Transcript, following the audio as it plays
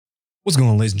What's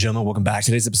going on, ladies and gentlemen? Welcome back.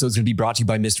 Today's episode is going to be brought to you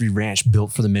by Mystery Ranch,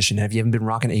 built for the mission. Have you ever been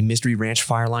rocking a Mystery Ranch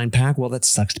Fireline pack? Well, that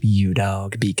sucks to be you,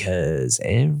 dog, because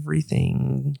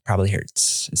everything probably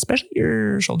hurts, especially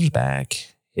your shoulders, back,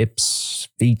 hips,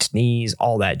 feet, knees,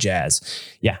 all that jazz.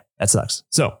 Yeah, that sucks.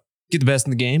 So get the best in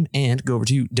the game and go over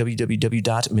to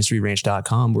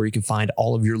www.mysteryranch.com where you can find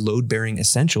all of your load-bearing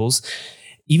essentials,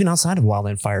 even outside of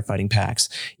Wildland firefighting packs.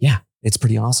 Yeah. It's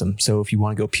pretty awesome. So if you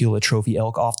want to go peel a trophy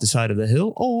elk off the side of the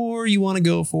hill, or you want to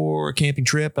go for a camping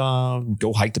trip,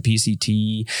 go hike the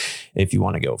PCT. If you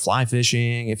want to go fly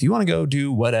fishing, if you want to go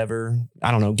do whatever, I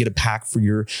don't know, get a pack for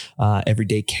your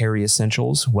everyday carry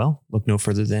essentials, well, look no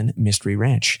further than Mystery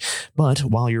Ranch. But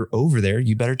while you're over there,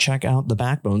 you better check out the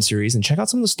Backbone series and check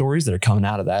out some of the stories that are coming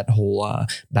out of that whole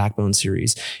Backbone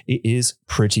series. It is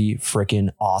pretty freaking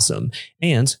awesome.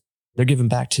 And they're giving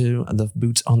back to the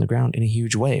boots on the ground in a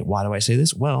huge way. Why do I say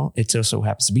this? Well, it just so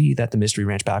happens to be that the Mystery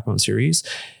Ranch Backbone series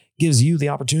gives you the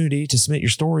opportunity to submit your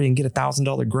story and get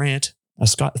 $1,000 grant, a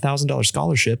 $1,000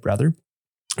 scholarship rather,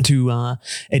 to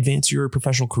advance your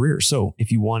professional career. So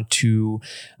if you want to,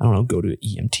 I don't know, go to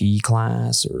EMT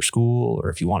class or school, or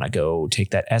if you want to go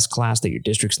take that S class that your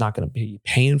district's not going to be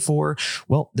paying for,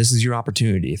 well, this is your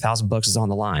opportunity. $1,000 is on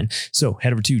the line. So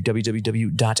head over to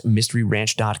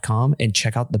www.mysteryranch.com and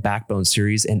check out the Backbone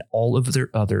series and all of their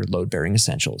other load-bearing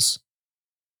essentials.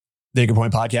 The Anchor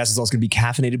Point Podcast is also going to be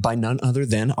caffeinated by none other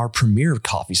than our premier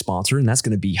coffee sponsor, and that's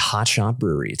going to be Hot Shot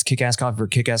Brewery. It's kick-ass coffee for a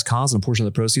kick-ass cause, and a portion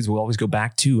of the proceeds will always go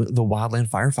back to the Wildland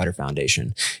Firefighter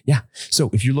Foundation. Yeah, so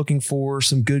if you're looking for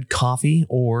some good coffee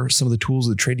or some of the tools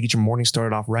of the trade to get your morning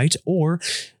started off right, or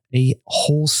a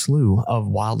whole slew of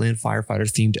Wildland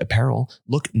Firefighter-themed apparel,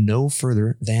 look no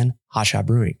further than Hot Shot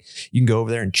Brewing. You can go over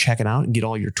there and check it out and get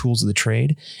all your tools of the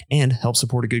trade and help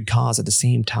support a good cause at the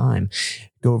same time.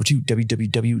 Go over to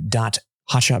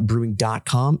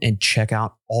www.hotshotbrewing.com and check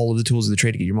out all of the tools of the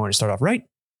trade to get your morning start off right,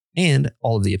 and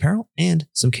all of the apparel and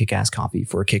some kick-ass coffee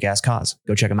for a kick-ass cause.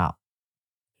 Go check them out.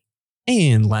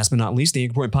 And last but not least, the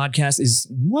Anchor Point Podcast is,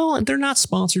 well, they're not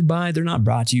sponsored by, they're not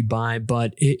brought to you by,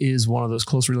 but it is one of those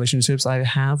close relationships I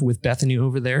have with Bethany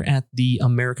over there at the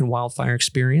American Wildfire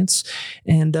Experience.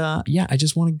 And I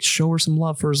just want to show her some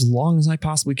love for as long as I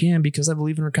possibly can, because I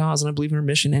believe in her cause and I believe in her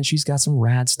mission, and she's got some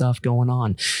rad stuff going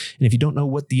on. And if you don't know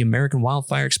what the American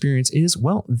Wildfire Experience is,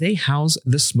 well, they house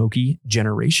the Smoky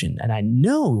Generation. And I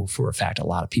know for a fact a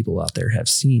lot of people out there have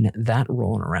seen that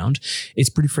rolling around.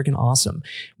 It's pretty freaking awesome.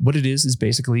 What it is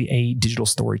basically a digital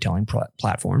storytelling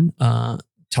platform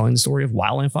telling the story of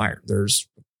wildland fire. There's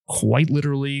quite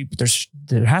literally,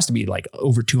 there has to be like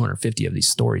over 250 of these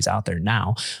stories out there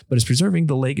now, but it's preserving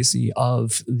the legacy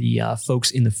of the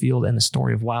folks in the field and the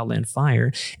story of wildland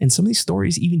fire. And some of these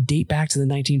stories even date back to the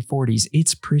 1940s.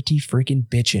 It's pretty freaking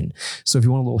bitchin'. So if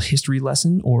you want a little history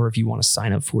lesson, or if you want to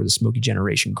sign up for the Smoky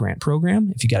Generation grant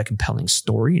program, if you got a compelling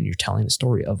story and you're telling the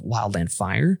story of wildland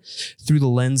fire through the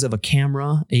lens of a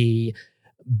camera, a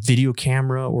video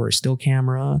camera or a still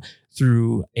camera,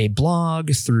 through a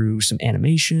blog, through some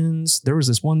animations. There was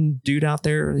this one dude out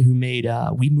there who made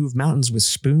We Move Mountains with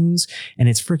Spoons, and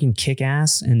it's freaking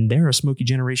kick-ass, and they're a Smoky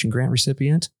Generation grant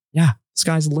recipient. Yeah,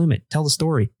 sky's the limit. Tell the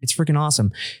story. It's freaking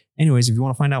awesome. Anyways, if you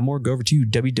want to find out more, go over to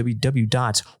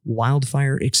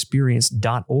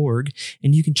www.wildfireexperience.org,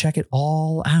 and you can check it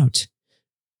all out.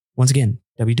 Once again,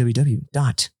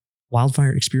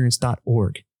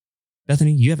 www.wildfireexperience.org.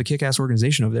 Bethany, you have a kick-ass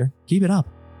organization over there. Keep it up.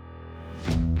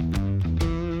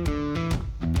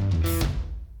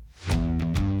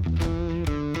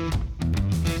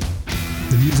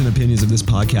 The views and opinions of this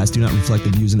podcast do not reflect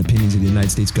the views and opinions of the United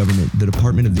States government, the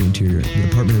Department of the Interior, the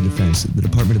Department of Defense, the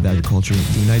Department of Agriculture,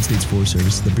 the United States Forest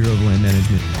Service, the Bureau of Land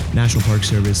Management, National Park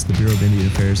Service, the Bureau of Indian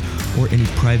Affairs, or any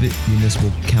private,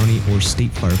 municipal, county, or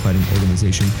state firefighting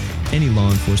organization, any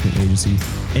law enforcement agency,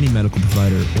 any medical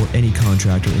provider, or any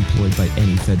contractor employed by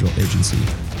any federal agency.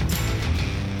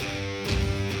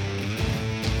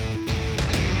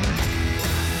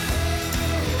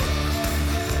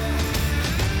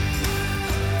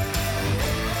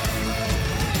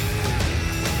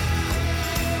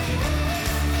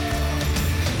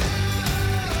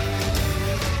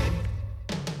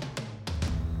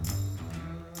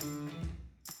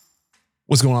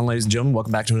 What's going on, ladies and gentlemen?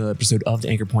 Welcome back to another episode of the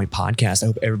Anchor Point Podcast. I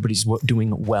hope everybody's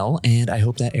doing well, and I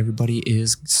hope that everybody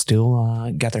is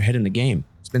still got their head in the game.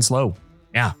 It's been slow.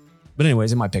 Yeah. But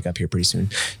anyways, it might pick up here pretty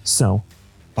soon. So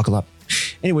buckle up.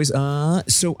 Anyways,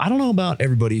 so I don't know about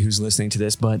everybody who's listening to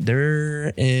this, but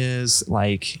there is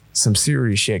like some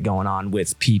serious shit going on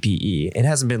with PPE. It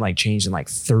hasn't been like changed in like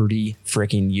 30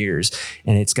 freaking years.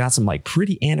 And it's got some like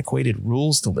pretty antiquated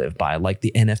rules to live by, like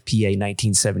the NFPA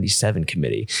 1977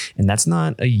 committee. And that's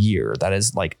not a year. That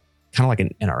is like kind of like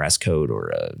an NRS code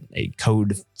or a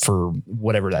code for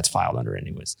whatever that's filed under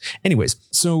anyways.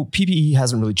 So PPE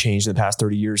hasn't really changed in the past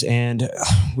 30 years. And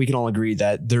we can all agree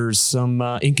that there's some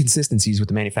inconsistencies with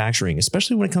the manufacturing,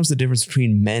 especially when it comes to the difference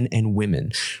between men and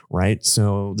women, right?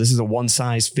 So this is a one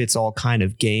size fits all kind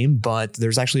of game, but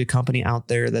there's actually a company out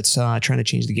there that's trying to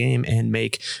change the game and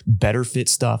make better fit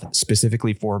stuff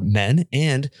specifically for men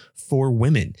and for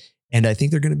women. And I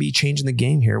think they're going to be changing the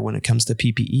game here when it comes to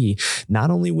PPE, not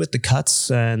only with the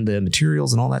cuts and the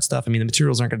materials and all that stuff. I mean, the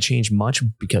materials aren't going to change much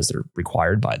because they're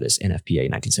required by this NFPA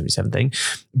 1977 thing,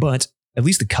 but at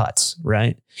least the cuts,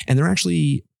 right? And they're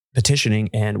actually petitioning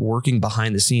and working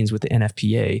behind the scenes with the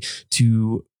NFPA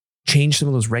to change some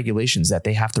of those regulations that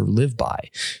they have to live by.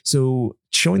 So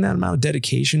showing that amount of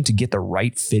dedication to get the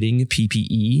right fitting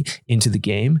PPE into the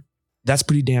game, that's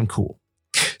pretty damn cool.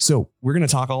 So we're going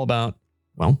to talk all about,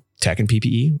 well, tech and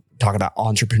PPE, talk about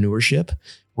entrepreneurship.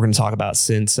 We're going to talk about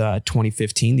since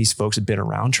 2015, these folks have been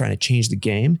around trying to change the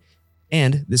game.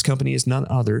 And this company is none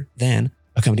other than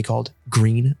a company called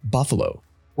Green Buffalow.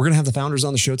 We're going to have the founders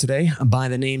on the show today by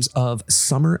the names of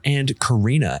Summer and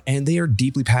Korena, and they are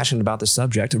deeply passionate about the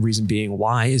subject. The reason being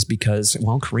why is because,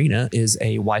 well, Korena is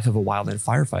a wife of a wildland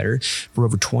firefighter for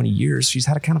over 20 years. She's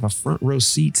had a kind of a front row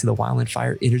seat to the wildland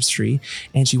fire industry,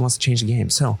 and she wants to change the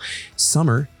game. So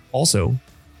Summer also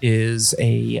is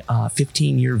a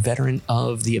 15-year veteran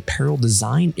of the apparel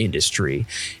design industry.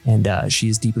 And she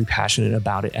is deeply passionate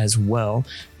about it as well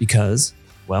because,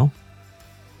 well,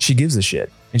 she gives a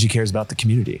shit and she cares about the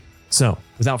community. So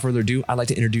without further ado, I'd like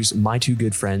to introduce my two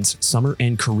good friends, Summer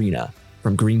and Korena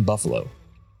from Green Buffalow.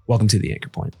 Welcome to the Anchor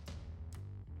Point.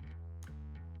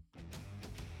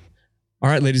 All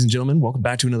right, ladies and gentlemen, welcome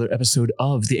back to another episode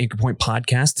of the Anchor Point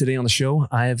podcast. Today on the show,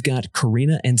 I have got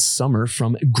Korena and Summer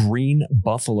from Green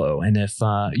Buffalow. And if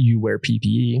you wear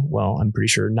PPE, well, I'm pretty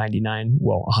sure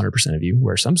 100% of you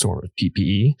wear some sort of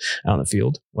PPE out in the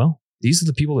field. Well, these are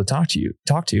the people to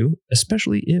talk to,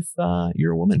 especially if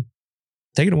you're a woman.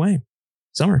 Take it away.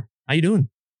 Summer, how you doing?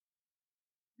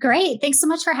 Great. Thanks so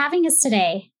much for having us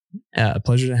today.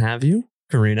 Pleasure to have you.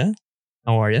 Korena,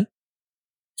 how are you?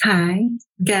 Hi,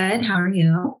 good. How are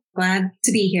you? Glad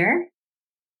to be here.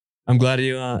 I'm glad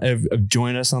you have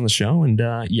joined us on the show. And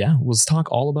yeah, let's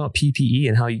talk all about PPE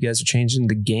and how you guys are changing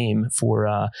the game for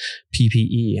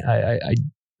PPE.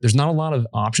 There's not a lot of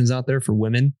options out there for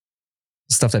women,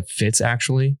 stuff that fits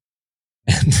actually.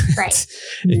 And right.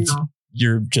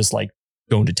 You're just like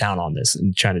going to town on this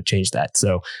and trying to change that.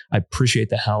 So I appreciate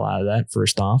the hell out of that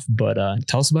first off. But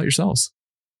tell us about yourselves.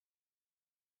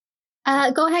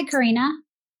 Go ahead, Korena.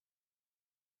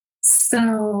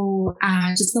 So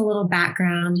just a little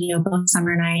background, both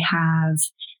Summer and I have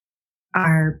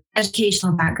our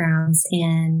educational backgrounds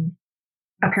in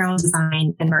apparel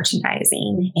design and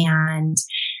merchandising. And,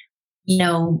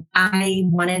 I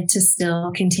wanted to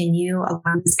still continue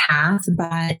along this path,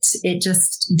 but it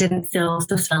just didn't feel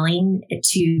fulfilling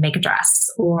to make a dress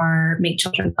or make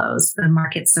children's clothes. The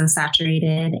market's so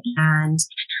saturated. And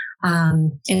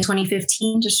in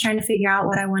 2015, just trying to figure out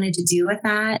what I wanted to do with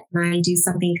that. And I do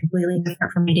something completely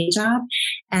different from my day job.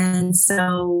 And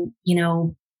so,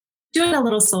 doing a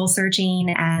little soul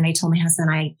searching, and I told my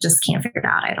husband, I just can't figure it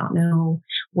out. I don't know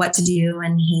what to do.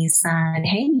 And he said,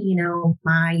 hey,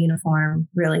 my uniform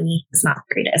really is not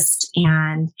the greatest.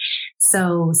 And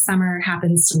so Summer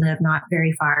happens to live not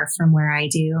very far from where I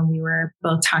do. And we were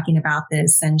both talking about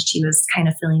this, and she was kind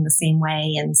of feeling the same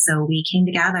way. And so we came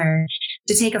together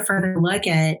to take a further look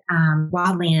at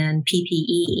Wildland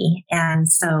PPE. And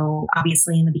so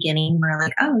obviously in the beginning, we're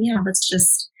like, oh yeah, let's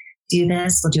just do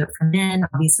this. We'll do it for men.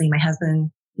 Obviously my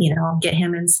husband, get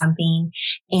him in something.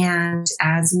 And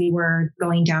as we were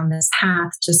going down this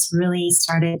path, just really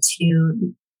started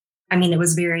to, it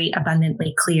was very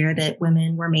abundantly clear that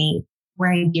women were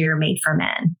wearing gear made for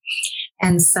men.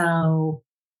 And so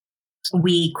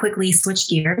we quickly switched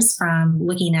gears from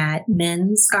looking at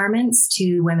men's garments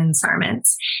to women's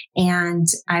garments. And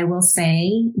I will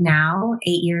say now, 8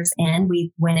 years in,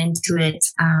 we went into it,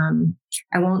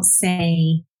 I won't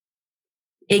say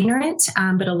ignorant,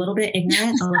 but a little bit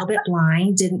ignorant, a little bit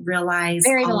blind, didn't realize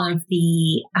very blind.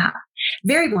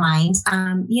 Very blind,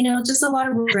 just a lot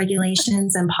of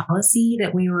regulations and policy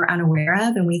that we were unaware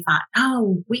of. And we thought,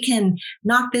 oh, we can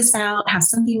knock this out, have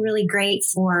something really great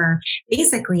for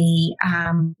basically,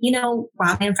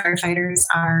 wildland firefighters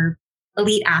are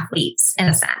elite athletes in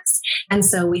a sense. And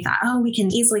so we thought, oh, we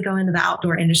can easily go into the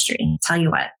outdoor industry. Tell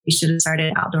you what, we should have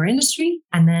started outdoor industry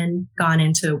and then gone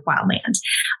into wildland.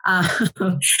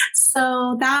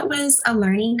 So that was a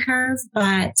learning curve,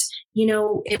 but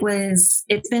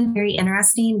it's been very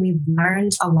interesting. We've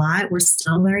learned a lot. We're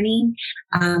still learning,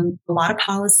 a lot of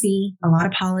policy, a lot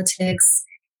of politics,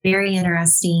 very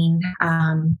interesting.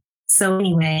 So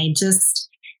anyway, just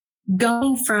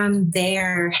going from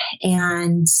there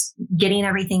and getting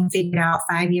everything figured out,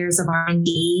 5 years of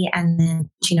R&D and then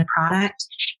launching a product.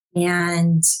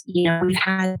 And, we've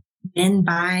had men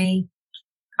buy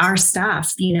our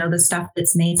stuff, the stuff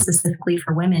that's made specifically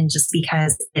for women, just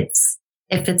because it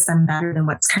fits them better than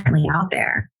what's currently out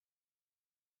there.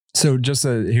 So just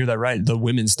to hear that right, the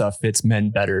women's stuff fits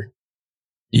men better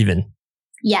even.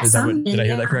 Yes. Did I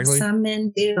hear that correctly? Some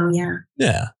men do. Yeah.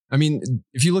 Yeah. I mean,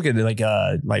 if you look at it like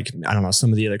I don't know,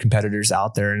 some of the other competitors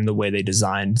out there and the way they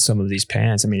design some of these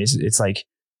pants, I mean, it's like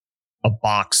a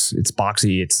box. It's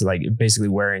boxy. It's like basically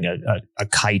wearing a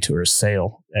kite or a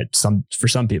sail for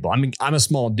some people. I mean, I'm a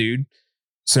small dude,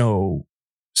 so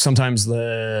sometimes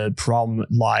the problem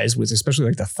lies with, especially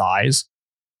like the thighs,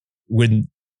 when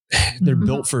they're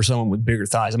built for someone with bigger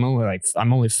thighs. I'm only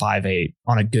 5'8"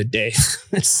 on a good day.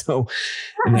 So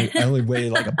I only weigh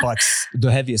like a buck's.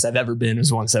 The heaviest I've ever been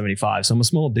is 175. So I'm a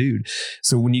small dude.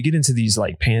 So when you get into these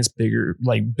like pants, bigger,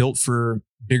 like built for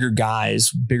bigger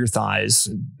guys, bigger thighs,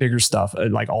 bigger stuff,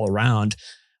 like all around,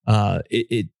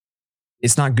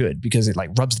 it's not good because it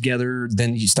like rubs together.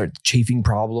 Then you start chafing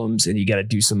problems and you got to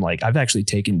do some I've actually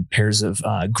taken pairs of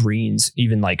greens,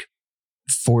 even like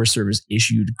Forest Service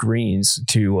issued greens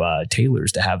to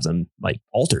tailors to have them like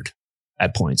altered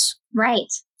at points.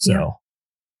 Right. So.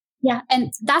 Yeah.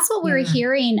 And that's what we were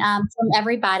hearing from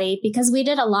everybody, because we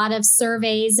did a lot of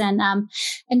surveys and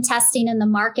testing in the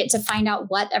market to find out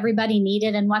what everybody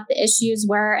needed and what the issues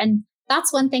were. And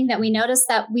that's one thing that we noticed,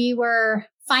 that we were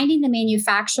finding the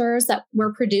manufacturers that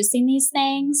were producing these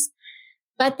things,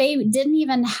 but they didn't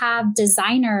even have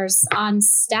designers on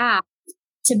staff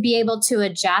to be able to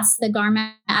adjust the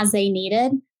garment as they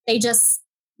needed. They just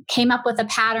came up with a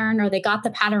pattern, or they got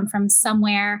the pattern from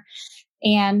somewhere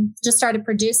and just started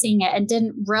producing it and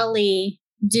didn't really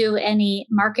do any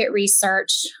market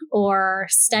research or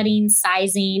studying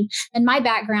sizing. And my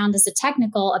background is a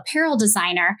technical apparel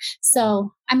designer.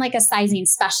 So I'm like a sizing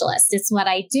specialist. It's what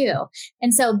I do.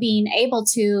 And so being able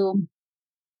to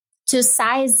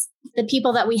size the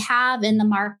people that we have in the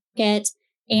market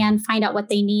and find out what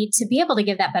they need to be able to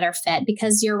give that better fit.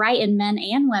 Because you're right, in men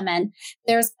and women,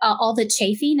 there's all the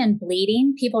chafing and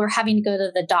bleeding. People are having to go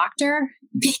to the doctor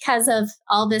because of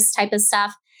all this type of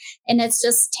stuff. And it's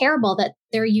just terrible that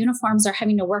their uniforms are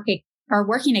having to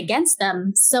working against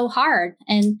them so hard.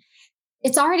 And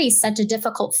it's already such a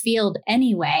difficult field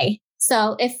anyway.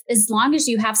 So as long as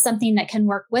you have something that can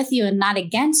work with you and not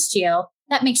against you,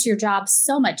 that makes your job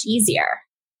so much easier.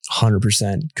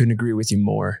 100%. Couldn't agree with you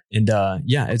more. And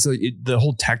it's the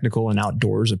whole technical and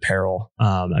outdoors apparel.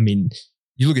 I mean,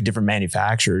 you look at different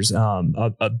manufacturers.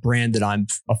 A brand that I'm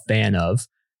a fan of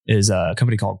is a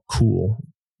company called Cool.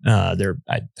 I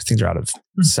think they're out of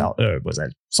Salt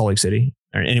Lake City.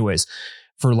 Anyways,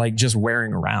 for like just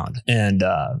wearing around, and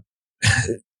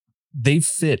they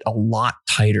fit a lot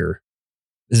tighter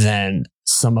than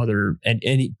some other, and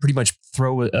pretty much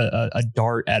throw a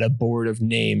dart at a board of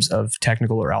names of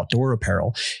technical or outdoor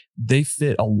apparel. They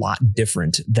fit a lot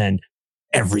different than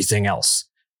everything else.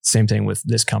 Same thing with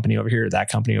this company over here, that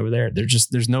company over there.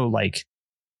 There's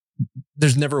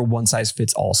never a one size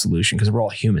fits all solution, because we're all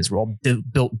humans. We're all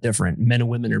built different. Men and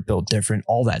women are built different,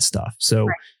 all that stuff. So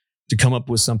to come up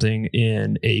with something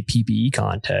in a PPE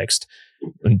context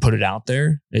and put it out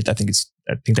there, I think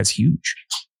that's huge.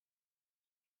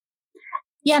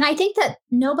 Yeah. And I think that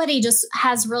nobody just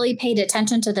has really paid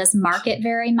attention to this market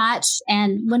very much.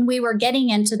 And when we were getting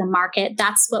into the market,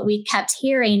 that's what we kept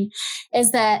hearing,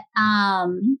 is that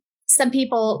some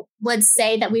people would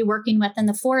say that we're working within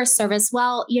the Forest Service.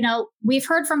 Well, we've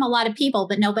heard from a lot of people,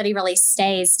 but nobody really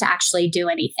stays to actually do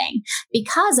anything,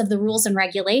 because of the rules and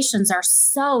regulations are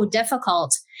so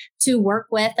difficult to work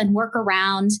with and work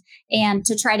around, and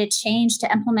to try to change,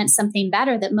 to implement something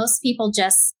better, that most people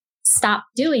just stop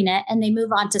doing it and they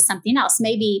move on to something else,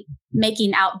 maybe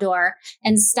making outdoor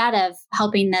instead of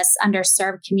helping this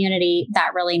underserved community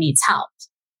that really needs help.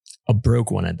 A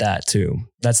broke one at that too.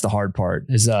 That's the hard part,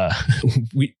 is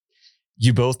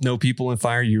you both know people in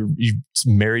fire. You're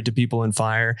married to people in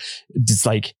fire. It's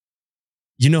like,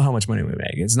 how much money we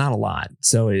make. It's not a lot.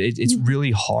 So it's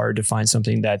really hard to find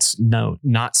something that's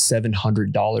not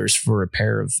 $700 for a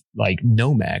pair of like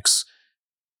Nomex,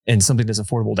 and something that's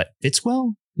affordable that fits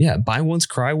well. yeah, buy once,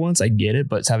 cry once. I get it,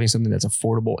 but it's having something that's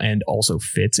affordable and also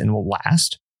fits and will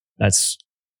last.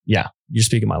 You're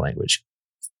speaking my language.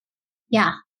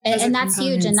 Yeah. And that's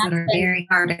huge. And that's very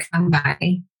hard to come by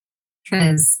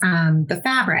because the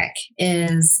fabric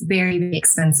is very, very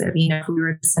expensive. If we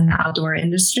were just in the outdoor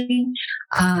industry,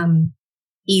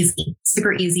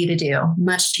 super easy to do,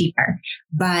 much cheaper.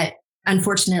 But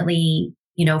unfortunately,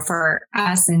 for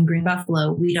us in Green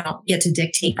Buffalo, we don't get to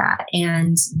dictate that.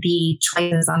 And the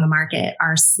choices on the market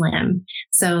are slim.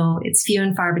 So it's few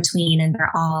and far between, and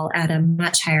they're all at a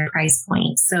much higher price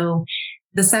point. So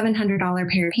the $700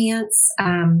 pair of pants,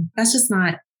 that's just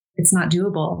it's not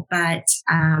doable. But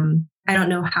I don't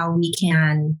know how we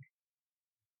can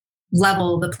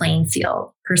level the playing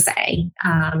field per se.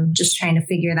 Just trying to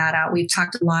figure that out. We've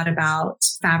talked a lot about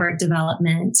fabric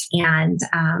development, and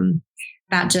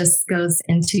that just goes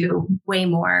into way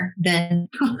more than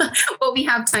what we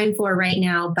have time for right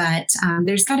now. But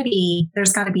there's got to be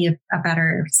a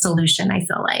better solution, I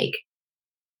feel like.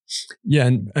 Yeah.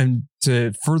 And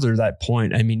to further that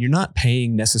point, I mean, you're not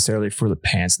paying necessarily for the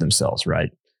pants themselves, right?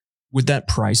 With that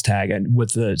price tag and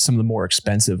with some of the more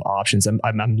expensive options, I'm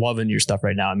loving your stuff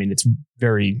right now. I mean, it's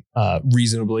very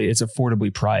it's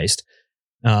affordably priced.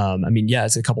 I mean, yeah,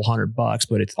 it's a couple $100,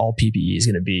 but it's all PPE is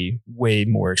going to be way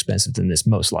more expensive than this,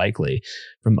 most likely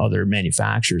from other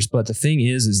manufacturers. But the thing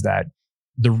is that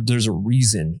there's a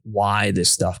reason why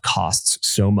this stuff costs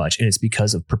so much. And it's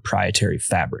because of proprietary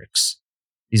fabrics.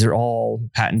 These are all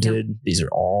patented. Yep. These are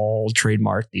all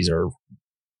trademarked. These are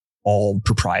all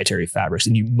proprietary fabrics,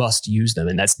 and you must use them.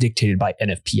 And that's dictated by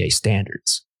NFPA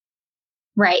standards.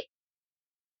 Right.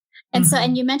 And so,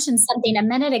 and you mentioned something a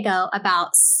minute ago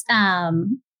about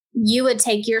you would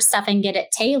take your stuff and get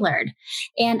it tailored.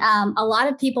 And a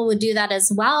lot of people would do that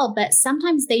as well, but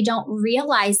sometimes they don't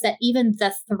realize that even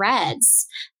the threads,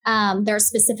 there are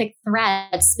specific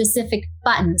threads, specific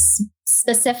buttons,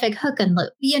 specific hook and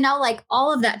loop, like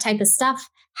all of that type of stuff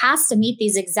has to meet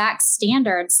these exact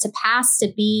standards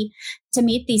to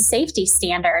meet these safety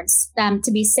standards,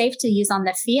 to be safe to use on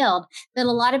the field. That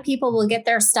a lot of people will get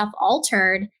their stuff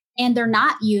altered and they're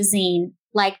not using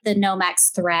like the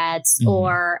Nomex threads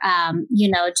or,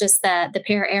 just the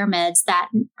pair air mids that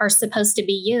are supposed to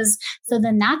be used. So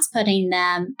then that's putting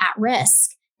them at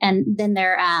risk. And then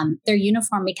their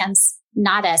uniform becomes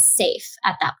not as safe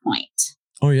at that point.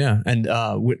 Oh, yeah. And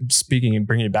speaking and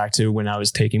bringing it back to when I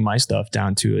was taking my stuff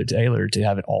down to a tailor to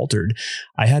have it altered,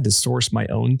 I had to source my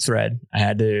own thread. I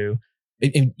had to,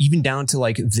 and even down to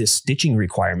like the stitching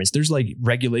requirements. There's like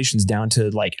regulations down to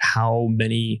like how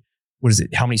many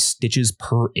stitches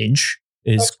per inch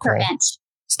is stitch per inch.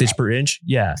 Stitch per inch.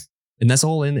 Yeah. And that's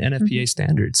all in the NFPA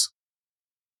standards.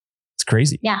 It's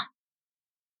crazy. Yeah.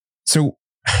 So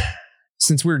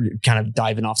since we're kind of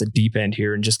diving off the deep end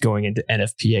here and just going into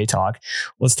NFPA talk,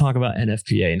 let's talk about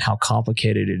NFPA and how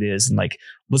complicated it is. And like,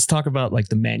 let's talk about like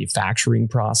the manufacturing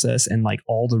process and like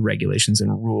all the regulations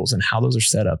and rules and how those are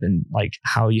set up and like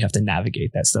how you have to navigate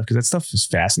that stuff. Cause that stuff is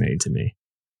fascinating to me.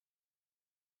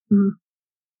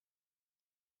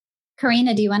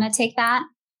 Korena, do you want to take that?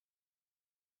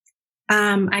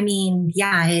 And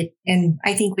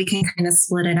I think we can kind of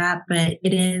split it up, but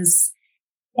it is,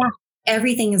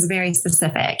 everything is very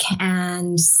specific.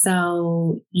 And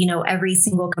so, every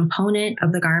single component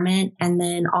of the garment, and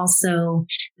then also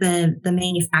the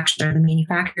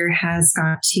manufacturer has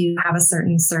got to have a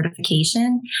certain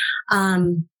certification.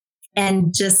 And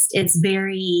just, it's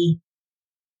very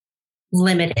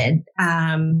limited,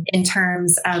 in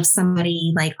terms of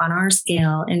somebody like on our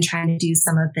scale and trying to do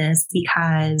some of this,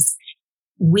 because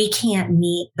we can't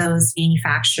meet those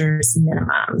manufacturers'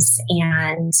 minimums.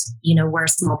 And, we're a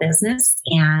small business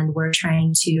and we're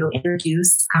trying to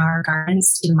introduce our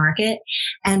garments to the market.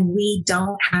 And we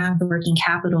don't have the working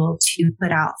capital to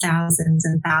put out thousands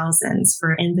and thousands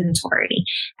for inventory.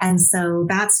 And so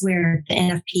that's where the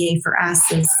NFPA for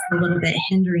us is a little bit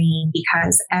hindering,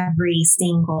 because every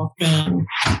single thing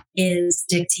is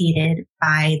dictated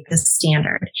by the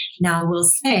standard. Now, I will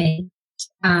say,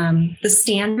 the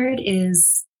standard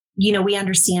is, we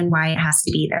understand why it has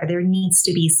to be there. There needs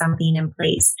to be something in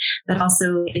place, but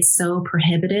also it's so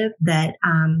prohibitive that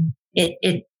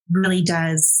it really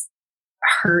does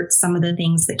hurt some of the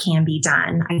things that can be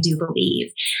done, I do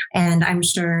believe. And I'm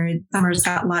sure Summer's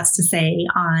got lots to say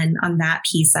on that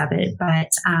piece of it. But,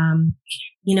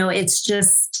 it's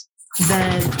just the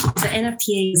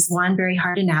NFPA is very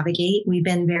hard to navigate. We've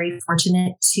been very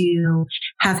fortunate to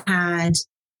have had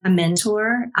a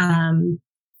mentor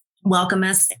welcome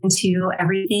us into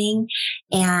everything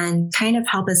and kind of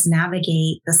help us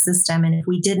navigate the system. And if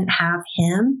we didn't have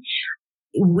him,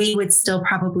 we would still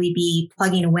probably be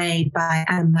plugging away, but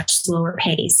at a much slower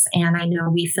pace. And I know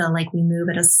we feel like we move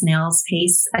at a snail's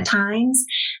pace at times,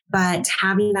 but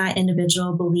having that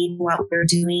individual believe what we're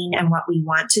doing and what we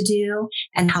want to do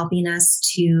and helping us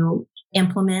to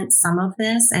implement some of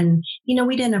this. And,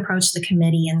 we didn't approach the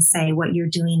committee and say what you're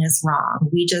doing is wrong.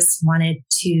 We just wanted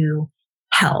to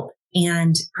help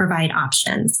and provide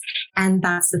options. And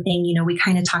that's the thing, we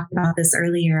kind of talked about this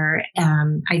earlier,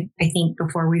 I think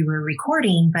before we were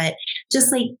recording, but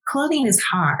just like clothing is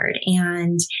hard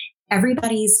and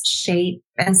everybody's shape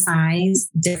and size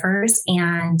differs.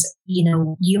 And,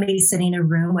 you may be sitting in a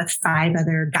room with 5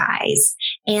 other guys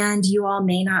and you all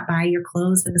may not buy your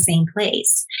clothes at the same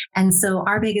place. And so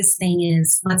our biggest thing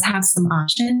is let's have some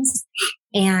options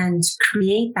and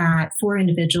create that for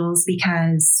individuals,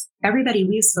 because everybody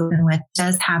we've spoken with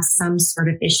does have some sort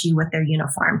of issue with their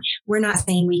uniform. We're not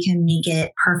saying we can make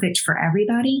it perfect for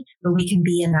everybody, but we can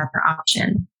be another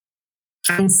option.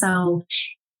 And so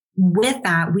with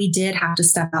that, we did have to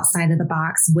step outside of the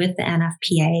box with the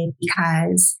NFPA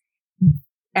because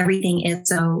everything is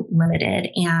so limited,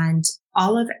 and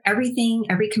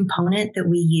every component that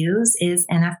we use is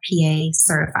NFPA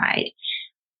certified.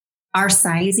 Our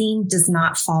sizing does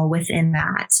not fall within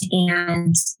that.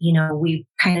 And, we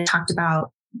kind of talked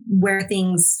about where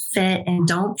things fit and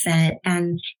don't fit.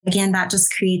 And again, that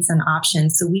just creates an option.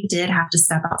 So we did have to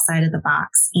step outside of the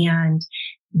box. And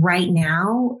right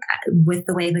now, with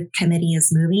the way the committee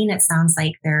is moving, it sounds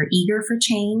like they're eager for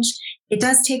change. It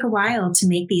does take a while to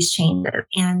make these changes.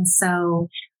 And so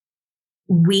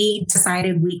we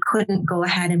decided we couldn't go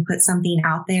ahead and put something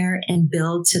out there and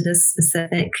build to this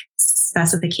specific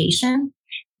specification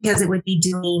because it would be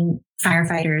doing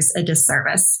firefighters a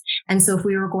disservice. And so if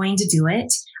we were going to do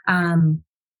it,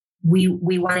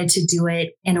 we wanted to do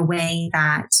it in a way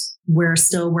that we're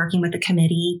still working with the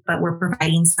committee, but we're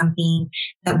providing something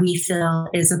that we feel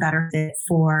is a better fit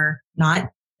for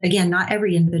not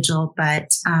every individual, but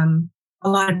a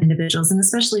lot of individuals, and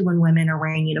especially when women are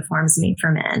wearing uniforms made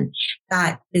for men,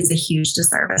 that is a huge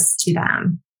disservice to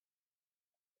them.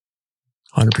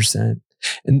 100%.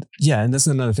 And that's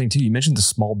another thing too. You mentioned the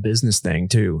small business thing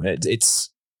too.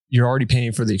 It's you're already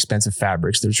paying for the expensive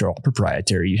fabrics. Those are all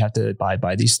proprietary. You have to abide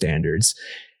by these standards.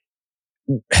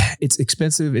 It's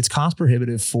expensive. It's cost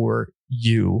prohibitive for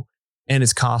you, and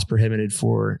it's cost prohibitive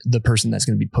for the person that's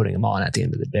going to be putting them on at the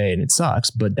end of the day. And it sucks,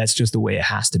 but that's just the way it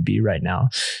has to be right now.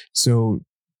 So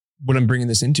what I'm bringing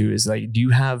this into is like, do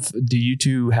you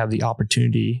two have the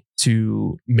opportunity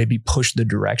to maybe push the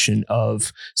direction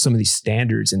of some of these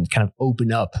standards and kind of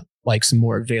open up like some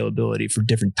more availability for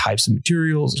different types of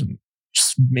materials,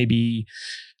 just maybe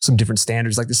some different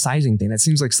standards, like the sizing thing? That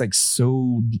seems like it's like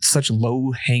such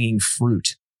low hanging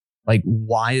fruit. Like,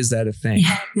 why is that a thing?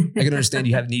 I can understand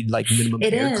you need like minimum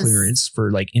air clearance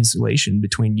for like insulation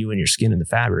between you and your skin and the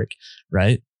fabric,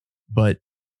 right? But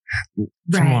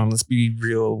come on, let's be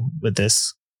real with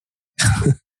this.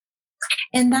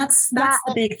 And that's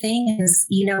the big thing is,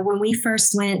 when we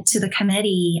first went to the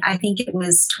committee, I think it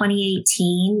was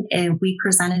 2018, and we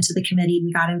presented to the committee,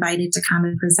 we got invited to come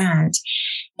and present.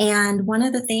 And one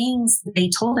of the things they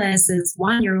told us is,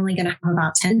 one, you're only going to have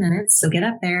about 10 minutes. So get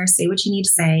up there, say what you need to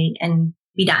say, and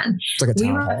be done. It's like a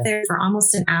town hall. We were up there for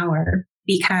almost an hour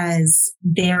because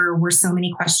there were so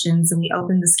many questions, and we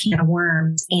opened this can of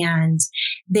worms, and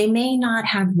they may not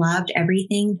have loved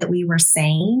everything that we were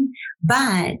saying.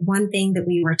 But one thing that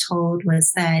we were told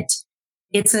was that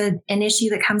it's an issue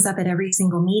that comes up at every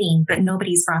single meeting, but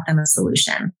nobody's brought them a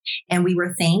solution. And we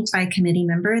were thanked by a committee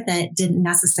member that didn't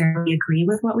necessarily agree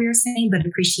with what we were saying, but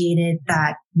appreciated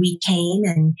that we came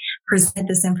and presented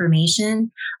this information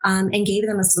and gave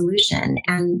them a solution.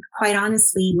 And quite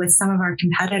honestly, with some of our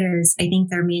competitors, I think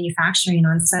they're manufacturing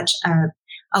on such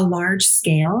a large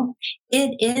scale.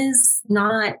 It is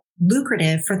not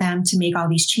lucrative for them to make all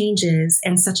these changes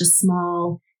in such a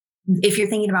small, if you're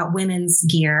thinking about women's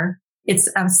gear, it's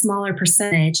a smaller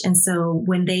percentage. And so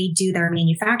when they do their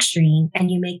manufacturing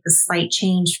and you make the slight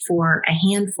change for a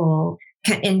handful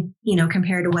and,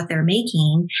 compared to what they're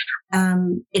making,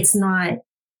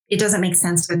 it doesn't make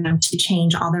sense for them to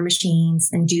change all their machines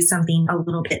and do something a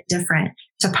little bit different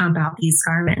to pump out these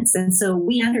garments. And so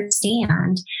we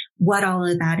understand what all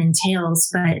of that entails,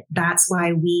 but that's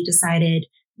why we decided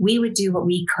we would do what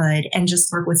we could and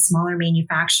just work with smaller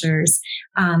manufacturers.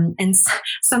 And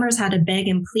Summers had to beg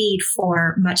and plead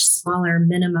for much smaller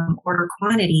minimum order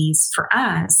quantities for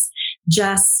us,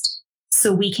 just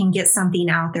so we can get something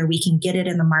out there, we can get it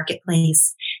in the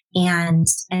marketplace and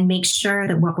make sure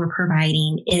that what we're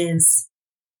providing is,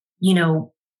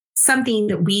 something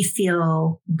that we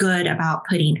feel good about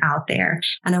putting out there.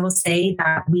 And I will say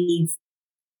that we've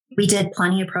We did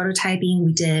plenty of prototyping.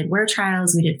 We did wear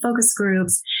trials. We did focus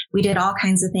groups. We did all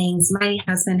kinds of things. My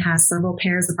husband has several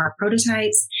pairs of our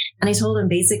prototypes. And I told him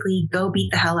basically, go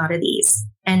beat the hell out of these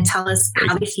and tell us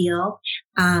how they feel,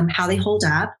 how they hold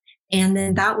up. And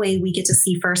then that way we get to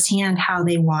see firsthand how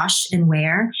they wash and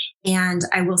wear. And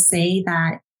I will say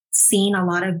that seeing a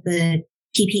lot of the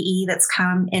PPE that's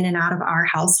come in and out of our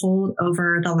household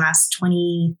over the last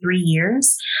 23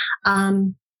 years,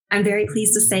 I'm very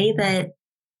pleased to say that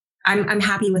I'm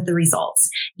happy with the results,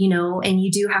 and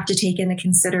you do have to take into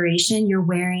consideration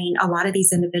a lot of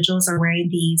these individuals are wearing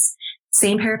these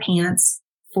same pair of pants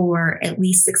for at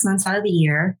least 6 months out of the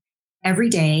year, every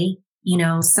day.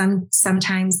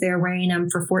 Sometimes they're wearing them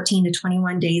for 14 to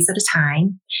 21 days at a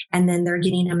time, and then they're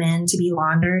getting them in to be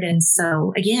laundered. And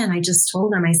so again, I just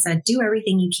told them, I said, do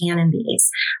everything you can in these.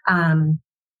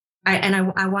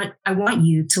 I want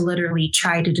you to literally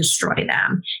try to destroy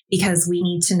them, because we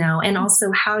need to know. And also,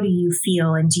 how do you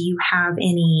feel? And do you have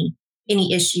any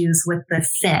issues with the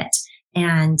fit?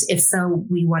 And if so,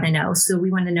 we want to know. So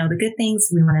we want to know the good things.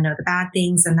 We want to know the bad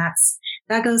things. And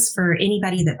that goes for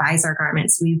anybody that buys our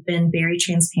garments. We've been very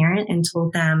transparent and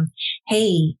told them,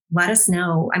 hey, let us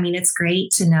know. I mean, it's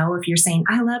great to know if you're saying,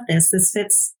 I love this. This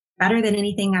fits better than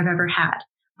anything I've ever had.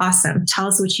 Awesome. Tell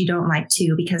us what you don't like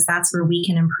too, because that's where we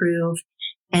can improve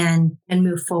and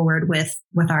move forward with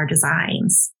our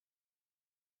designs.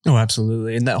 Oh,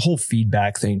 absolutely. And that whole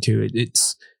feedback thing too,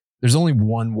 there's only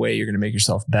one way you're going to make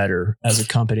yourself better as a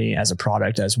company, as a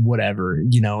product, as whatever,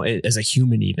 as a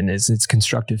human, even it's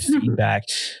constructive feedback.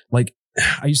 Like,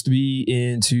 I used to be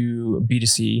into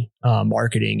B2C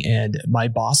marketing, and my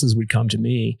bosses would come to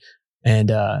me, and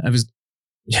I was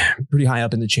pretty high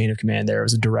up in the chain of command there. I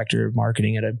was a director of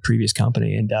marketing at a previous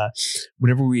company. And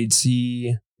whenever we'd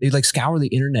see, they'd like scour the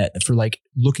internet for like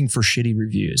looking for shitty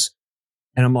reviews.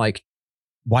 And I'm like,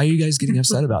 why are you guys getting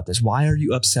upset about this? Why are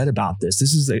you upset about this?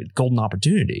 This is a golden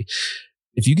opportunity.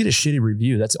 If you get a shitty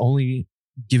review, that's only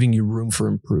giving you room for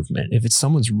improvement. If it's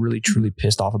someone's really, truly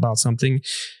pissed off about something,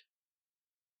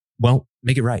 well,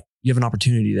 make it right. You have an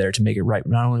opportunity there to make it right,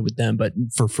 not only with them, but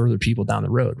for further people down the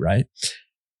road, right?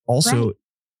 Also, right.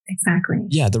 Exactly.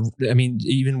 Yeah.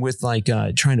 Even with like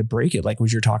trying to break it, like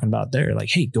what you're talking about there, like,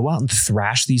 hey, go out and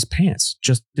thrash these pants,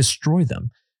 just destroy them.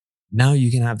 Now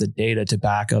you can have the data to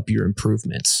back up your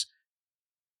improvements.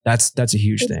 That's a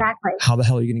huge thing. How the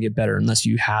hell are you going to get better unless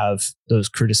you have those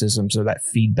criticisms or that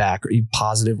feedback, or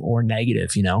positive or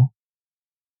negative,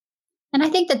 And I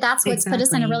think that's what's put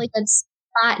us in a really good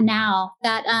spot now,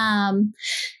 that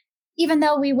even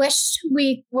though we wished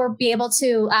we were be able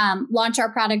to launch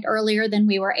our product earlier than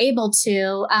we were able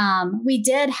to, we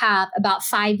did have about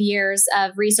 5 years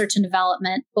of research and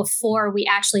development before we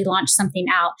actually launched something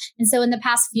out. And so in the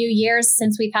past few years,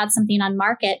 since we've had something on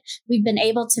market, we've been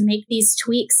able to make these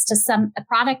tweaks to a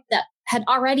product that had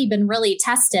already been really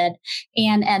tested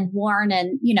and worn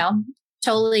and,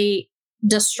 totally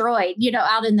destroyed,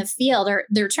 out in the field, or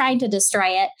they're trying to destroy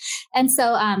it. And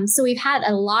so, so we've had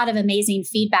a lot of amazing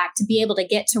feedback to be able to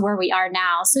get to where we are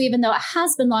now. So even though it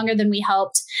has been longer than we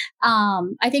hoped,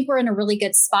 I think we're in a really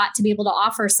good spot to be able to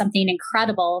offer something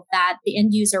incredible that the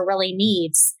end user really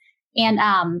needs. And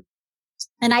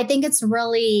I think it's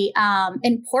really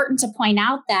important to point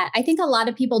out that I think a lot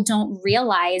of people don't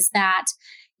realize that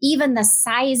even the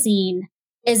sizing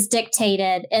is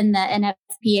dictated in the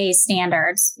NFPA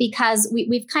standards, because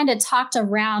we've kind of talked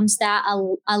around that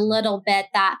a little bit,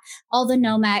 that all the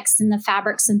Nomex and the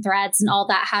fabrics and threads and all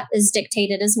that is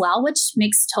dictated as well, which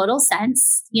makes total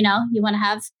sense. You want to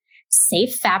have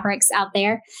safe fabrics out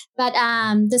there, but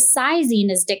the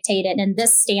sizing is dictated in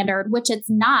this standard, which it's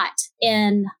not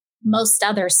in most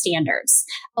other standards,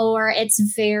 or it's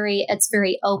very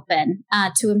open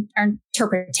to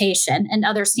interpretation and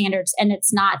other standards, and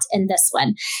it's not in this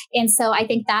one. And so I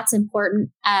think that's important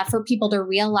for people to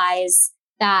realize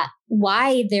that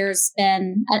why there's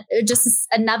been just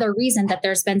another reason that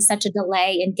there's been such a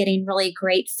delay in getting really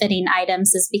great fitting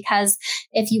items is because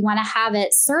if you want to have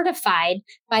it certified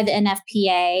by the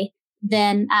NFPA,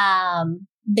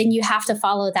 then you have to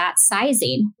follow that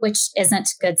sizing, which isn't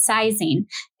good sizing.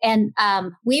 And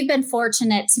we've been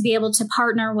fortunate to be able to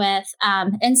partner with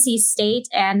NC State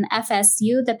and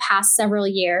FSU the past several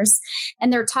years,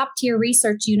 and they're top tier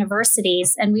research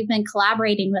universities. And we've been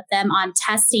collaborating with them on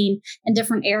testing in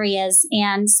different areas,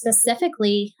 and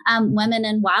specifically women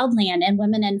in wildland and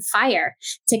women in fire,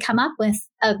 to come up with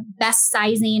a best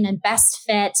sizing and best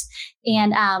fit.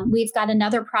 And we've got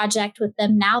another project with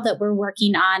them now that we're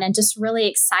working on, and just really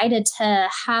excited to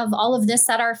have all of this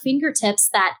at our fingertips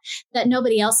that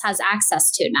nobody else has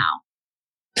access to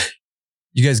now.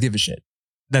 You guys give a shit.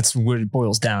 That's what it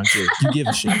boils down to. You give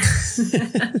a shit.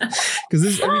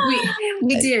 Because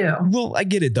we do. Well, I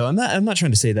get it though. I'm not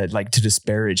trying to say that like to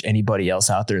disparage anybody else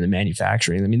out there in the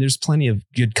manufacturing. I mean, there's plenty of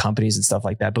good companies and stuff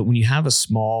like that. But when you have a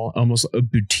small, almost a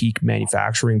boutique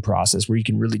manufacturing process where you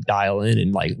can really dial in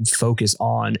and like focus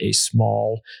on a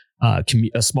small, a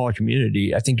smaller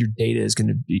community, I think your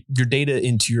data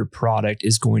into your product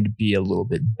is going to be a little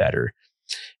bit better.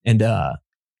 And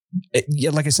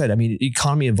yeah, like I said, I mean,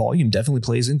 economy of volume definitely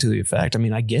plays into the effect. I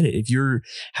mean, I get it. If you're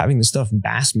having the stuff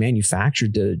mass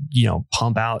manufactured to,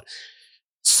 pump out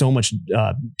so much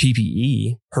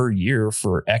PPE per year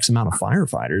for X amount of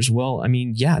firefighters, well, I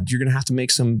mean, yeah, you're going to have to make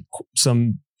some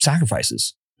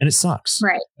sacrifices, and it sucks.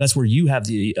 Right. That's where you have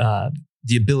the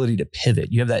ability to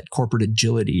pivot. You have that corporate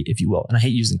agility, if you will. And I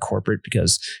hate using corporate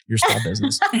because you're a small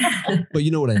business, but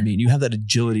you know what I mean? You have that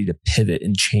agility to pivot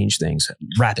and change things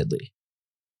rapidly.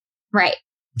 Right.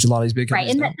 Which a lot of these big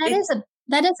companies right. And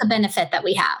that is a benefit that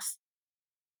we have.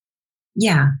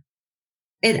 Yeah.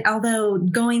 Although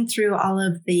going through all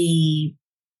of the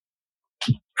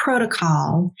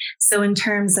protocol, so in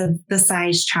terms of the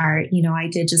size chart, I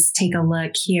did just take a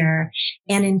look here,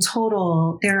 and in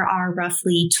total, there are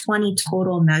roughly 20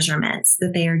 total measurements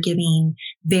that they are giving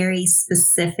very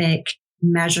specific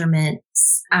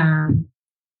measurements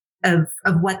of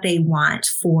what they want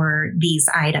for these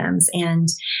items. And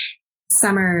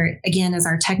Summer, again, as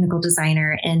our technical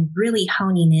designer and really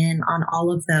honing in on all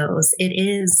of those,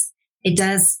 it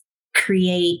does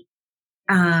create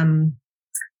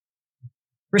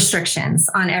restrictions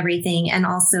on everything. And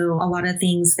also a lot of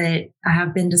things that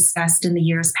have been discussed in the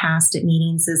years past at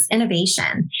meetings is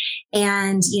innovation.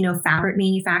 And, fabric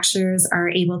manufacturers are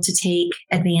able to take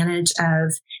advantage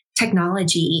of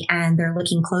technology, and they're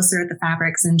looking closer at the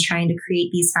fabrics and trying to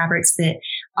create these fabrics that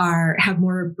have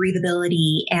more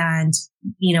breathability and,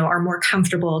 are more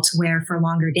comfortable to wear for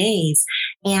longer days.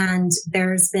 And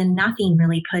there's been nothing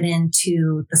really put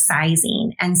into the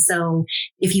sizing. And so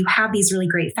if you have these really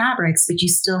great fabrics, but you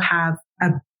still have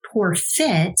a poor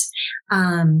fit,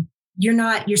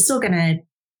 you're still going to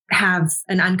have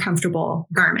an uncomfortable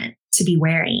garment to be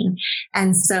wearing.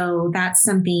 And so that's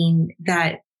something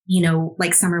that,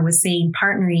 like Summer was saying,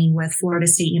 partnering with Florida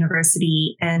State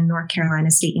University and North Carolina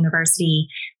State University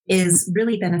is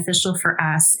really beneficial for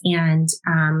us. And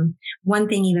one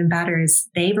thing even better is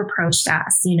they've approached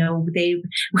us. We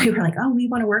were like, oh, we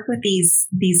want to work with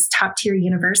these top tier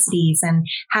universities, and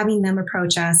having them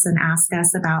approach us and ask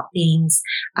us about things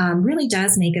really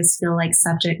does make us feel like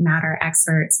subject matter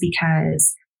experts,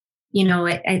 because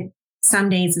some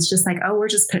days it's just like, oh, we're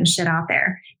just putting shit out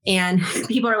there. And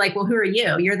people are like, well, who are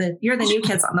you? You're the new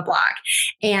kids on the block.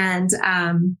 And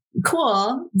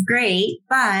cool, great.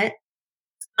 But,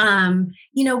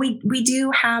 we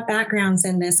do have backgrounds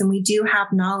in this, and we do have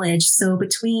knowledge. So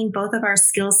between both of our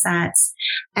skill sets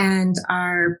and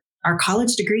our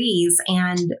college degrees,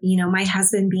 and, my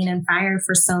husband being in fire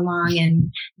for so long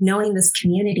and knowing this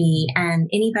community, and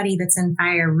anybody that's in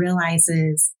fire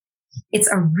realizes it's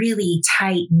a really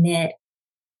tight knit,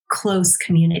 close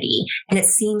community. And it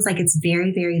seems like it's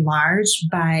very, very large,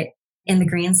 but in the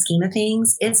grand scheme of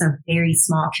things, it's a very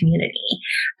small community.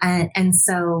 And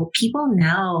so people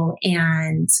know,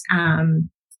 and,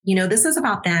 this is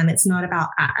about them. It's not about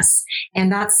us. And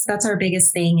that's our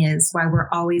biggest thing, is why we're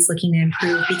always looking to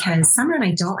improve, because Summer and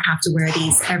I don't have to wear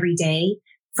these every day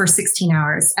for 16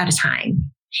 hours at a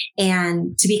time.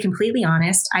 And to be completely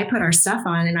honest, I put our stuff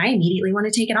on and I immediately want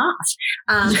to take it off.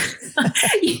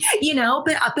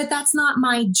 But that's not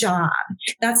my job.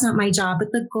 That's not my job.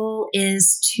 But the goal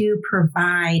is to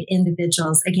provide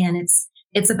individuals. Again,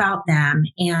 it's about them.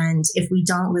 And if we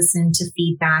don't listen to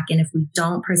feedback, and if we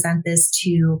don't present this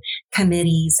to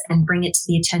committees and bring it to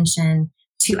the attention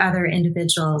to other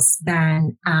individuals,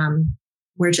 then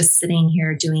we're just sitting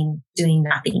here doing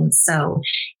nothing. So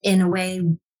in a way,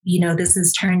 this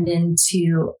has turned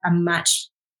into a much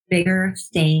bigger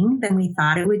thing than we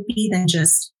thought it would be, than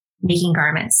just making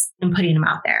garments and putting them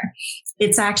out there.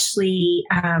 It's actually,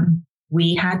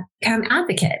 we had become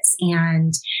advocates.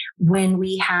 And when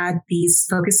we had these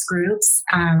focus groups,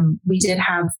 we did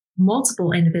have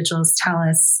multiple individuals tell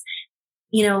us,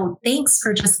 thanks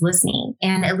for just listening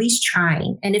and at least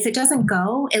trying. And if it doesn't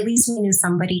go, at least we knew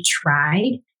somebody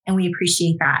tried. And we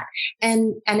appreciate that.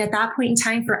 And at that point in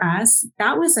time for us,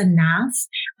 that was enough.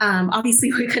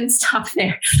 Obviously, we couldn't stop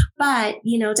there. But,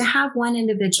 to have one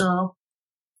individual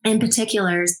in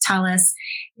particular tell us,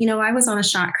 I was on a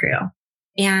shot crew.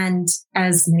 And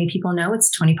as many people know, it's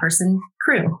a 20-person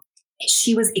crew.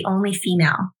 She was the only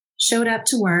female, showed up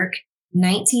to work,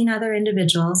 19 other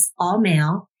individuals, all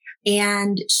male.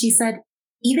 And she said,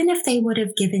 even if they would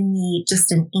have given me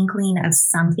just an inkling of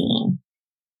something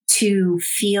to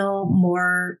feel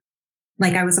more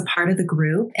like I was a part of the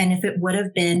group, and if it would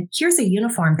have been, here's a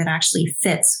uniform that actually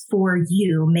fits for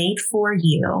you, made for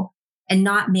you, and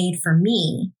not made for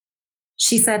me,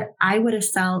 she said, I would have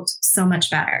felt so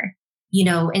much better.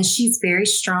 And she's a very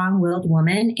strong-willed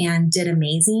woman and did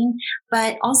amazing,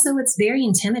 but also it's very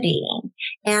intimidating.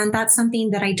 And that's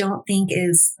something that I don't think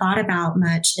is thought about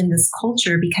much in this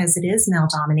culture because it is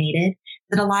male-dominated,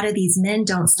 that a lot of these men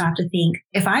don't stop to think,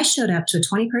 if I showed up to a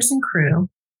 20-person crew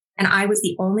and I was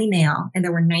the only male and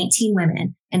there were 19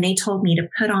 women and they told me to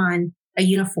put on a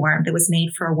uniform that was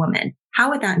made for a woman, how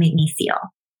would that make me feel?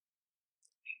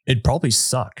 It'd probably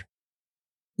suck.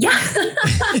 Yeah.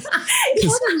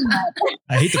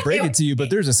 I hate to break it to you, but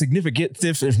there's a significant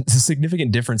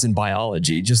difference in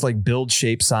biology, just like build,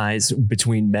 shape, size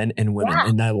between men and women. Yeah.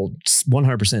 And I will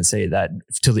 100% say that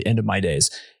till the end of my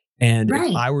days. And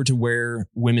if I were to wear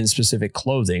women's specific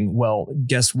clothing, well,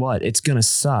 guess what? It's going to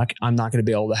suck. I'm not going to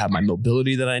be able to have my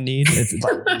mobility that I need. It's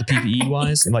like the PPE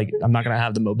wise, like I'm not going to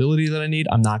have the mobility that I need.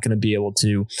 I'm not going to be able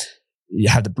to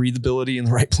have the breathability in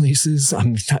the right places.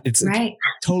 It's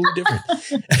totally different.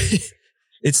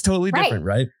 It's totally different,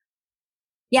 right?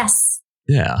 Yes.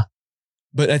 Yeah.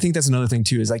 But I think that's another thing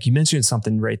too, is like you mentioned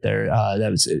something right there. That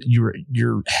was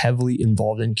you're heavily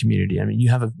involved in community. I mean,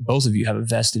 both of you have a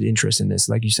vested interest in this.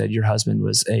 Like you said, your husband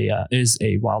is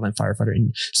a wildland firefighter,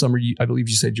 and Summer, I believe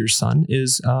you said your son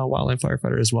is a wildland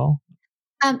firefighter as well.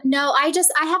 No, I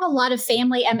have a lot of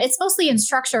family. It's mostly in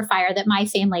structure fire that my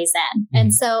family's in. Mm-hmm.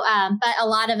 And so, but a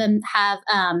lot of them have,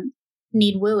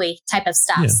 need WUI type of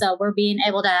stuff. Yeah. So we're being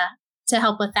able to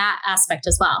help with that aspect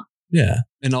as well. Yeah.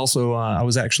 And also, I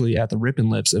was actually at the Rip and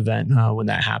Lips event when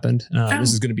that happened.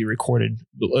 This is going to be recorded.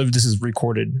 This is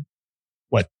recorded,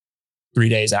 3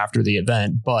 days after the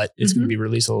event, but it's going to be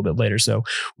released a little bit later. So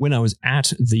when I was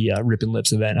at the Rip and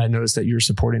Lips event, I noticed that you're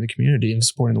supporting the community and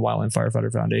supporting the Wildland Firefighter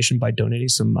Foundation by donating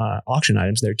some auction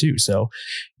items there too. So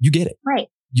you get it. Right.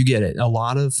 You get it. A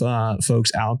lot of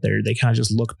folks out there, they kind of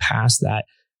just look past that.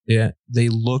 Yeah, they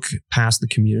look past the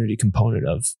community component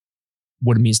of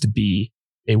what it means to be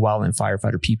a wildland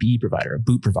firefighter, PPE provider, a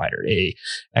boot provider, a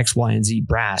X, Y, and Z,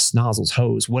 brass, nozzles,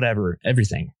 hose, whatever,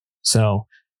 everything. So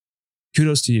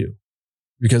kudos to you,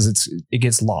 because it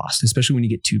gets lost, especially when you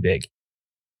get too big.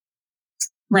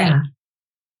 Right. Yeah.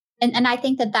 And I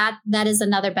think that is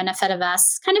another benefit of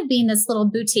us kind of being this little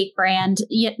boutique brand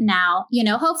now.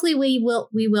 Hopefully we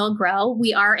will grow.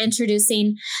 We are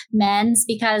introducing men's,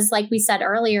 because like we said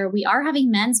earlier, we are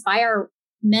having men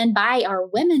buy our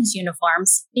women's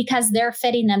uniforms because they're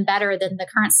fitting them better than the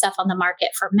current stuff on the market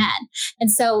for men.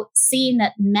 And so seeing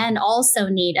that men also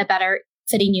need a better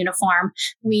fitting uniform,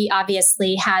 we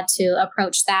obviously had to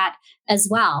approach that as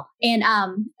well. And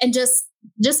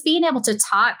just being able to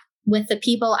talk with the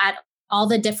people at all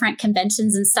the different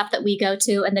conventions and stuff that we go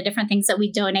to and the different things that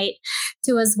we donate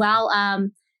to as well.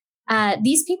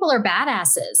 These people are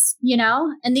badasses,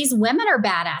 and these women are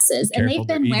badasses, and they've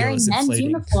been wearing men's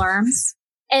uniforms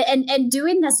and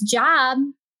doing this job,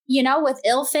 with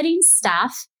ill-fitting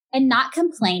stuff and not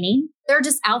complaining. They're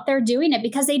just out there doing it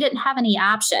because they didn't have any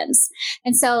options.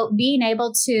 And so being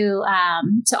able to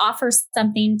offer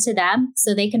something to them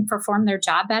so they can perform their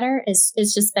job better is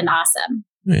just been awesome.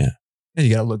 Yeah. And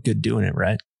you got to look good doing it,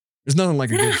 right? There's nothing like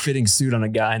a good fitting suit on a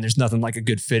guy, and there's nothing like a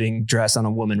good fitting dress on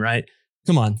a woman, right?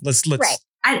 Come on, let's.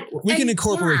 Right. We can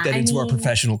incorporate that into our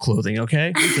professional clothing,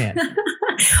 okay? We can.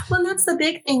 Well, that's the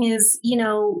big thing is,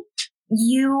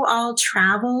 you all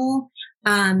travel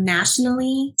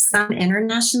nationally, some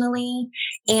internationally,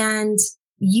 and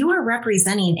you are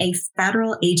representing a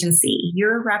federal agency.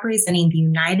 You're representing the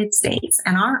United States,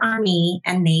 and our Army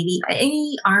and Navy,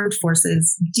 any armed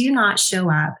forces do not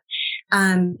show up.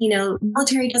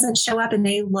 Military doesn't show up and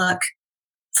they look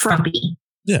frumpy.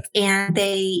 Yeah. And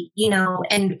they,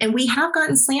 and we have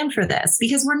gotten slammed for this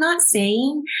because we're not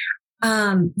saying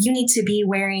you need to be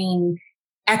wearing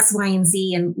X, Y, and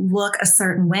Z and look a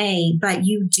certain way, but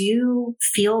you do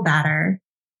feel better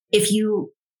if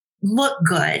you look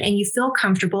good and you feel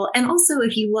comfortable. And also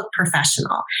if you look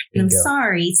professional. And I'm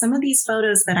sorry, some of these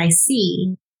photos that I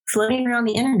see floating around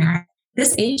the internet,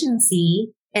 this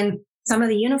agency and some of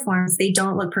the uniforms, they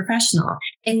don't look professional.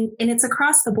 And it's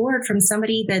across the board from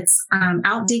somebody that's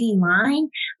out digging line.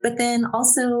 But then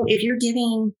also if you're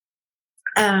giving,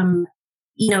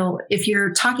 if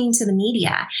you're talking to the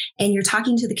media and you're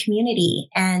talking to the community,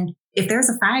 and if there's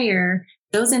a fire,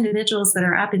 those individuals that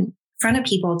are up in front of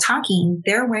people talking,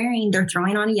 they're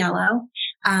throwing on a yellow,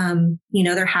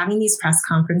 they're having these press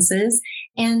conferences,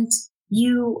 and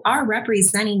you are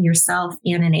representing yourself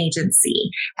in an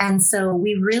agency. And so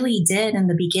we really did in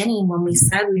the beginning when we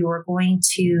said we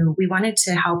wanted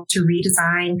to help to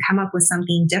redesign, come up with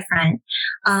something different.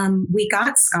 We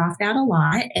got scoffed at a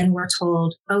lot and we're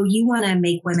told, oh, you want to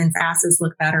make women's asses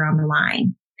look better on the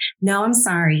line. No, I'm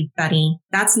sorry, buddy.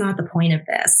 That's not the point of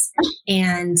this.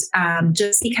 And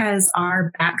just because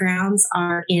our backgrounds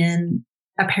are in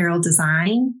apparel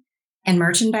design and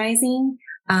merchandising,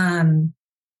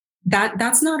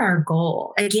 that's not our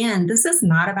goal. Again, this is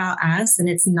not about us and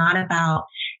it's not about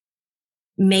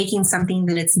making something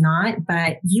that it's not,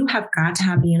 but you have got to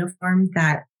have a uniform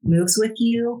that moves with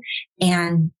you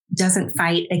and doesn't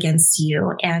fight against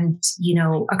you. And,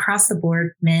 across the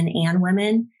board, men and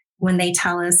women, when they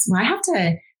tell us, well,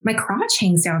 my crotch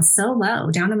hangs down so low,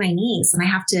 down to my knees, and I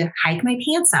have to hike my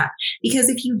pants up because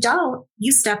if you don't,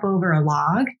 you step over a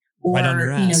log. Or,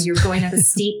 right you're going up a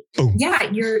steep,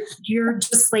 you're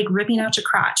just like ripping out your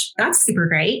crotch. That's super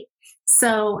great.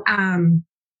 So,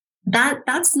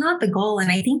 that's not the goal.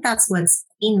 And I think that's what's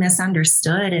being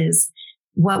misunderstood is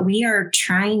what we are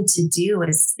trying to do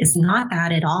is not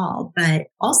that at all, but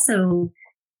also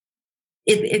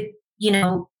it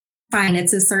fine.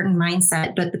 It's a certain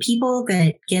mindset, but the people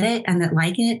that get it and that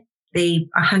like it, they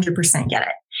 100% get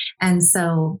it. And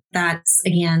so that's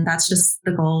just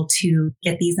the goal, to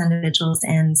get these individuals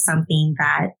in something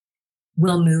that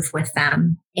will move with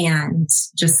them and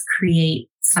just create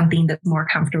something that's more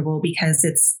comfortable because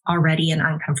it's already an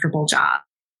uncomfortable job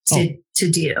to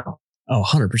do. Oh,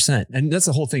 100%. And that's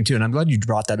the whole thing too. And I'm glad you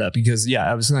brought that up because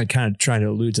I was kind of trying to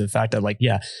allude to the fact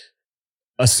that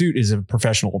a suit is a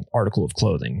professional article of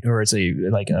clothing, or it's a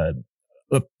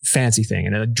fancy thing,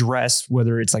 and a dress,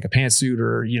 whether it's like a pantsuit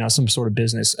or some sort of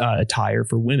business attire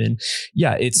for women,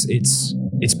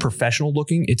 it's professional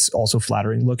looking. It's also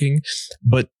flattering looking,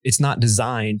 but it's not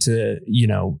designed to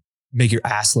make your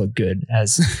ass look good,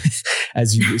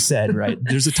 as you said, right?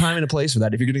 There's a time and a place for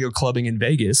that. If you're gonna go clubbing in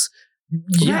Vegas,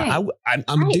 I'm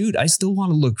a dude. I still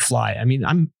want to look fly. I mean,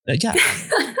 I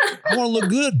want to look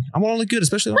good.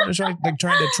 Especially when I'm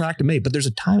trying to attract a mate. But there's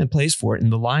a time and place for it,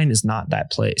 and the line is not that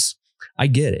place. I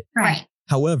get it. Right.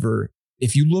 However,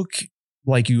 if you look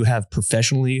like you have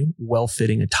professionally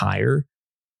well-fitting attire,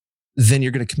 then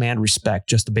you're going to command respect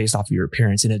just based off of your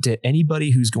appearance. And to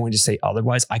anybody who's going to say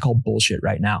otherwise, I call bullshit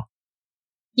right now.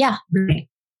 Yeah. Right.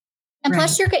 And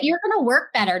plus you're going to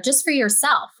work better just for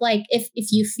yourself. Like if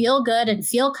you feel good and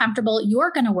feel comfortable, you're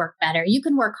going to work better. You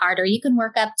can work harder. You can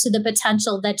work up to the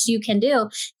potential that you can do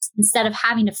instead of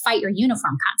having to fight your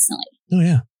uniform constantly. Oh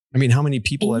yeah. I mean, how many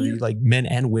people have you, like men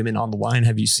and women on the line,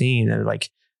 have you seen that are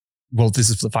like, well, this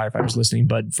is for the firefighters listening,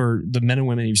 but for the men and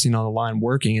women you've seen on the line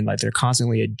working and like they're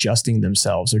constantly adjusting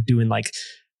themselves or doing like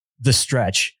the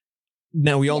stretch.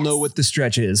 Now we all know what the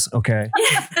stretch is. Okay.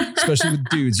 Especially with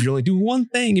dudes, you're only doing one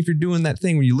thing if you're doing that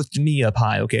thing where you lift your knee up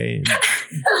high. Okay.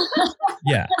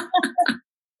 Yeah. And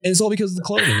it's all because of the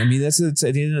clothing. I mean, it's at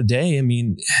the end of the day. I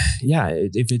mean,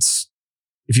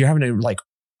 if you're having to like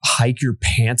hike your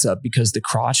pants up because the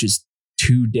crotch is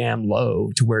too damn low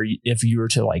to where if you were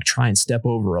to like try and step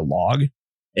over a log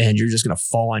and you're just going to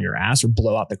fall on your ass or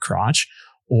blow out the crotch,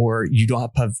 or you don't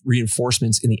have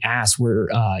reinforcements in the ass where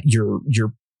your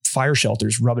fire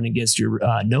shelter's rubbing against your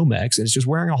Nomex and it's just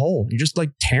wearing a hole. You're just like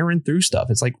tearing through stuff.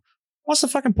 It's like, what's the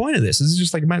fucking point of this? This is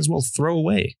just like, you might as well throw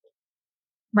away.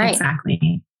 Right.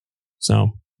 Exactly.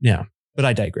 So, yeah. But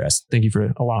I digress. Thank you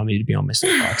for allowing me to be on my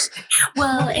soapbox.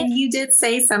 Well, and you did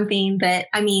say something that,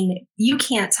 I mean, you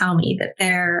can't tell me that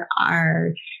there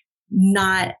are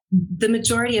not, the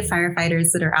majority of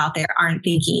firefighters that are out there aren't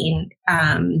thinking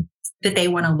that they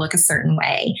want to look a certain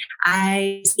way.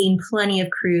 I've seen plenty of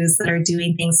crews that are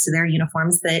doing things to their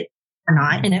uniforms that are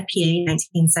not NFPA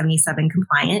 1977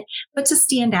 compliant, but to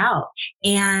stand out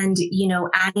and,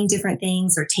 adding different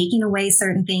things or taking away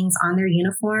certain things on their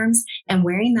uniforms and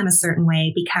wearing them a certain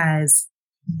way because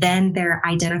then they're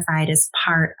identified as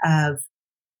part of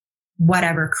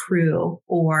whatever crew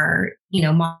or,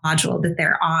 module that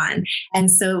they're on. And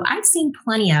so I've seen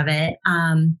plenty of it.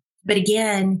 But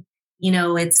again,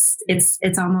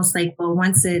 it's almost like, well,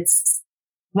 once it's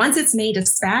made a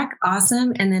spec,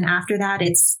 awesome. And then after that,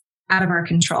 it's out of our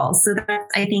control. So that's,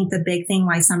 I think, the big thing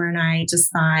why Summer and I just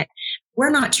thought we're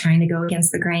not trying to go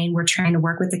against the grain. We're trying to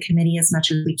work with the committee as much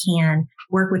as we can,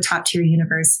 work with top tier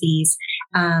universities,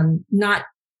 not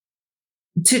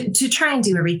to try and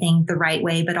do everything the right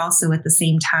way, but also at the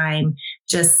same time,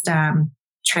 just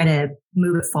try to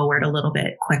move it forward a little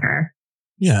bit quicker.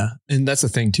 Yeah. And that's the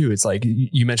thing too. It's like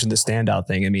you mentioned the standout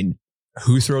thing. I mean,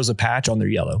 who throws a patch on their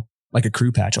yellow, like a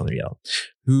crew patch on their yellow?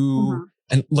 Who,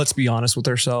 and let's be honest with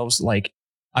ourselves, like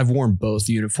I've worn both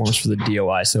uniforms for the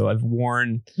DOI. So I've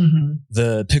worn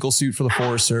the pickle suit for the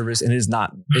Forest Service, and it is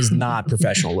not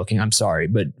professional looking. I'm sorry,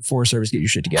 but Forest Service, get your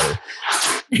shit together.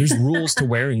 There's rules to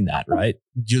wearing that, right?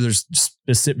 There's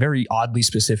very oddly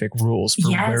specific rules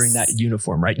for wearing that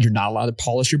uniform, right? You're not allowed to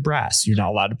polish your brass. You're not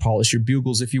allowed to polish your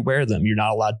bugles if you wear them. You're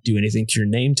not allowed to do anything to your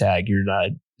name tag. You're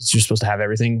supposed to have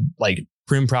everything like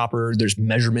prim proper. There's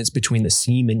measurements between the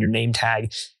seam and your name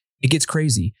tag. It gets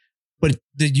crazy, but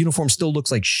the uniform still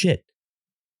looks like shit.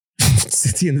 It's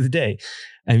at the end of the day.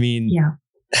 I mean,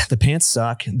 the pants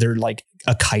suck. They're like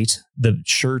a kite. The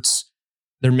shirts,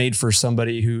 they're made for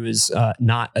somebody who is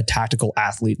not a tactical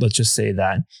athlete. Let's just say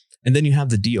that. And then you have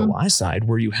the DOI side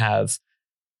where you have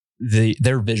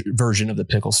their version of the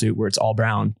pickle suit where it's all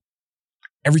brown.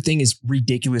 Everything is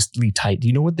ridiculously tight. Do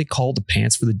you know what they call the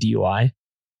pants for the DOI?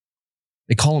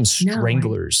 They call them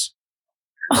stranglers.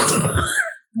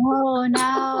 Oh,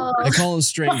 no. I call them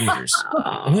stranglers.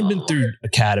 And I've been through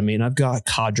academy and I've got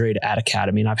cadre at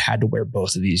academy and I've had to wear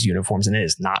both of these uniforms and it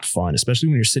is not fun, especially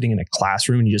when you're sitting in a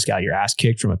classroom and you just got your ass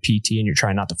kicked from a PT and you're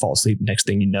trying not to fall asleep. Next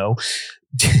thing you know,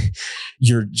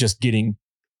 you're just getting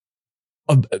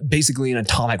basically an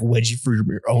atomic wedgie for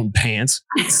your own pants.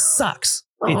 It sucks.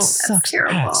 It sucks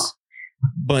ass.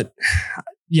 But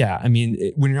yeah, I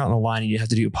mean, when you're out on the line and you have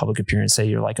to do a public appearance, say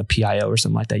you're like a PIO or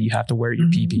something like that, you have to wear your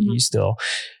PPE still.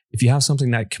 If you have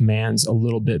something that commands a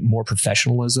little bit more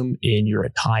professionalism in your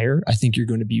attire, I think you're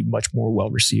going to be much more well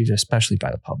received, especially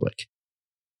by the public.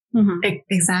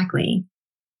 Exactly.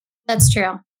 That's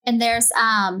true. And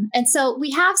and so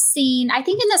we have seen, I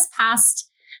think in this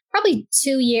past probably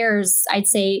 2 years, I'd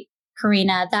say,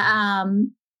 Korena,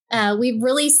 that we've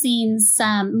really seen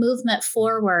some movement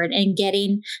forward in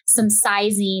getting some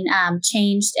sizing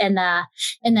changed in the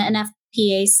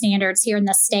NFPA standards here in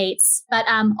the States. But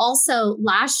also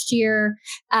last year,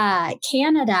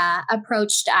 Canada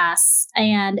approached us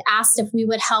and asked if we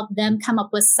would help them come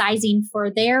up with sizing for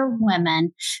their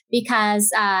women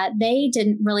because they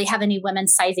didn't really have any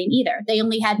women's sizing either. They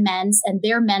only had men's, and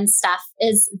their men's stuff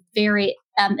is very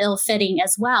ill-fitting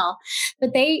as well.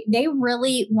 But they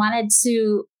really wanted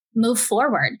to move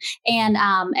forward. And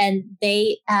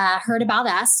they heard about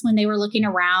us when they were looking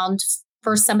around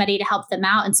for somebody to help them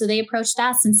out. And so they approached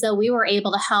us. And so we were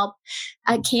able to help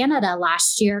Canada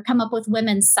last year come up with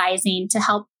women's sizing to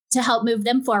help move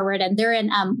them forward. And they're in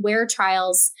wear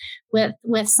trials with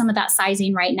some of that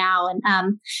sizing right now.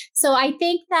 And so I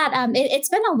think that it's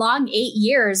been a long 8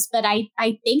 years, but I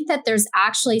think that there's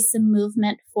actually some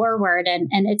movement forward. And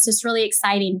it's just really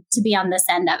exciting to be on this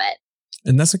end of it.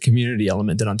 And that's a community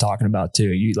element that I'm talking about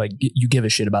too. You give a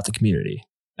shit about the community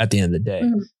at the end of the day.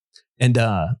 And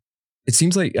it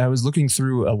seems like I was looking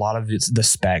through a lot of the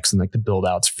specs and like the build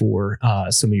outs for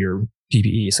some of your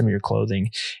PPE, some of your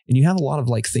clothing. And you have a lot of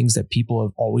like things that people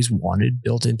have always wanted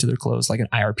built into their clothes, like an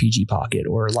IRPG pocket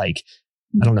or like,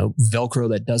 I don't know, Velcro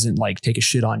that doesn't like take a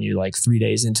shit on you like 3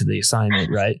 days into the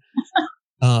assignment, right?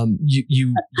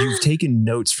 You've taken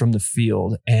notes from the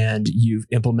field and you've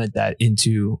implemented that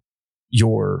into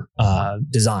your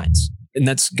designs. And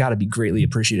that's got to be greatly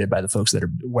appreciated by the folks that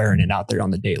are wearing it out there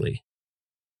on the daily.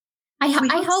 I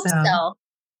hope so.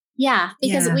 Yeah,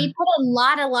 because we put a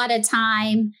lot of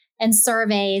time and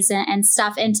surveys and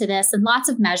stuff into this and lots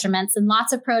of measurements and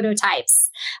lots of prototypes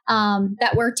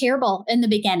that were terrible in the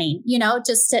beginning,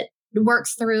 just to work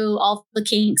through all the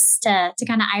kinks to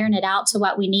kind of iron it out to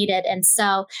what we needed. And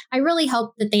so I really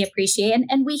hope that they appreciate it.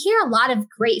 And we hear a lot of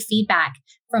great feedback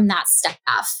from that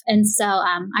stuff. And so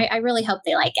I really hope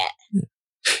they like it.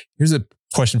 Here's a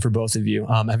question for both of you.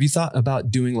 Have you thought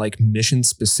about doing like mission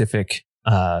specific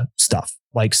stuff?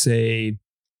 Like say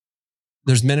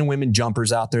there's men and women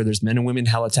jumpers out there. There's men and women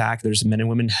heli-tac. There's men and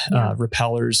women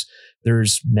repellers.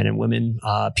 There's men and women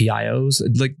PIOs,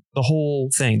 like the whole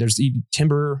thing. There's even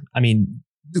timber. I mean,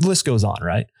 the list goes on,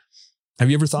 right? Have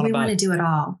you ever thought about? We want to do it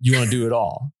all. You want to do it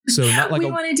all. So not like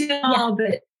we want to do it all,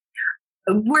 but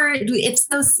it's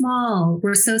so small.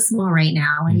 We're so small right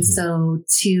now. And so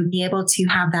to be able to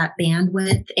have that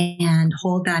bandwidth and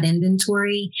hold that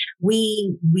inventory,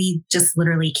 we just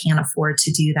literally can't afford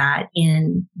to do that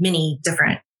in many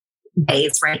different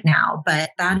ways right now.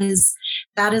 But that is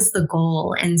the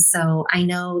goal. And so I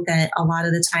know that a lot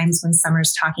of the times when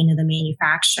Summer's talking to the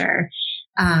manufacturer,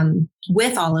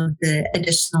 with all of the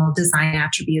additional design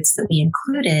attributes that we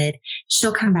included,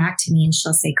 she'll come back to me and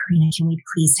she'll say, Korena, can we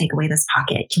please take away this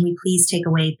pocket? Can we please take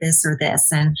away this or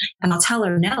this? And I'll tell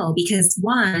her no, because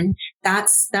one,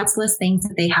 that's less things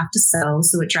that they have to sew.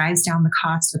 So it drives down the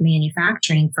cost of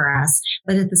manufacturing for us.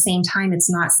 But at the same time, it's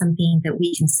not something that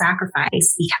we can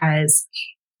sacrifice because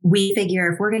we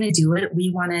figure if we're going to do it,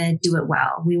 we want to do it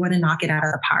well. We want to knock it out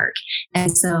of the park.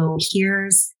 And so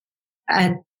here's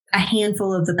a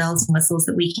handful of the bells and whistles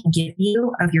that we can give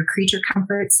you of your creature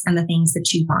comforts and the things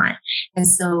that you want. And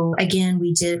so again,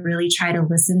 we did really try to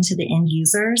listen to the end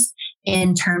users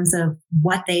in terms of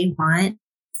what they want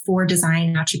for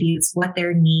design attributes, what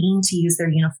they're needing to use their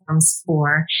uniforms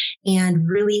for, and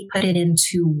really put it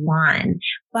into one.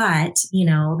 But,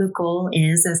 the goal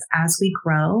is as we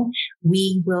grow,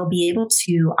 we will be able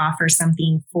to offer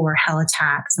something for hell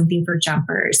attack, something for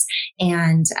jumpers,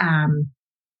 and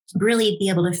really be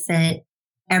able to fit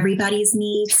everybody's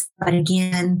needs. But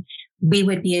again, we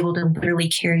would be able to literally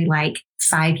carry like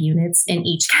 5 units in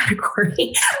each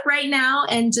category right now.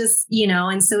 And just,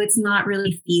 and so it's not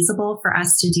really feasible for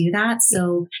us to do that.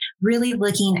 So really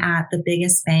looking at the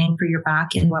biggest bang for your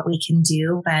buck and what we can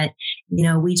do. But,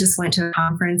 we just went to a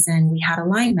conference and we had a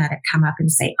line medic come up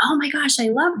and say, "Oh my gosh, I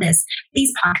love this.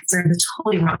 These pockets are in the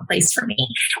totally wrong place for me."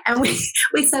 And we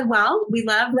said, "Well, we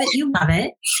love that you love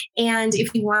it. And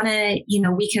if you want to,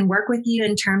 we can work with you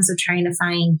in terms of trying to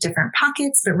find different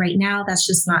pockets. But right now, that's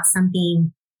just not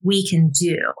something we can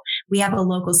do. We have a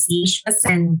local seamstress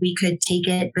and we could take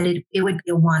it, but it would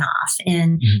be a one-off."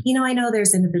 And, I know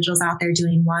there's individuals out there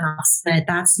doing one-offs, but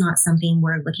that's not something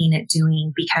we're looking at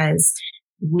doing because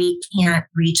we can't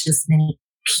reach as many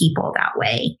people that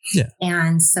way. Yeah.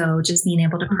 And so just being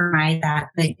able to provide that.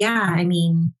 But yeah,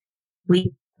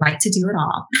 we like to do it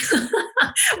all.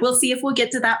 We'll see if we'll get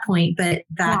to that point, but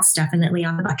that's definitely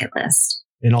on the bucket list.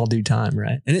 In all due time,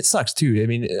 right? And it sucks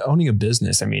too. Owning a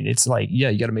business, it's like,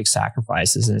 you got to make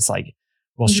sacrifices. And it's like,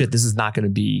 well, shit, this is not going to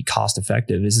be cost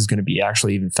effective. This is going to be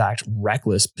actually, in fact,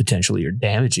 reckless potentially or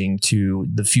damaging to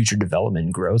the future development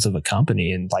and growth of a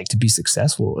company. And like to be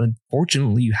successful,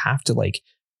 unfortunately, you have to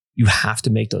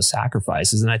make those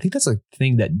sacrifices. And I think that's a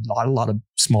thing that a lot of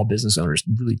small business owners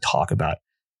really talk about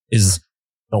is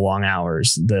the long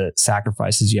hours, the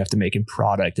sacrifices you have to make in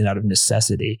product and out of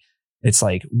necessity. It's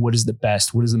like, what is the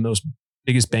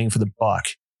biggest bang for the buck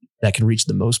that can reach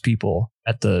the most people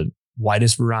at the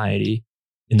widest variety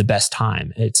in the best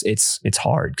time? It's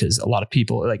hard because a lot of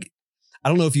people I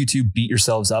don't know if you two beat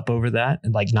yourselves up over that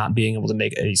and like not being able to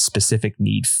make a specific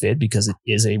need fit because it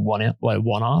is a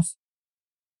one-off.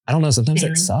 I don't know. Sometimes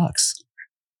that sucks.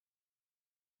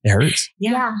 It hurts.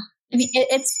 Yeah.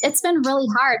 It's been really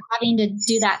hard having to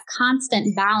do that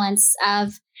constant balance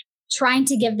of trying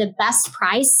to give the best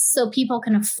price so people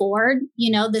can afford,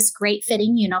 this great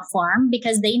fitting uniform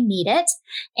because they need it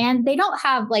and they don't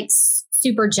have like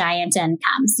super giant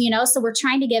incomes, so we're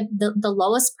trying to give the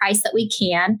lowest price that we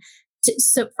can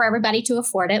for everybody to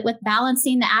afford it with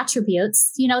balancing the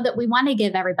attributes, that we want to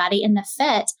give everybody in the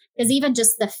fit, because even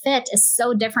just the fit is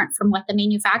so different from what the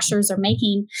manufacturers are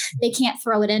making. They can't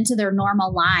throw it into their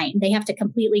normal line. They have to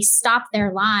completely stop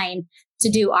their line to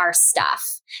do our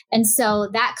stuff. And so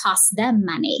that costs them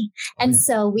money. And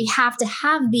so we have to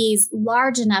have these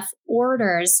large enough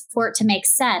orders for it to make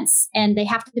sense. And they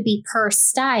have to be per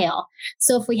style.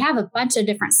 So if we have a bunch of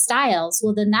different styles,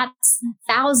 well, then that's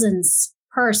thousands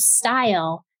per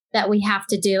style that we have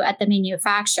to do at the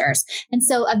manufacturers. And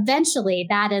so eventually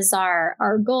that is our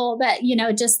goal, but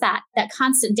just that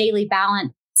constant daily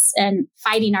balance and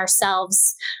fighting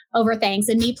ourselves over things,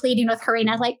 and me pleading with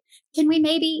Korena, like, can we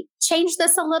maybe change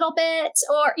this a little bit,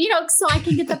 or, so I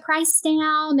can get the price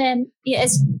down? And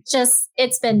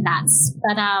it's been nuts,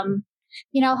 but,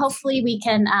 hopefully we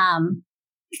can,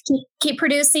 keep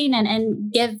producing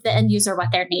and give the end user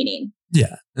what they're needing.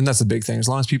 Yeah. And that's a big thing. As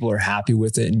long as people are happy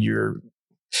with it and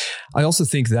I also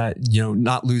think that,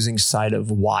 not losing sight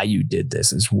of why you did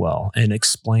this as well, and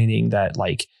explaining that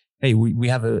like, hey, we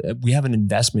have an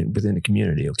investment within the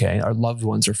community. Okay. Our loved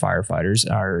ones are firefighters.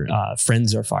 Our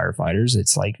friends are firefighters.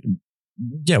 It's like,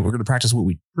 yeah, we're going to practice what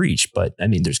we preach, but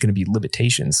there's going to be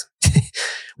limitations.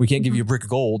 We can't give you a brick of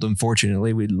gold.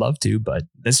 Unfortunately, we'd love to, but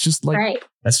that's just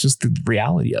that's just the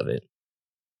reality of it.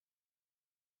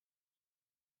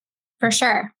 For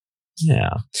sure.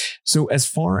 Yeah. So as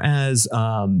far as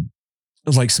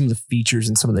like some of the features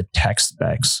and some of the tech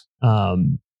specs,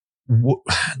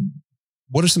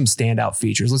 what are some standout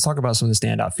features? Let's talk about some of the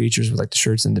standout features with like the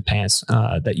shirts and the pants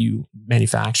that you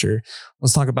manufacture.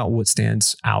 Let's talk about what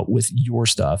stands out with your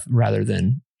stuff rather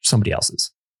than somebody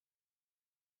else's.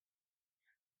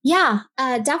 Yeah,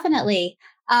 definitely.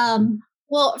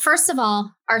 Well, first of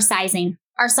all, our sizing.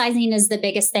 Our sizing is the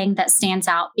biggest thing that stands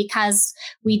out because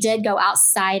we did go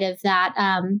outside of that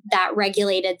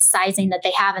regulated sizing that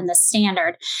they have in the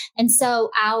standard. And so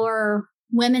our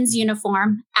women's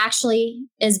uniform actually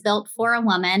is built for a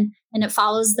woman, and it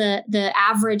follows the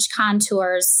average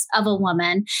contours of a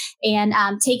woman, and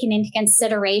taking into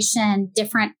consideration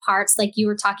different parts, like you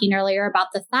were talking earlier about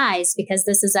the thighs, because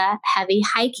this is a heavy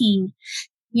hiking,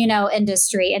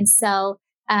 industry. And so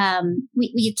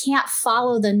you can't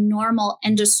follow the normal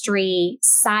industry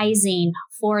sizing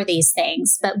for these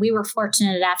things, but we were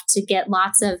fortunate enough to get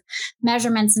lots of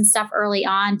measurements and stuff early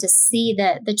on to see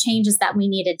the changes that we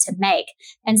needed to make.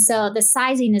 And so the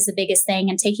sizing is the biggest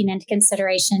thing, and taking into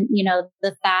consideration,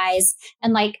 the thighs.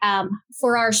 And like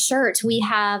for our shirt, we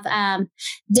have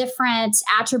different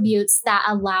attributes that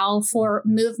allow for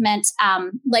movement,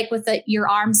 like with your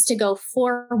arms to go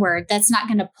forward. That's not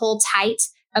going to pull tight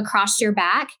across your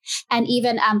back, and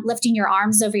even lifting your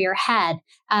arms over your head.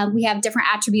 We have different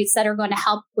attributes that are going to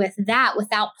help with that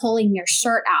without pulling your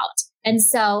shirt out. And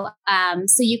so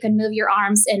you can move your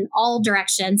arms in all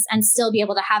directions and still be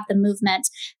able to have the movement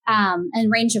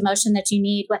and range of motion that you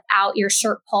need without your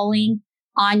shirt pulling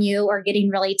on you or getting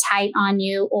really tight on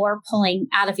you or pulling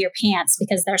out of your pants,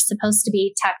 because they're supposed to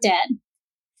be tucked in.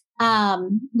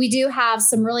 We do have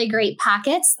some really great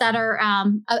pockets that are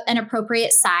an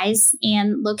appropriate size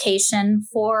and location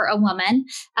for a woman.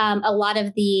 A lot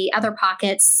of the other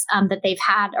pockets that they've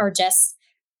had are just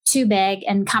too big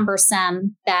and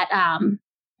cumbersome that,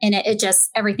 and it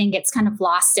just, everything gets kind of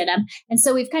lost in them. And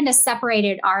so we've kind of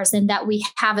separated ours in that we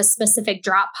have a specific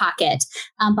drop pocket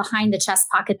behind the chest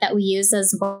pocket that we use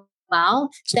as well,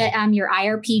 that your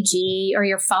IRPG or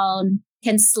your phone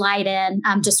can slide in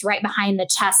just right behind the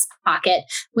chest pocket,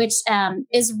 which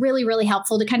is really, really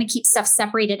helpful to kind of keep stuff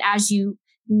separated as you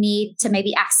need to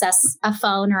maybe access a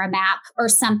phone or a map or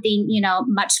something,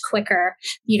 much quicker.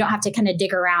 You don't have to kind of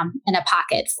dig around in a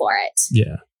pocket for it.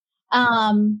 Yeah.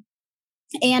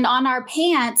 And on our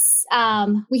pants,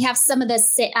 we have some of the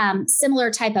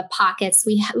similar type of pockets.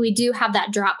 We do have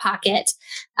that drop pocket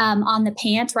on the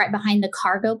pant right behind the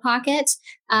cargo pocket,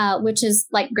 which is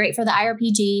like great for the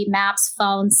IRPG, maps,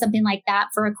 phones, something like that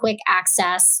for a quick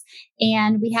access.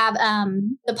 And we have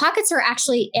the pockets are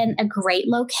actually in a great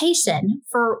location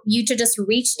for you to just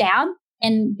reach down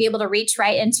and be able to reach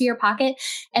right into your pocket.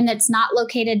 And it's not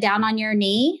located down on your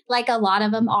knee like a lot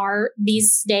of them are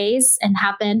these days and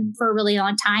have been for a really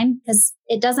long time, because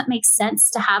it doesn't make sense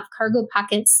to have cargo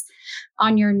pockets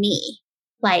on your knee.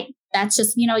 Like that's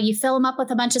just, you fill them up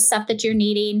with a bunch of stuff that you're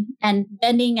needing and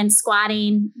bending and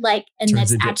squatting, and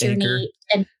that's at your knee.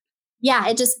 And yeah,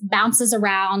 it just bounces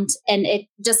around and it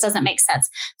just doesn't make sense.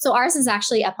 So ours is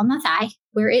actually up on the thigh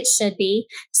where it should be,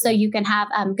 so you can have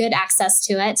good access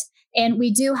to it. And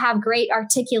we do have great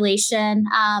articulation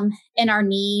in our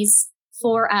knees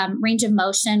for range of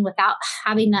motion without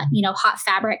having that, hot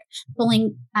fabric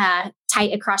pulling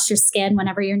tight across your skin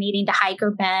whenever you're needing to hike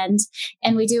or bend.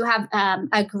 And we do have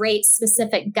a great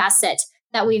specific gusset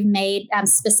that we've made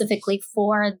specifically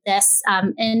for this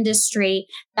industry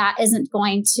that isn't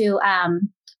going to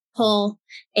pull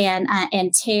and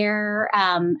tear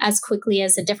as quickly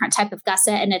as a different type of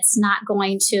gusset. And it's not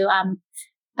going to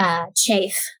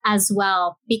chafe as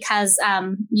well, because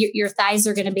your thighs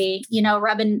are going to be,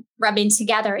 rubbing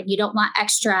together, and you don't want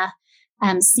extra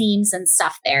seams and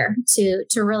stuff there to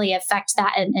really affect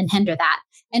that and hinder that.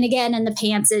 And again, in the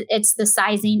pants, it's the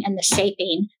sizing and the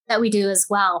shaping that we do as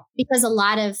well, because a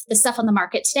lot of the stuff on the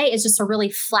market today is just a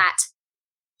really flat,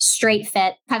 straight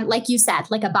fit, kind of like you said,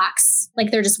 like a box,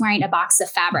 like they're just wearing a box of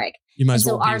fabric. You might as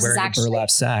well be wearing a burlap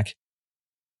sack.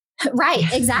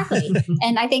 Right, exactly.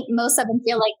 And I think most of them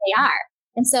feel like they are.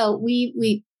 And so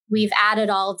we've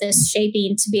added all of this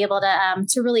shaping to be able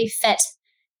to really fit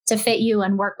you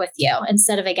and work with you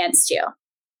instead of against you.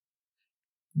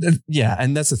 Yeah.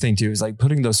 And that's the thing too, is like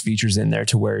putting those features in there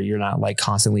to where you're not like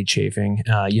constantly chafing.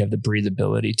 You have the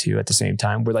breathability too at the same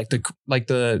time. We're I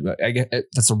guess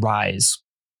that's a rise,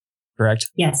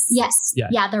 correct? Yes.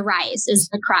 Yeah. The rise is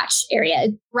the crotch area.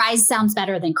 Rise sounds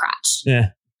better than crotch. Yeah.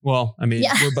 Well, I mean,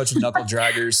 we're a bunch of knuckle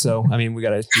draggers, so I mean, we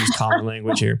got to use common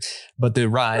language here. But the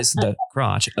rise, the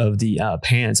crotch of the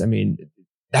pants, I mean,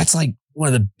 that's like one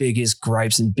of the biggest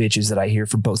gripes and bitches that I hear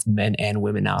for both men and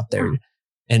women out there.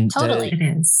 And totally,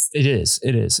 it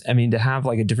is. I mean, to have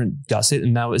like a different gusset,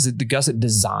 and now is it the gusset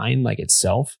design like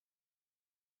itself,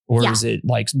 or is it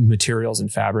like materials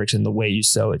and fabrics and the way you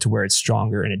sew it to where it's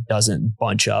stronger and it doesn't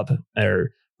bunch up or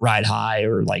ride high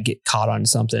or like get caught on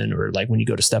something, or like when you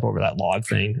go to step over that log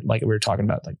thing, like we were talking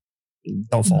about, like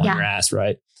don't fall on your ass,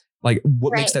 right? Like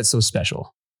what makes that so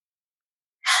special?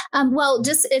 Well,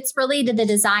 just it's really to the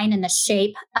design and the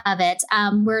shape of it.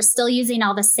 We're still using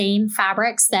all the same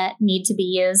fabrics that need to be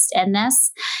used in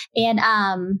this. And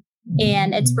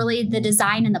And it's really the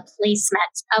design and the placement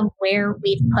of where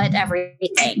we've put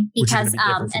everything, because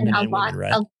and a lot,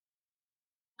 right?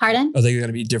 Pardon? Are they going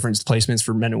to be different placements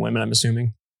for men and women, I'm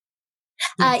assuming?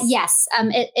 Yes.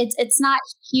 It's not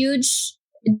huge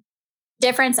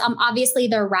difference. Obviously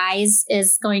the rise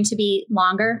is going to be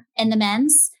longer in the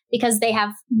men's, because they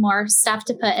have more stuff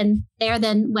to put in there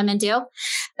than women do.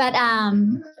 But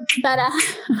I'm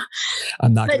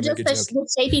not going to make a joke.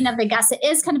 The shaping of the gusset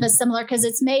is kind of a similar, because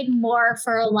it's made more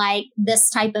for like this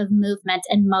type of movement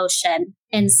and motion,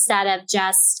 instead of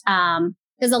just,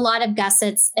 because a lot of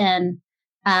gussets in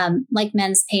like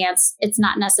men's pants, it's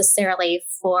not necessarily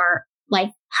for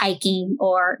like hiking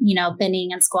or,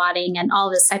 bending and squatting and all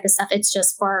this type of stuff. It's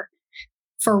just for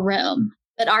room.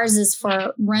 But ours is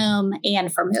for room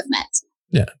and for movement.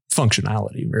 Yeah.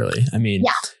 Functionality, really. I mean,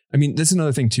 that's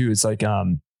another thing too. It's like,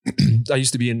 I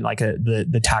used to be in like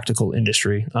the tactical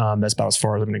industry. That's about as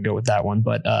far as I'm going to go with that one.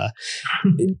 But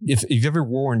if you've ever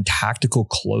worn tactical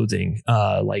clothing,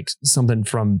 like something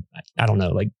from, I don't know,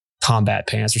 like combat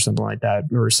pants or something like that,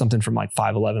 or something from like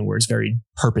 511 where it's very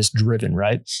purpose driven,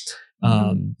 right?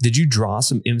 Did you draw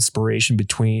some inspiration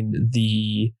between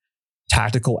the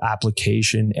tactical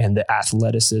application and the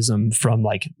athleticism from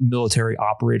like military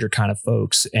operator kind of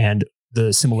folks and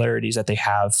the similarities that they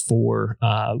have for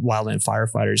wildland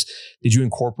firefighters? Did you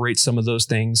incorporate some of those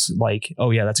things like,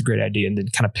 oh yeah, that's a great idea, and then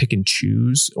kind of pick and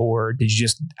choose? Or did you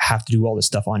just have to do all this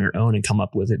stuff on your own and come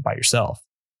up with it by yourself?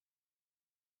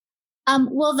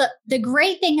 Well, the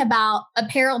great thing about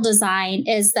apparel design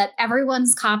is that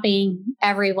everyone's copying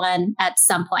everyone at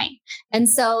some point. And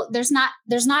so there's not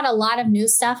a lot of new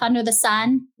stuff under the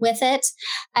sun with it.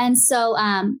 And so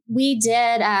we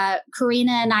did,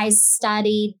 Korena and I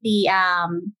studied the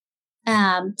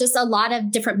just a lot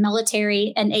of different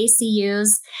military and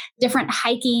ACUs, different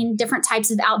hiking, different types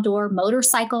of outdoor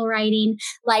motorcycle riding,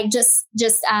 like just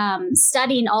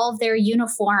studying all of their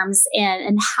uniforms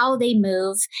and how they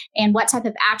move and what type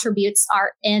of attributes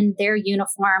are in their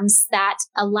uniforms that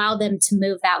allow them to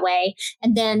move that way.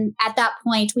 And then at that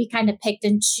point, we kind of picked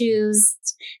and choose,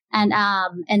 and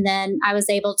then I was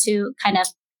able to kind of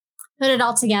put it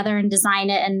all together and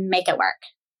design it and make it work.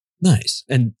 Nice.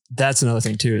 And that's another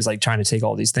thing too, is like trying to take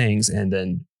all these things and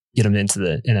then get them into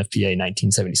the NFPA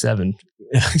 1977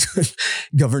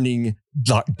 governing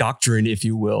doctrine, if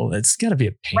you will. It's got to be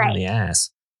a pain in the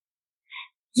ass.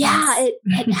 Yeah,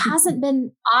 it hasn't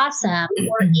been awesome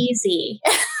or easy.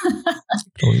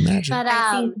 Totally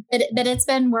imagine. But it's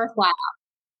been worthwhile.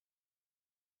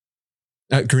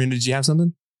 Korena, did you have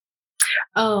something?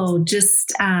 Oh,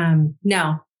 just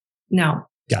no.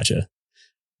 Gotcha.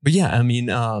 But yeah, I mean,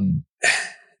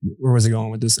 where was I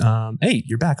going with this? Hey,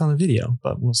 you're back on the video,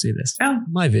 but we'll see this. Oh,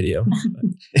 my video.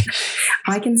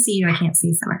 I can see you. I can't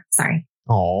see Summer. Sorry.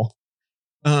 Oh.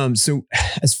 So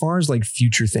as far as like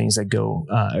future things that go,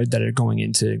 that are going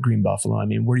into Green Buffalo, I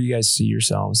mean, where do you guys see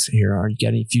yourselves here? Are you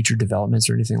getting any future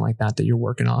developments or anything like that you're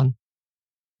working on?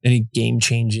 Any game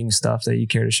changing stuff that you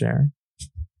care to share?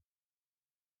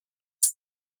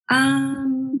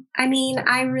 I mean,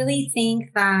 I really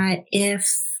think that if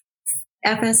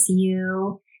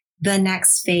FSU, the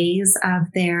next phase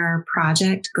of their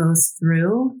project goes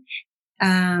through,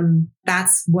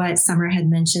 that's what Summer had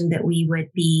mentioned that we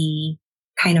would be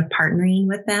kind of partnering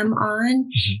with them on.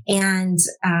 Mm-hmm.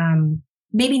 And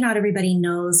maybe not everybody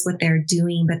knows what they're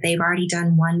doing, but they've already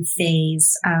done one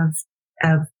phase of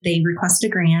they request a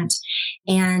grant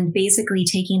and basically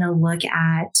taking a look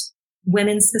at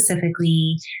women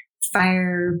specifically,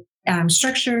 fire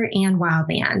structure and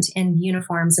wildland and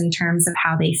uniforms in terms of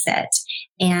how they fit.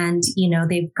 And,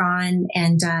 they've gone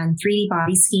and done 3D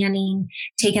body scanning,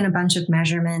 taken a bunch of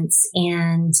measurements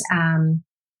and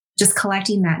just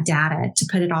collecting that data to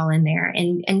put it all in there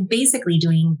and basically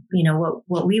doing,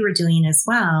 what we were doing as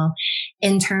well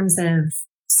in terms of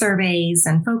surveys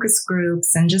and focus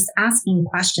groups and just asking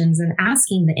questions and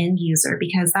asking the end user,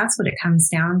 because that's what it comes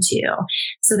down to.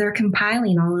 So they're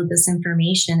compiling all of this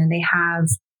information and they have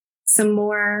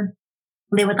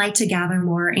they would like to gather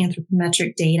more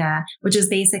anthropometric data, which is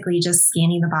basically just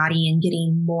scanning the body and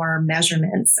getting more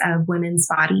measurements of women's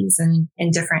bodies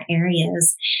in different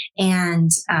areas. And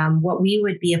what we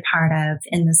would be a part of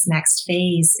in this next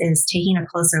phase is taking a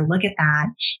closer look at that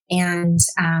and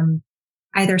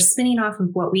either spinning off of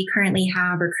what we currently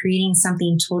have or creating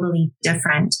something totally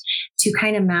different to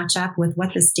kind of match up with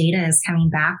what this data is coming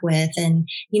back with. And,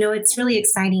 it's really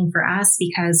exciting for us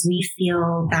because we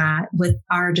feel that with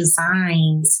our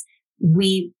designs,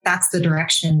 that's the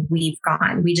direction we've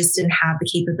gone. We just didn't have the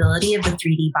capability of the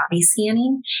 3D body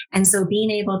scanning. And so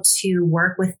being able to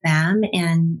work with them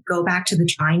and go back to the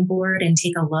drawing board and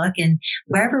take a look, and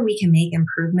wherever we can make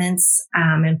improvements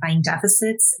and find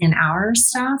deficits in our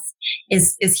stuff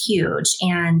is huge.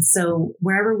 And so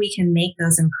wherever we can make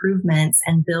those improvements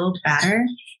and build better,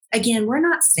 again, we're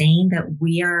not saying that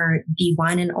we are the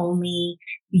one and only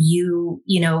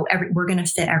we're going to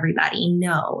fit everybody.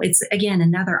 No, it's again,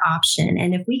 another option.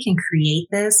 And if we can create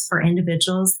this for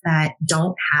individuals that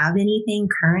don't have anything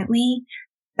currently,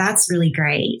 that's really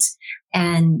great.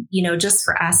 And, just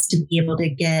for us to be able to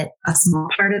get a small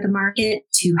part of the market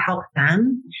to help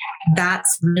them,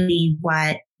 that's really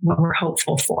what we're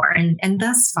hopeful for. And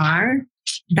thus far,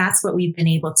 that's what we've been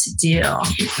able to do.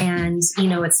 And,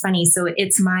 it's funny. So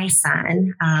it's my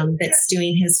son that's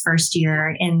doing his first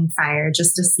year in fire,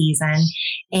 just a season.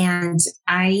 And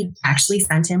I actually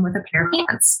sent him with a pair of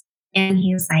pants. And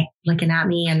he was like looking at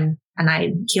me, and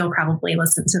he'll probably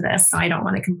listen to this, so I don't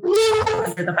want to completely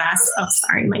under the bus. Oh,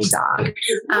 sorry, my dog.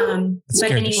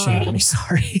 But anyway,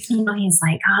 sorry. He's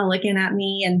like, looking at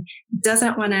me and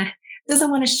doesn't want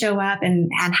to show up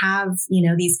and have,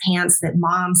 these pants that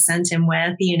mom sent him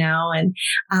with, and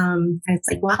it's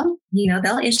like, well,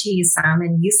 they'll issue you some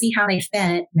and you see how they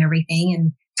fit and everything.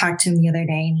 And talked to him the other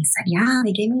day, and he said, yeah,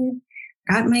 they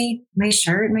got my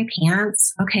shirt, my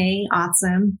pants. Okay,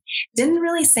 awesome. Didn't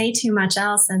really say too much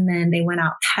else. And then they went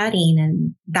out cutting,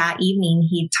 and that evening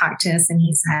he talked to us and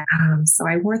he said, so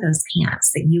I wore those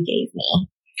pants that you gave me.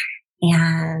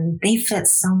 And they fit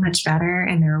so much better,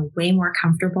 and they're way more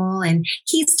comfortable. And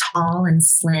he's tall and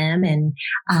slim. And,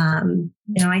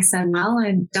 I said, well,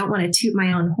 I don't want to toot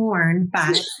my own horn,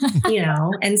 but,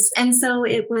 and so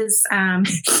it was,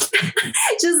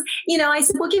 just, I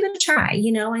said, well, give it a try,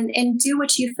 and do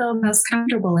what you feel most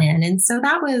comfortable in. And so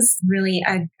that was really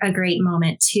a great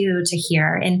moment too, to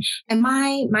hear. And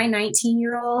my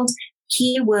 19-year-old,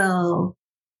 he will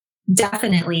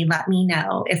definitely let me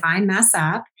know if I mess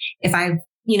up, if I've,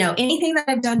 anything that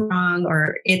I've done wrong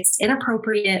or it's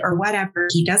inappropriate or whatever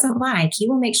he doesn't like, he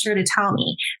will make sure to tell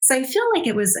me. So I feel like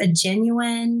it was a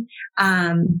genuine,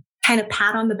 kind of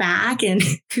pat on the back and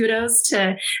kudos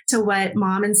to what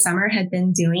Mom and Summer had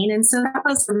been doing. And so that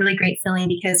was a really great feeling,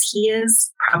 because he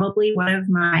is probably one of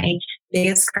my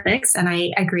biggest critics, and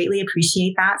I greatly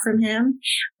appreciate that from him.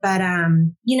 But,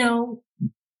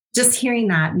 just hearing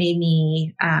that made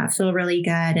me feel really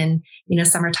good. And,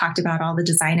 Summer talked about all the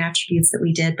design attributes that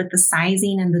we did, but the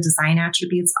sizing and the design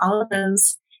attributes, all of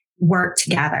those work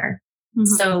together. Mm-hmm.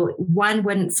 So one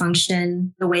wouldn't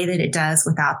function the way that it does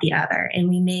without the other. And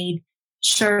we made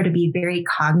sure to be very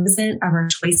cognizant of our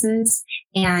choices.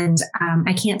 And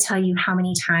I can't tell you how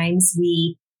many times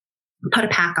we put a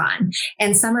pack on,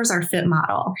 and Summer's our fit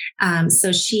model.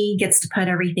 So she gets to put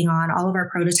everything on. All of our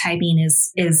prototyping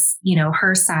is,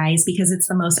 her size, because it's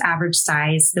the most average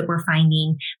size that we're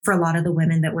finding for a lot of the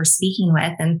women that we're speaking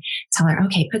with, and tell her,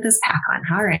 okay, put this pack on.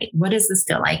 All right. What does this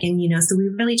feel like? And, so we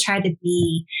really tried to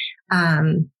be,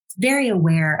 very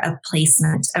aware of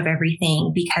placement of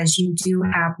everything, because you do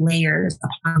have layers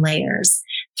upon layers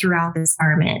throughout this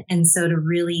garment. And so to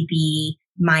really be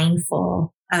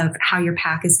mindful of how your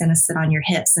pack is going to sit on your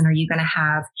hips. And are you going to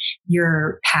have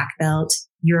your pack belt,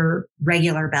 your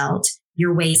regular belt,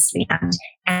 your waistband,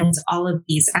 and all of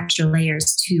these extra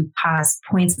layers to cause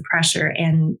points of pressure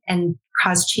and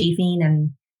cause chafing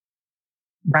and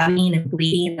rubbing and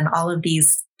bleeding and all of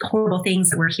these horrible things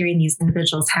that we're hearing these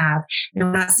individuals have. And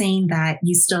I'm not saying that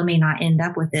you still may not end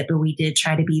up with it, but we did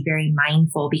try to be very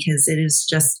mindful, because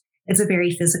it's a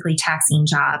very physically taxing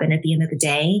job. And at the end of the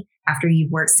day, after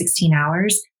you've worked 16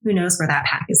 hours, who knows where that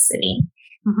pack is sitting?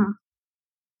 Mm-hmm.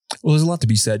 Well, there's a lot to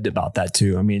be said about that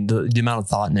too. I mean, the amount of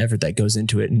thought and effort that goes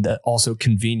into it, and the also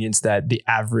convenience that the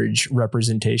average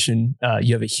representation,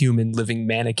 you have a human living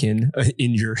mannequin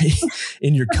in your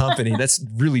company. That's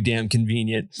really damn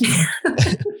convenient.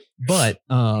 But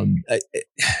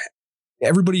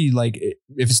everybody, like,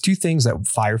 if it's two things that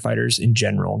firefighters in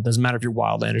general, doesn't matter if you're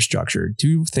Wildland or structured,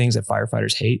 two things that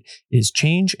firefighters hate is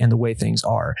change and the way things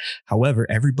are. However,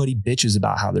 everybody bitches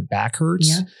about how their back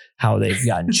hurts, how they've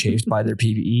gotten chafed by their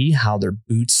PPE, how their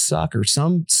boots suck, or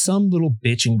some little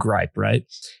bitch and gripe, right?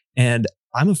 And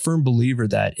I'm a firm believer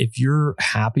that if you're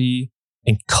happy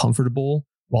and comfortable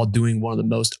while doing one of the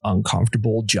most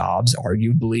uncomfortable jobs,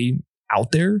 arguably,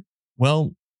 out there,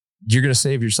 well, you're going to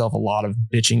save yourself a lot of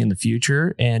bitching in the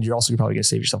future, and you're also probably going to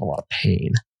save yourself a lot of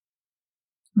pain.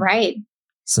 Right.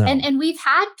 So, and we've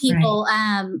had people,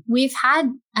 we've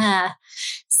had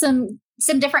some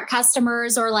different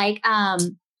customers, or like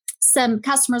some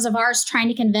customers of ours trying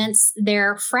to convince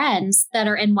their friends that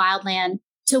are in Wildland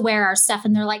to wear our stuff.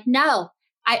 And they're like, no,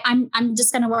 I'm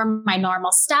just going to wear my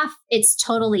normal stuff. It's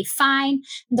totally fine.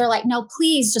 And they're like, no,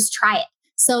 please just try it.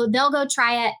 So they'll go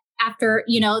try it after,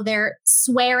 they're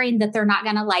swearing that they're not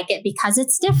going to like it because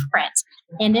it's different.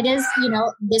 And it is,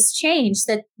 this change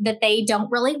that they don't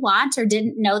really want or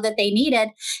didn't know that they needed.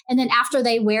 And then after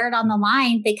they wear it on the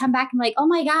line, they come back and like, oh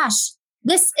my gosh,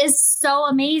 this is so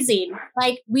amazing.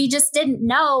 Like, we just didn't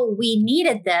know we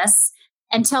needed this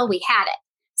until we had it.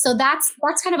 So that's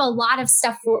kind of a lot of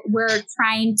stuff we're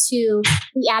trying to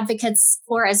be advocates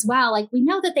for as well. Like, we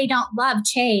know that they don't love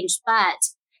change, but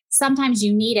sometimes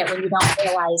you need it when you don't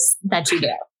realize that you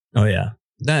do. Oh, yeah.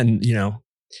 Then,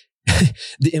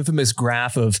 the infamous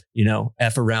graph of,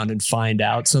 F around and find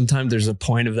out. Sometimes there's a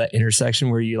point of that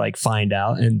intersection where you like find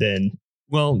out and then,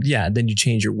 then you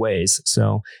change your ways.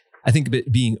 So I think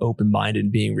being open-minded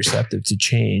and being receptive to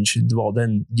change, well,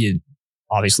 then you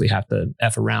obviously have to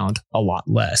F around a lot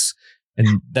less.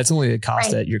 And that's only a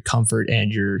cost at your comfort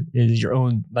and your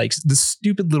own, like, the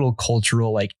stupid little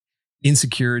cultural, like,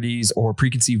 insecurities or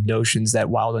preconceived notions that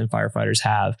wildland firefighters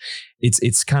have.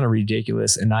 It's kind of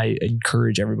ridiculous. And I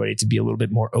encourage everybody to be a little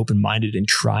bit more open-minded and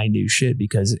try new shit,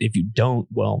 because if you don't,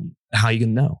 well, how are you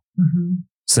going to know? Mm-hmm.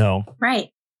 So, right.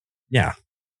 Yeah,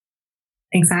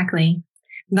 exactly.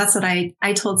 That's what I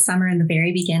told Summer in the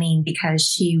very beginning, because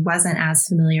she wasn't as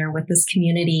familiar with this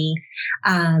community.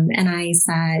 And I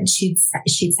said, she'd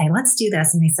say, let's do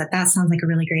this. And I said, that sounds like a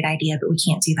really great idea, but we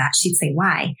can't do that. She'd say,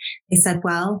 why? I said,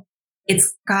 well,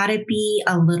 it's got to be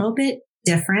a little bit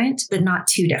different, but not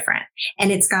too different. And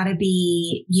it's got to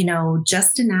be,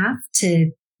 just enough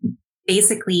to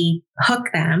basically hook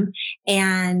them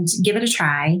and give it a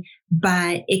try.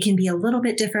 But it can be a little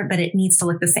bit different, but it needs to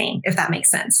look the same, if that makes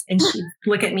sense. And she'd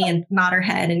look at me and nod her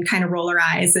head and kind of roll her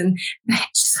eyes. And she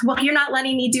said, well, you're not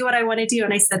letting me do what I want to do.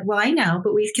 And I said, well, I know,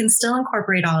 but we can still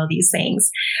incorporate all of these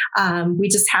things. We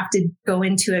just have to go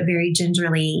into it very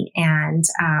gingerly and,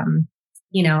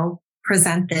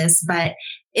 present this. But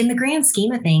in the grand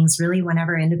scheme of things, really,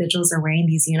 whenever individuals are wearing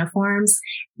these uniforms,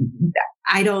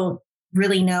 I don't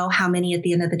really know how many at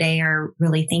the end of the day are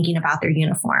really thinking about their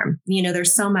uniform.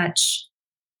 There's so much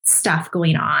stuff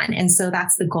going on. And so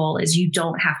that's the goal, is you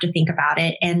don't have to think about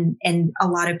it. And a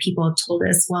lot of people have told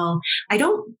us, well, I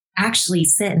don't actually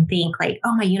sit and think like,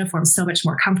 oh, my uniform is so much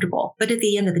more comfortable. But at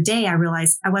the end of the day, I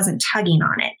realized I wasn't tugging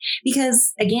on it,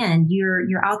 because again, you're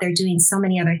out there doing so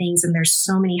many other things and there's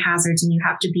so many hazards and you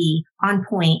have to be on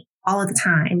point all of the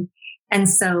time. And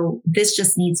so this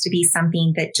just needs to be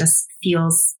something that just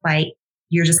feels like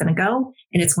you're just going to go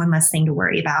and it's one less thing to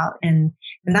worry about. And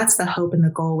that's the hope and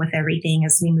the goal with everything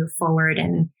as we move forward.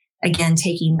 And again,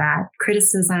 taking that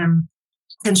criticism,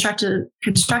 constructive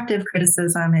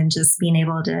criticism, and just being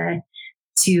able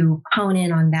to hone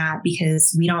in on that,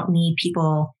 because we don't need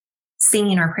people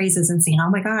singing our praises and saying, oh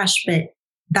my gosh, but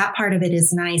that part of it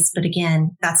is nice. But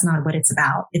again, that's not what it's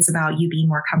about. It's about you being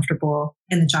more comfortable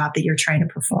in the job that you're trying to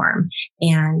perform.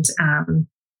 And,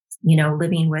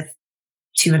 living with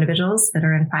two individuals that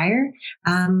are in fire,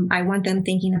 I want them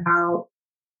thinking about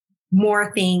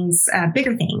more things,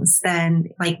 bigger things than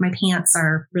like my pants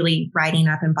are really riding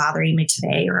up and bothering me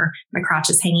today, or my crotch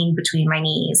is hanging between my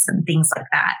knees and things like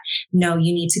that. No,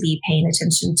 you need to be paying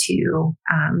attention to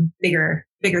bigger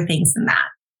things than that.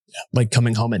 Like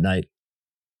coming home at night.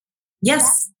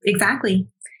 Yes, exactly.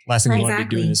 Last thing you want to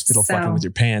be doing is fiddle fucking with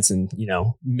your pants and,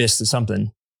 miss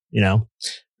something, Not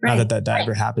that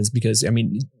ever happens, because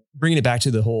bringing it back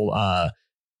to the whole,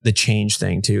 the change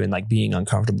thing too, and like being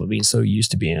uncomfortable, being so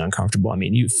used to being uncomfortable.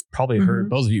 You've probably heard,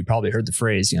 both of you probably heard the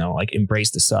phrase, like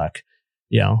embrace the suck.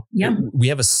 Yep. We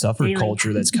have a suffer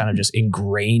culture that's kind of just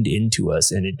ingrained into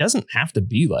us, and it doesn't have to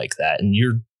be like that. And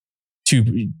you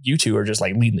two are just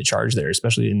like leading the charge there,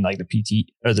 especially in like the PT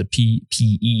or the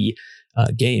PPE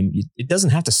game. It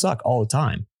doesn't have to suck all the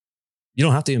time. You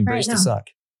don't have to embrace the suck.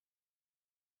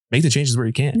 Make the changes where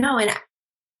you can. No, and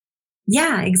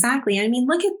yeah, exactly.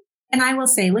 I will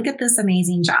say, look at this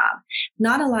amazing job.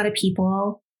 Not a lot of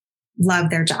people love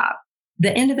their job.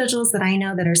 The individuals that I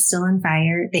know that are still in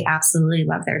fire, they absolutely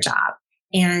love their job.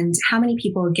 And how many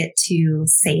people get to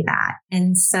say that?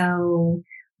 And so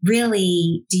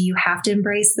really, do you have to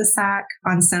embrace the suck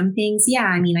on some things? Yeah.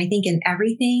 I think in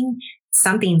everything,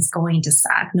 something's going to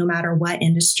suck, no matter what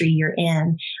industry you're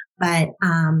in. But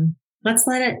let's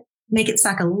make it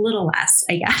suck a little less,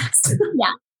 I guess.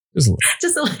 Yeah. Just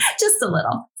a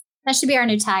little. That should be our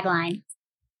new tagline.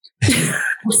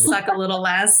 Suck a little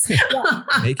less.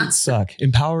 Make it suck.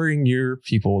 Empowering your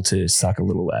people to suck a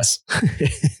little less.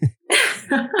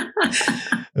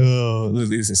 Oh,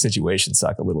 the situation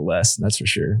suck a little less. That's for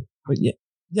sure. But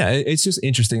yeah, it's just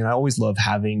interesting. And I always love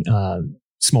having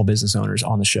small business owners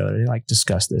on the show to like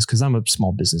discuss this, because I'm a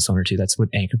small business owner too. That's what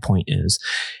Anchor Point is.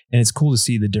 And it's cool to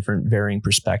see the different varying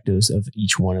perspectives of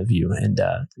each one of you, and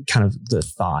kind of the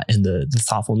thought and the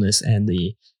thoughtfulness and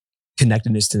the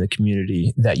connectedness to the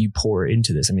community that you pour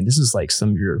into this. I mean, this is like some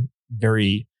of your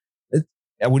very,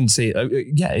 I wouldn't say,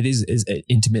 it is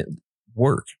intimate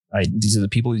work, right? These are the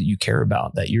people that you care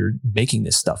about, that you're making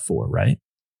this stuff for, right?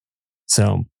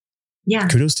 So yeah,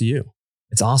 kudos to you.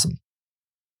 It's awesome.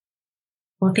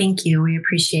 Well, thank you. We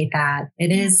appreciate that.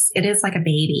 It is like a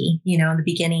baby. You know, in the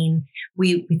beginning,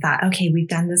 we thought, okay, we've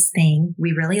done this thing.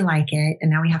 We really like it.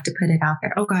 And now we have to put it out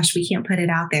there. Oh gosh, we can't put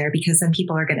it out there because then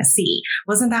people are going to see.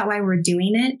 Wasn't that why we're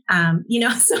doing it?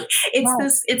 So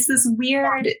it's this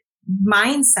weird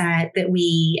mindset that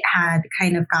we had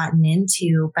kind of gotten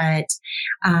into, but,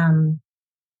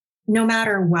 no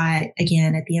matter what,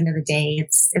 again, at the end of the day,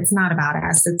 it's not about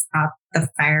us. It's about the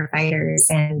firefighters.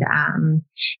 And,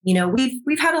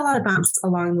 we've had a lot of bumps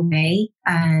along the way,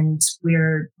 and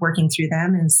we're working through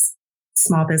them as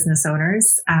small business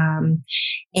owners.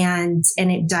 And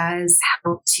it does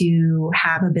help to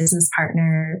have a business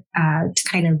partner, to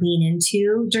kind of lean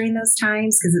into during those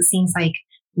times, because it seems like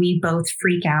we both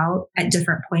freak out at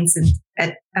different points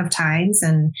of times.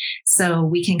 And so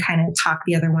we can kind of talk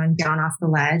the other one down off the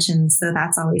ledge. And so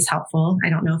that's always helpful. I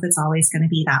don't know if it's always going to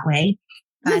be that way,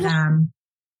 but,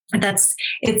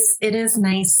 it is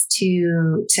nice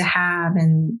to have.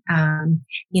 And,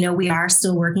 we are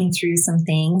still working through some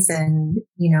things, and,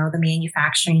 the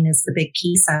manufacturing is the big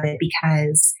piece of it,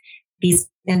 because these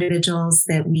individuals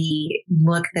that we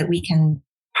can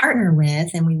partner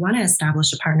with and we want to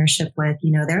establish a partnership with,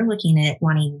 they're looking at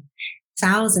wanting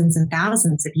thousands and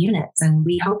thousands of units, and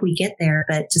we hope we get there.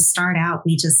 But to start out,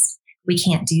 we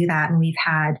can't do that. And we've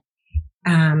had,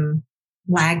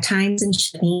 lag times in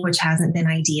shipping, which hasn't been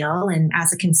ideal. And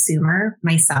as a consumer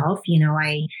myself,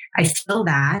 I feel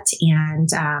that, and,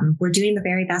 we're doing the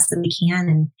very best that we can.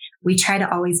 And we try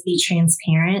to always be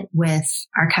transparent with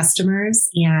our customers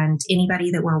and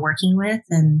anybody that we're working with.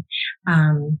 And,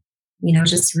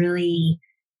 just really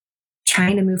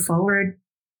trying to move forward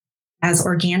as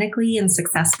organically and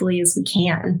successfully as we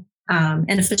can,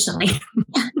 and efficiently.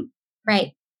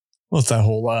 Right. Well, it's that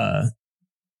whole,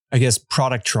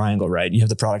 product triangle, right? You have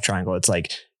the product triangle. It's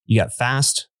like you got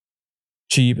fast,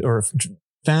 cheap, or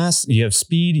fast, you have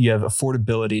speed, you have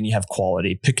affordability, and you have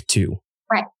quality. Pick two.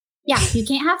 Right. Yeah. You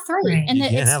can't have three. Right. And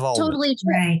it's totally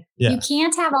true. Right. Yeah. You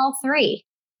can't have all three.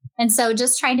 And so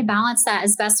just trying to balance that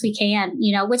as best we can,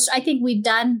 which I think we've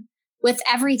done with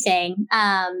everything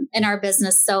in our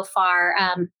business so far.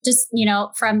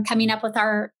 From coming up with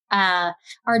our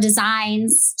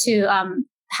designs to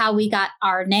how we got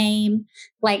our name,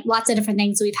 like lots of different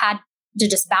things we've had to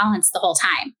just balance the whole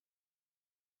time.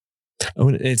 Oh,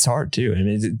 it's hard too. I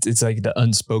mean, it's like the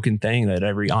unspoken thing that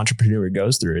every entrepreneur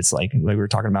goes through. It's like we were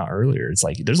talking about earlier. It's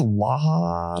like there's a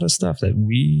lot of stuff that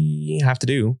we have to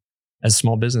do as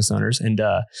small business owners. And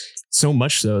so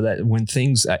much so that when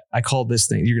things, I call this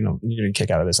thing, you're gonna kick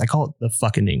out of this. I call it the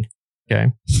fucking.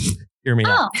 Okay. Hear me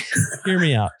out. Hear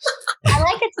me out. I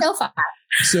like it so far.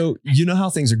 So you know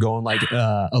how things are going like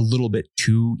a little bit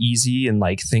too easy, and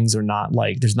like things are not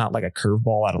like, there's not like a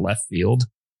curveball out of left field,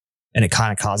 and it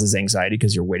kind of causes anxiety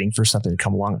because you're waiting for something to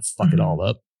come along and fuck it all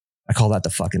up. I call that the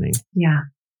fucking. Yeah.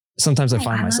 Sometimes I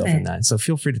find myself in that. So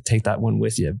feel free to take that one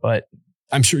with you, but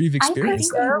I'm sure you've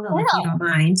experienced that. If you don't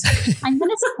mind. I'm going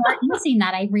to start using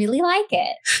that. I really like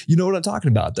it. You know what I'm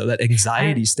talking about, though, that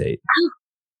anxiety state.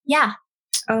 Yeah.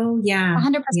 Oh, yeah.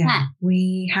 100%. Yeah,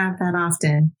 we have that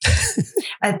often.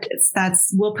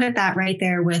 We'll put that right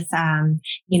there with,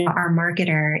 our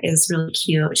marketer is really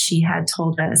cute. She had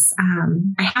told us,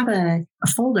 I have a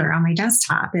folder on my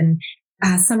desktop, and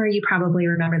Summer, you probably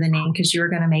remember the name because you were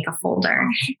going to make a folder.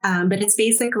 But it's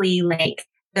basically like,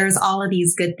 there's all of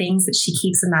these good things that she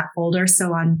keeps in that folder.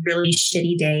 So on really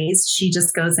shitty days, she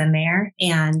just goes in there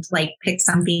and like picks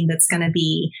something that's going to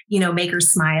be, make her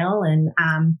smile. And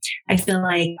I feel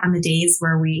like on the days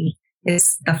where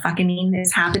the fucking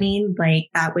is happening, like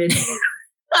that would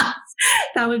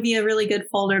that would be a really good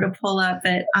folder to pull up.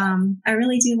 But I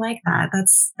really do like that.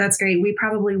 That's great. We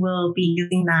probably will be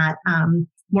using that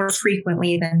more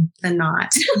frequently than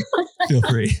not. Feel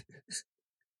free.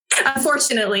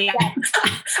 Unfortunately,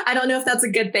 I don't know if that's a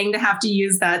good thing to have to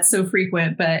use that so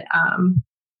frequent, but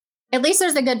at least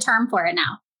there's a good term for it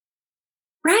now.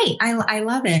 Right. I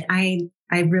love it. I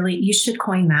really, you should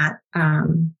coin that.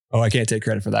 Oh, I can't take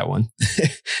credit for that one.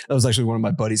 That was actually one of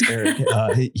my buddies, Eric.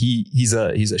 He's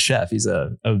a chef. He's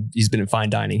been in fine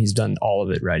dining. He's done all of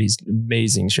it, right? He's an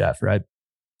amazing chef, right?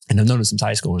 And I've known him since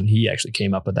high school, and he actually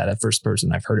came up with that. The first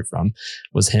person I've heard it from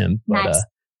was him. But Nice.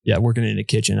 yeah, working in a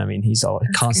kitchen. I mean, he's all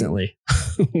constantly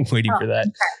waiting for that.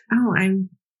 Oh, I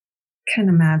can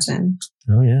imagine.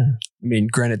 Oh yeah. I mean,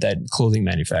 granted that clothing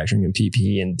manufacturing and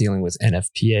PPE and dealing with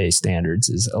NFPA standards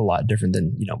is a lot different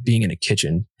than, being in a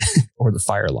kitchen or the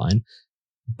fire line.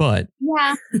 But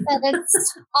yeah, but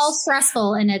it's all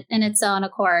stressful in its own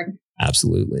accord.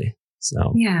 Absolutely.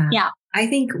 So yeah. I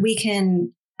think we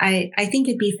can. I think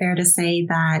it'd be fair to say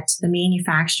that the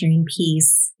manufacturing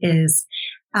piece is,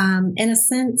 in a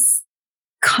sense,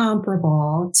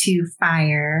 comparable to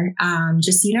fire.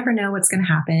 Just you never know what's going to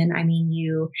happen. I mean,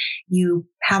 you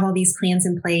have all these plans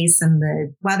in place, and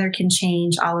the weather can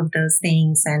change, all of those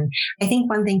things. And I think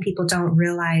one thing people don't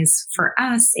realize, for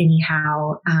us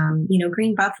anyhow,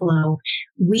 Green Buffalow,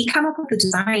 we come up with the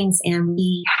designs and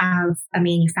we have a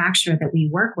manufacturer that we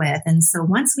work with. And so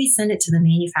once we send it to the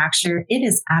manufacturer, it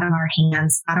is out of our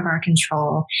hands, out of our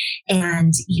control.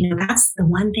 And, that's the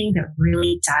one thing that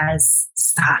really does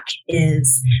suck,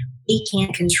 is we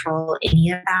can't control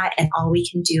any of that. And all we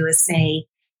can do is say,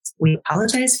 we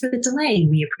apologize for the delay.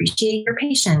 We appreciate your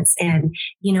patience. And,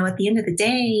 at the end of the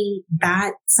day,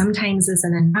 that sometimes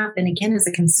isn't enough. And again, as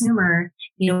a consumer,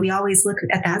 we always look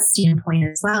at that standpoint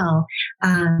as well.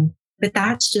 But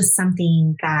that's just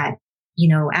something that,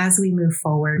 as we move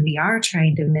forward, we are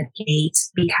trying to mitigate,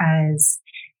 because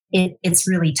it's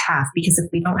really tough. Because if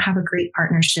we don't have a great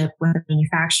partnership with a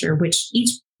manufacturer, which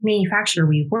each manufacturer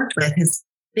we worked with has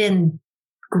been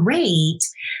great,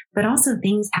 but also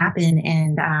things happen.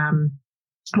 And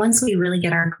once we really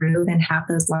get our groove and have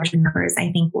those larger numbers,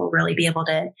 I think we'll really be able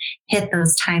to hit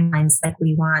those timelines like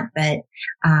we want. But,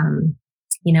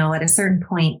 at a certain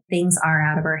point, things are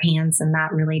out of our hands, and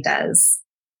that really does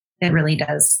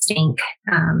stink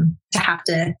to have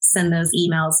to send those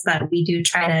emails. But we do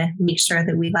try to make sure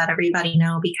that we let everybody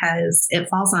know, because it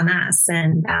falls on us.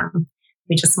 And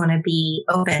we just want to be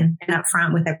open and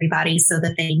upfront with everybody so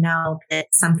that they know that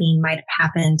something might have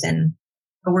happened, and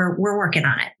we're working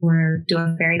on it. We're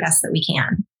doing the very best that we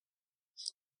can.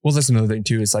 Well, that's another thing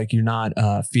too. It's like you're not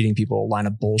feeding people a line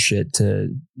of bullshit to,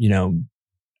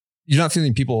 you're not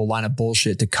feeding people a line of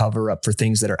bullshit to cover up for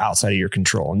things that are outside of your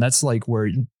control. And that's like where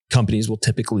companies will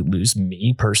typically lose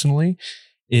me personally,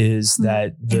 is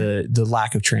that the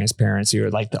lack of transparency, or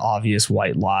like the obvious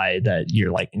white lie that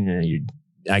you're like,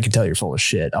 I can tell you're full of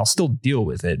shit. I'll still deal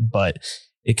with it, but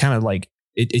it kind of like,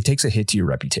 it takes a hit to your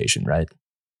reputation, right?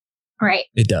 Right.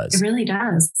 It does. It really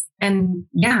does. And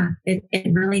yeah, it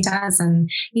really does. And,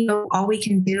 all we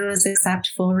can do is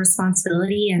accept full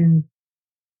responsibility and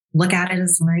look at it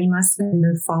as a learning lesson and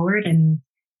move forward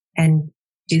and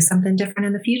do something different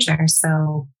in the future.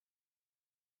 So.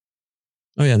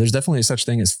 Oh yeah, there's definitely such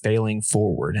thing as failing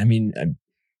forward. I mean,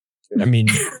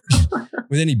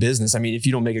 with any business, if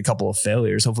you don't make a couple of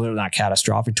failures, hopefully they're not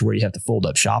catastrophic to where you have to fold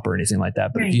up shop or anything like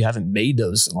that. But if you haven't made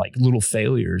those like little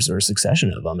failures or a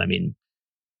succession of them,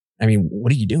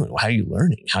 what are you doing? How are you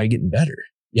learning? How are you getting better?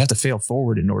 You have to fail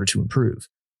forward in order to improve.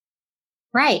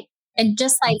 Right. And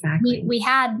just like we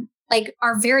had like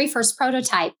our very first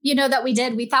prototype, that we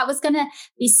did, we thought was going to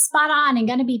be spot on and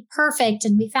going to be perfect.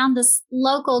 And we found this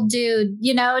local dude,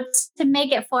 to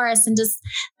make it for us, and just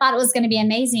thought it was going to be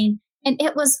amazing. And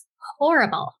it was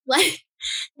horrible. Like,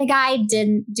 the guy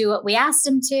didn't do what we asked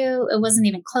him to. It wasn't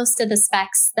even close to the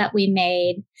specs that we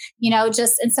made,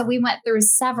 and so we went through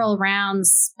several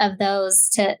rounds of those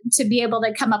to be able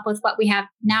to come up with what we have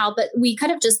now. But we could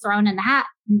have just thrown in the hat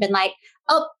and been like,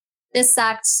 oh, this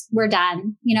sucked, we're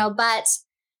done, but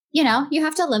you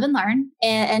have to live and learn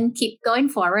and keep going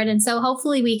forward. And so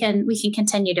hopefully we can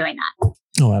continue doing that.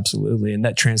 Oh, absolutely. And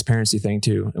that transparency thing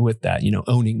too, with that,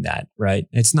 owning that, right?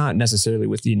 It's not necessarily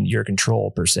within your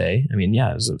control per se.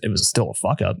 It was still a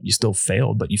fuck up. You still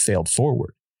failed, but you failed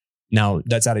forward. Now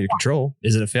that's out of your control.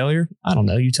 Is it a failure? I don't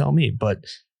know. You tell me. But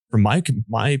from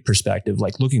my perspective,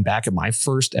 like looking back at my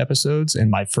first episodes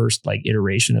and my first like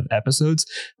iteration of episodes,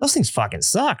 those things fucking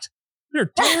sucked.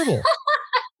 They're terrible.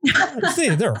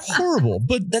 They're horrible,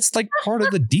 but that's like part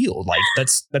of the deal. Like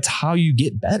that's how you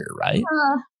get better, right?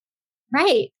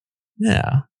 Right.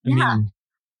 Yeah. I mean,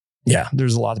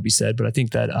 there's a lot to be said, but I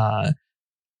think that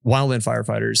wildland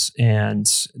firefighters and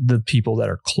the people that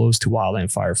are close to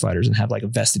wildland firefighters and have like a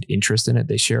vested interest in it,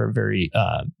 they share a very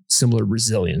similar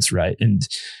resilience, right? And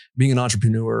being an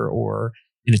entrepreneur or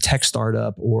in a tech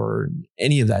startup or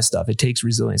any of that stuff, it takes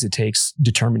resilience, it takes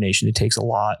determination, it takes a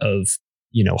lot of,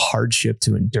 hardship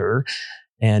to endure.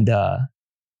 And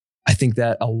I think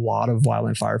that a lot of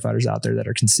wildland firefighters out there that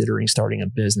are considering starting a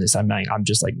business, I'm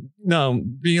just like, no,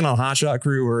 being on a hotshot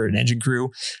crew or an engine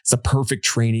crew, it's a perfect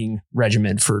training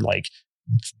regimen for like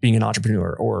being an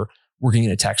entrepreneur or working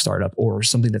in a tech startup or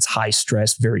something that's high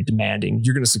stress, very demanding.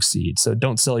 You're going to succeed. So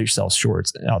don't sell yourself short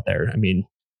out there. I mean,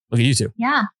 look at you two.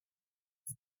 Yeah.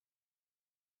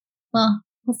 Well,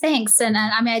 thanks. And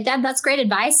I mean, that's great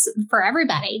advice for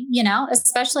everybody,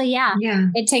 especially,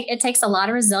 it takes a lot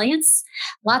of resilience,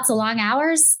 lots of long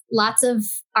hours, lots of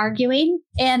arguing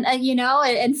and,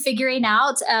 and figuring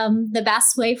out the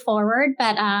best way forward.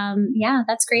 But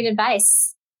that's great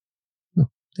advice. Oh,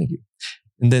 thank you.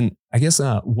 And then I guess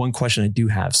one question I do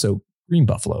have. So Green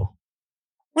Buffalo,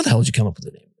 where the hell did you come up with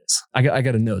the name of this? I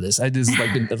got to know this. This has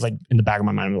like been like in the back of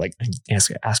my mind. I'm like, ask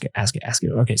it.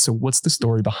 Okay. So what's the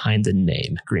story behind the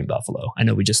name Green Buffalo? I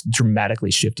know we just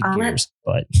dramatically shifted gears,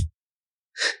 but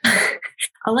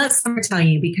I'll let Summer tell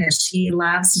you because she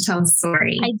loves to tell a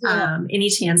story. I do. Any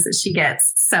chance that she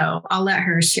gets. So I'll let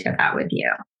her share that with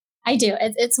you. I do.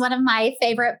 It's one of my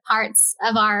favorite parts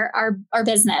of our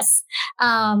business.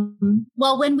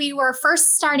 Well, when we were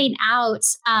first starting out,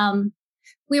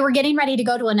 we were getting ready to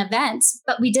go to an event,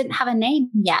 but we didn't have a name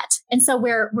yet. And so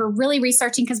we're really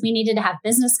researching because we needed to have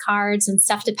business cards and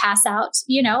stuff to pass out,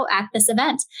 at this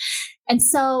event. And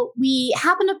so we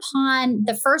happened upon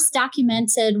the first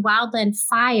documented wildland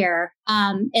fire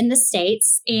in the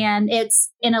States, and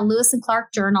it's in a Lewis and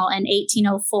Clark journal in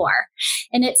 1804.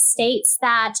 And it states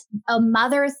that a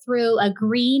mother threw a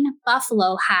green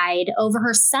buffalo hide over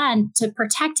her son to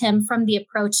protect him from the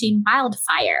approaching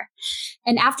wildfire.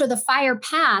 And after the fire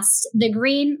passed, the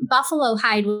green buffalo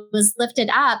hide was lifted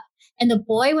up, and the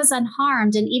boy was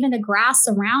unharmed, and even the grass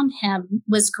around him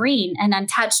was green and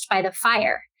untouched by the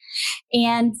fire.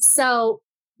 And so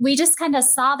we just kind of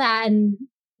saw that and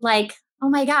like, oh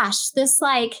my gosh, this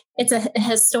it's a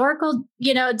historical,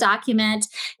 document.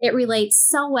 It relates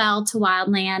so well to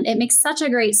wildland. It makes such a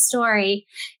great story.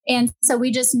 And so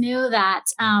we just knew that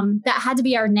that had to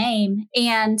be our name.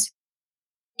 And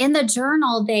in the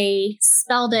journal, they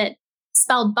spelled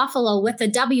Buffalo with a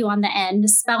W on the end,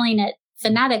 spelling it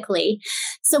phonetically.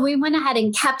 So we went ahead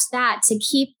and kept that to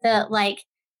keep the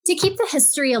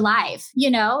history alive,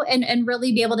 and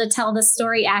really be able to tell the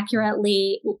story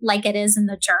accurately like it is in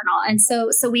the journal. And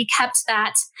so we kept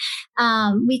that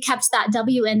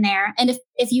W in there. And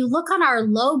if you look on our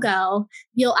logo,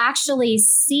 you'll actually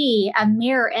see a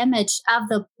mirror image of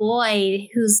the boy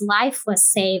whose life was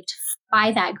saved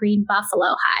by that green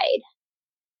buffalo hide.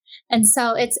 And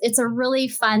so it's a really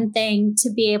fun thing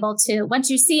to be able to, once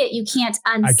you see it, you can't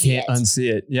unsee it. I can't unsee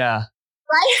it. Yeah.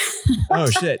 Right? Oh,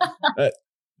 shit.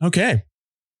 Okay.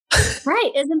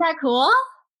 Right. Isn't that cool?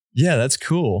 Yeah, that's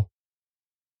cool.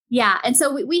 Yeah. And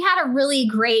so we had a really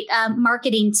great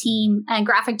marketing team and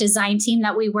graphic design team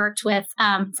that we worked with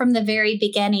from the very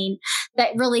beginning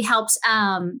that really helped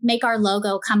make our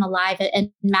logo come alive and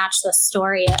match the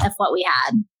story of what we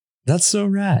had. That's so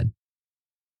rad.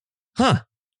 Huh.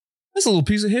 That's a little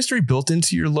piece of history built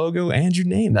into your logo and your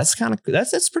name. That's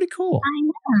that's pretty cool. I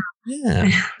know.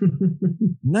 Yeah.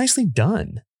 Nicely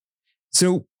done.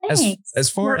 So as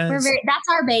far as that's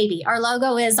our baby. Our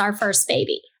logo is our first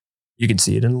baby. You can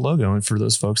see it in the logo. And for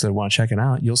those folks that want to check it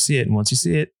out, you'll see it. And once you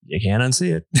see it, you can't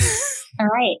unsee it. All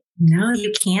right. No,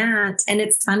 you can't. And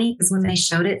it's funny because when they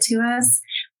showed it to us,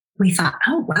 we thought,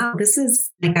 oh, wow, this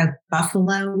is like a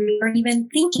buffalo we weren't even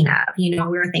thinking of. We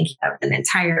were thinking of an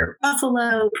entire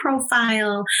buffalo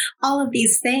profile, all of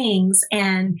these things.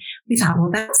 And we thought, well,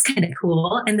 that's kind of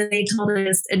cool. And then they told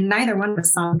us, and neither one of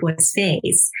us saw the boy's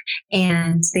face.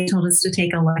 And they told us to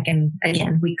take a look. And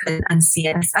again, we couldn't unsee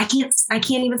it. I can't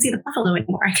even see the buffalo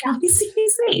anymore. I can only see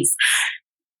his face.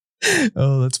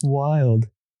 Oh, that's wild.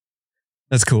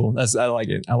 That's cool. I like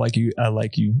it. I like you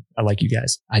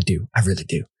guys. I do. I really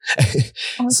do.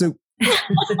 So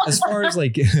as far as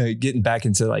getting back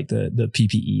into the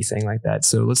PPE thing like that.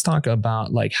 So let's talk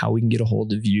about how we can get a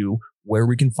hold of you, where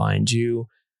we can find you,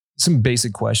 some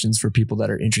basic questions for people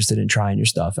that are interested in trying your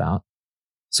stuff out.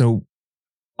 So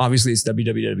obviously it's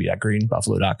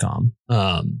www.greenbuffalo.com.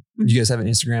 You guys have an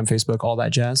Instagram, Facebook, all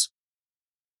that jazz?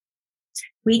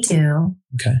 We do.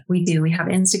 Okay. We do. We have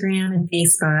Instagram and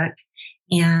Facebook.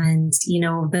 And,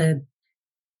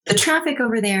 the traffic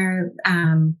over there,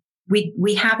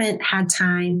 we haven't had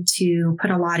time to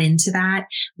put a lot into that.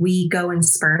 We go in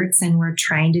spurts and we're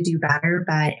trying to do better.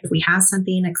 But if we have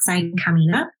something exciting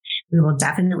coming up, we will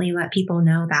definitely let people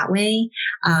know that way.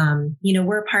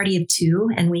 We're a party of two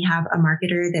and we have a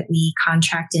marketer that we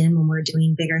contract in when we're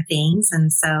doing bigger things.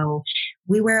 And so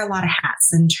we wear a lot of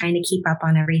hats and trying to keep up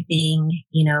on everything.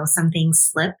 Some things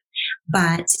slip.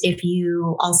 But if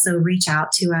you also reach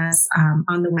out to us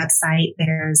on the website,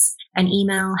 there's an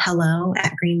email,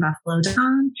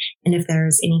 hello@greenbuffalo.com. And if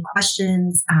there's any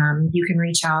questions, you can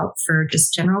reach out for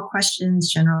just general questions,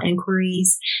 general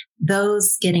inquiries.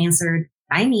 Those get answered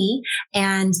by me.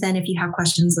 And then if you have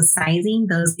questions with sizing,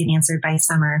 those get answered by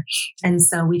Summer. And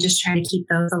so we just try to keep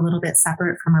those a little bit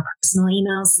separate from our personal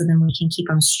emails so then we can keep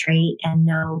them straight and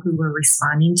know who we're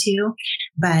responding to.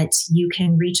 But you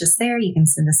can reach us there. You can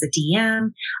send us a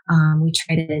DM. We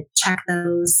try to check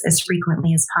those as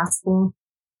frequently as possible.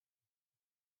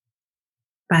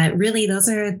 But really, those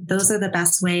are the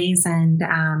best ways. And,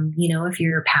 if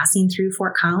you're passing through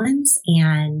Fort Collins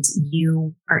and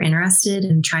you are interested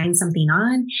in trying something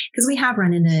on, because we have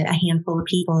run into a handful of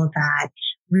people that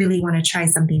really want to try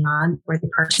something on before they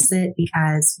purchase it,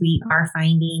 because we are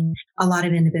finding a lot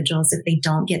of individuals, if they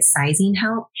don't get sizing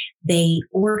help, they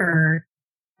order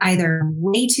either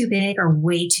way too big or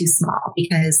way too small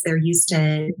because they're used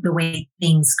to the way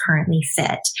things currently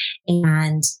fit.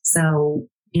 And so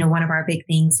one of our big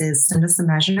things is send us some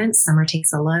measurements. Summer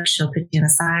takes a look. She'll put you in a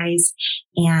size.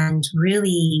 And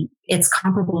really, it's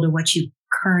comparable to what you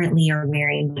currently are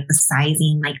wearing with the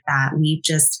sizing like that. We've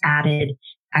just added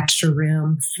extra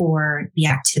room for the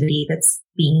activity that's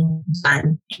being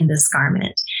done in this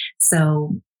garment.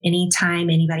 So anytime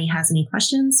anybody has any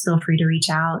questions, feel free to reach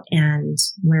out. And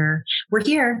we're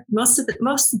here most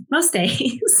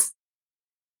days.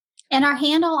 And our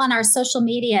handle on our social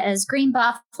media is Green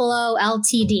Buffalo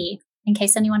LTD, in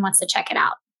case anyone wants to check it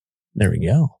out. There we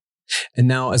go. And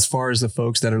now, as far as the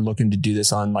folks that are looking to do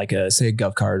this on like a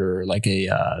Gov card or like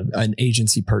an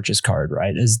agency purchase card,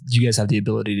 right? Do you guys have the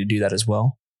ability to do that as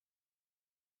well?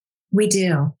 We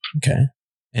do. Okay.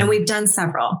 And we've done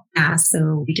several. Yeah,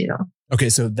 so we do. Okay.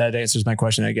 So that answers my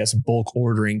question, I guess. Bulk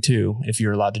ordering too, if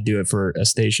you're allowed to do it for a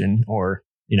station or,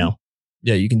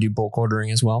 you can do bulk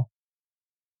ordering as well.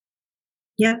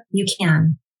 Yep, you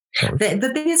can.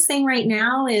 The biggest thing right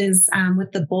now is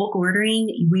with the bulk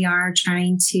ordering, we are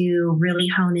trying to really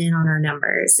hone in on our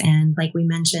numbers. And like we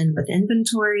mentioned with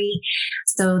inventory,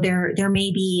 so there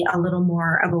may be a little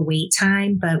more of a wait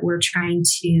time, but we're trying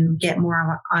to get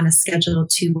more on a schedule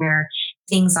to where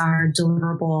things are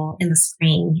deliverable in the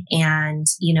spring and,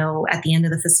 at the end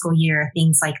of the fiscal year,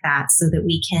 things like that, so that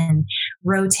we can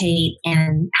rotate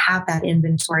and have that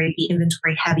inventory be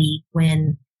inventory heavy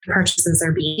when purchases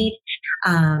are being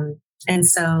and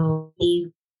so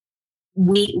we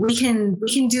can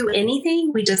do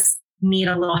anything. We just need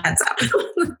a little heads up.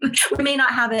 We may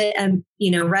not have it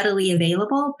readily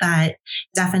available, but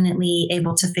definitely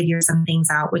able to figure some things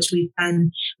out, which we've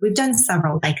done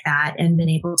several like that and been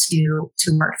able to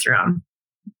work through them.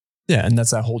 Yeah, and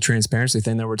that's that whole transparency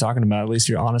thing that we're talking about. At least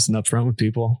you're honest and upfront with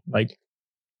people. Like,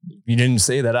 you didn't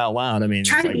say that out loud. I mean,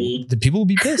 the people will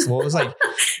be pissed. Well,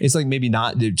 it's like maybe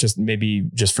not just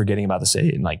forgetting about to say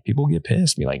it. And like people get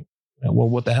pissed. Be like, well,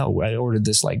 what the hell? I ordered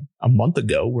this like a month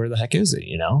ago. Where the heck is it?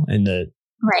 And the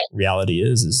reality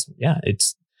is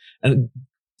and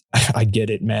I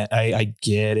get it, man. I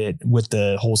get it with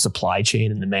the whole supply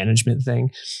chain and the management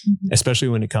thing, especially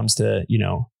when it comes to,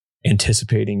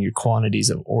 anticipating your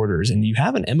quantities of orders. And you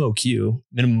have an MOQ,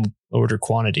 minimum order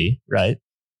quantity, right?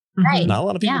 Right. Not a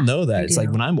lot of people know that. It's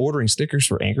like when I'm ordering stickers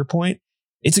for Anchor Point,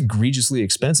 it's egregiously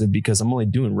expensive because I'm only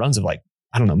doing runs of like,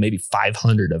 I don't know, maybe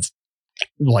 500 of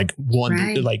like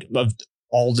one, like of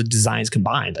all the designs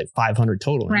combined, like 500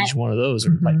 total. And each one of those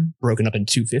are like broken up in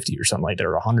 250 or something like that,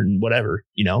 or 100 and whatever,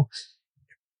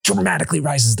 dramatically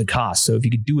rises the cost. So if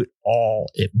you could do it all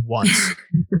at once,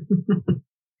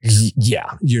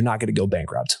 you're not going to go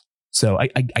bankrupt. So I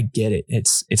get it.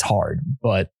 It's hard,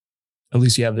 but at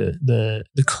least you have the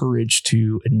courage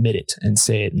to admit it and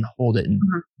say it and hold it and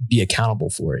be accountable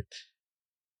for it.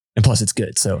 And plus it's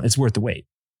good. So it's worth the wait.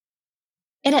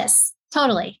 It is.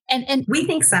 Totally. And we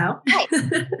think so. Right.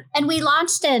 And we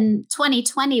launched in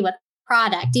 2020 with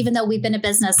product, even though we've been in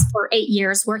business for 8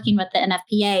 years working with the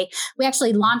NFPA. We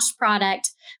actually launched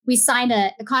product. We signed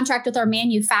a contract with our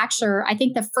manufacturer, I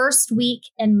think the first week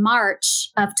in March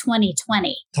of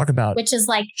 2020. Talk about which is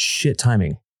like shit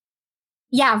timing.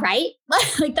 Yeah, right?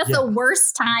 Like that's the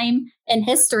worst time in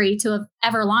history to have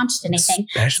ever launched anything.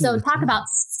 So talk about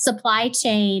supply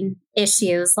chain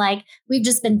issues. Like we've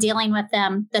just been dealing with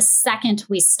them the second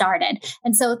we started.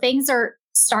 And so things are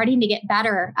starting to get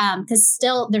better because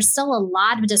there's still a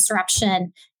lot of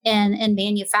disruption in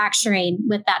manufacturing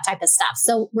with that type of stuff.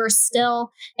 So we're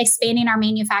still expanding our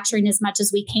manufacturing as much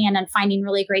as we can and finding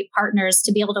really great partners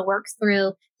to be able to work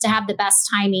through to have the best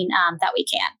timing that we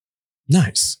can.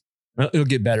 Nice. Well, it'll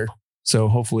get better. So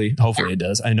hopefully it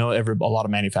does. I know a lot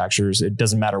of manufacturers, it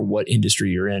doesn't matter what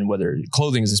industry you're in, whether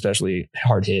clothing is especially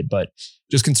hard hit, but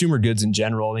just consumer goods in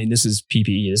general. I mean, this is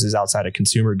PPE, this is outside of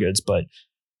consumer goods, but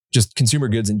just consumer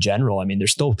goods in general. I mean, they're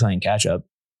still playing catch up.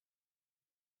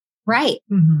 Right.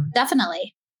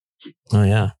 Definitely. Oh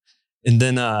yeah. And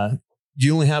then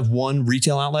you only have one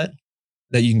retail outlet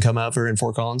that you can come out for in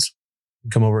Fort Collins?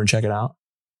 Come over and check it out?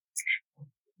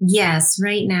 Yes,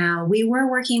 right now. We were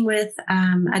working with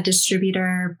a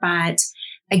distributor, but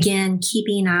again,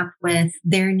 keeping up with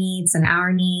their needs and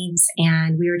our needs.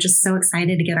 And we were just so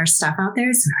excited to get our stuff out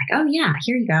there. So we're like, oh yeah,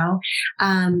 here you go.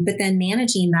 But then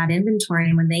managing that inventory,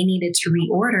 and when they needed to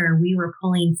reorder, we were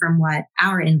pulling from what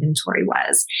our inventory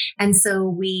was. And so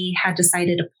we had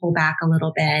decided to pull back a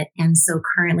little bit. And so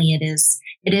currently it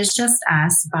is just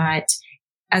us, but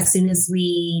as soon as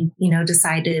we,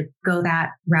 decide to go that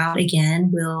route again,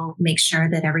 we'll make sure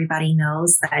that everybody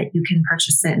knows that you can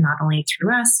purchase it not only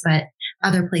through us, but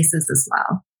other places as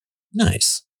well.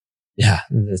 Nice. Yeah.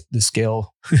 The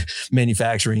scale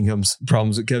manufacturing comes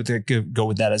problems that go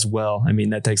with that as well. I mean,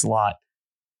 that takes a lot.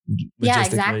 Yeah,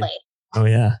 exactly. Oh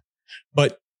yeah.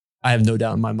 But I have no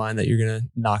doubt in my mind that you're going to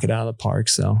knock it out of the park.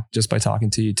 So just by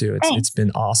talking to you too, it's been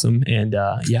awesome. And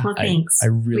well, thanks. I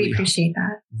really we appreciate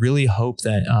that. Really hope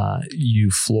that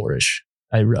you flourish.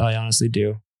 I honestly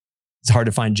do. It's hard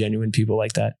to find genuine people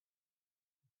like that.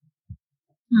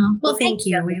 Oh, well, thank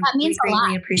you. We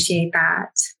greatly appreciate that.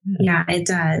 Yeah, it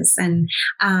does. And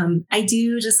I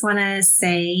do just want to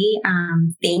say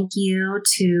thank you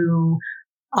to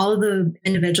all of the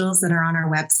individuals that are on our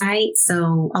website.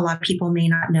 So a lot of people may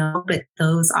not know, but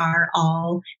those are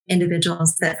all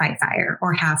individuals that fight fire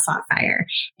or have fought fire.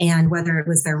 And whether it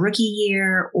was their rookie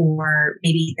year or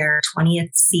maybe their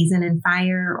 20th season in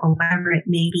fire or whatever it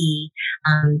may be,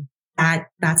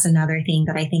 that's another thing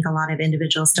that I think a lot of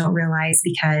individuals don't realize,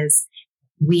 because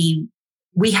we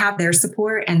have their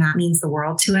support, and that means the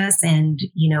world to us. And,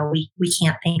 we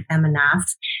can't thank them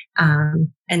enough.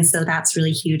 And so that's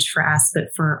really huge for us. But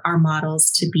for our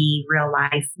models to be real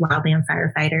life wildland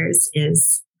firefighters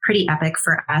is pretty epic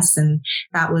for us. And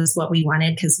that was what we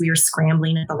wanted, because we were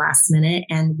scrambling at the last minute.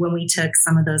 And when we took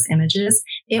some of those images,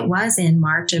 it was in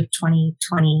March of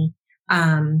 2020.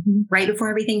 Right before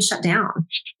everything shut down.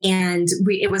 And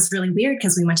it was really weird,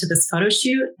 because we went to this photo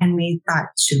shoot and we thought,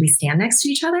 should we stand next to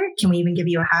each other? Can we even give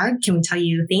you a hug? Can we tell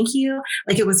you thank you?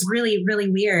 Like, it was really,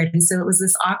 really weird. And so it was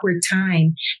this awkward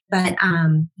time, but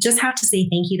just have to say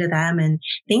thank you to them. And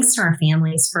thanks to our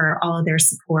families for all of their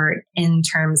support in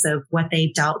terms of what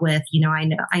they dealt with.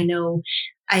 I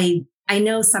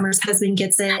know Summer's husband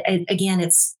gets it. Again,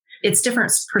 it's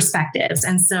different perspectives.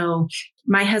 And so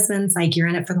my husband's like, you're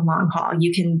in it for the long haul.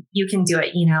 You can do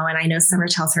it, and I know Summer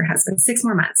tells her husband 6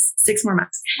 more months.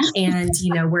 And,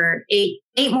 we're eight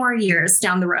more years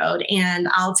down the road, and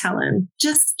I'll tell him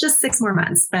just 6 more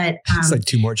months. But it's like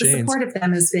 2 more chains. The support of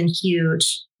them has been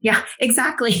huge. Yeah,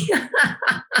 exactly.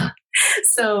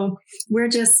 So we're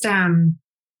just,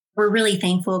 we're really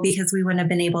thankful, because we wouldn't have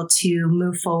been able to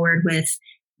move forward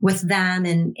with them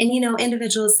and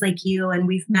individuals like you. And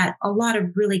we've met a lot of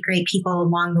really great people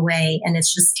along the way. And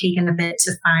it's just taken a bit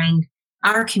to find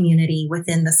our community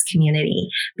within this community,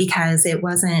 because it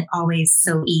wasn't always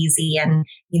so easy. And,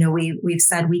 we've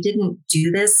said we didn't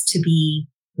do this to be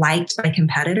liked by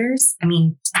competitors. I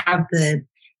mean,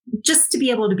 just to be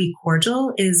able to be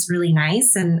cordial is really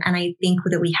nice. And I think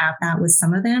that we have that with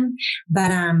some of them,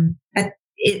 but,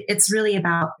 it's really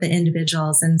about the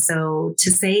individuals. And so to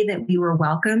say that we were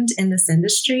welcomed in this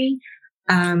industry,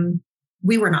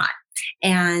 we were not.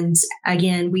 And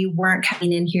again, we weren't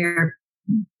coming in here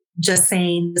just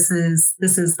saying this is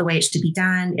the way it should be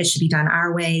done. It should be done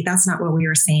our way. That's not what we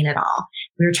were saying at all.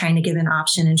 We were trying to give an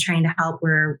option and trying to help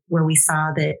where we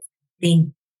saw that they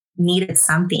needed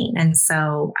something. And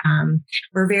so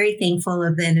we're very thankful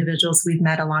of the individuals we've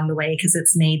met along the way, because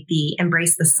it's made the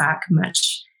embrace the suck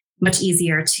much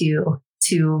easier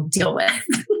to deal with.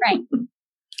 Right.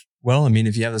 Well, I mean,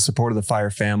 if you have the support of the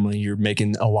fire family, you're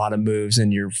making a lot of moves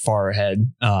and you're far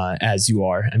ahead as you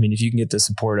are. I mean, if you can get the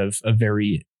support of a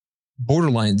very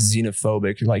borderline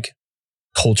xenophobic like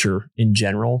culture in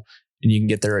general, and you can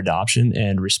get their adoption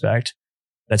and respect,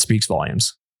 that speaks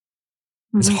volumes.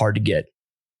 Mm-hmm. It's hard to get.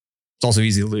 It's also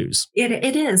easy to lose.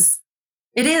 It is.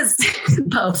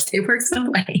 Both. It works both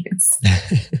ways.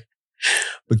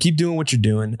 But keep doing what you're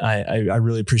doing. I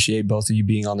really appreciate both of you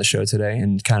being on the show today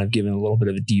and kind of giving a little bit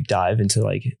of a deep dive into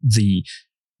like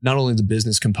not only the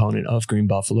business component of Green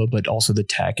Buffalo, but also the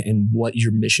tech and what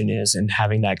your mission is, and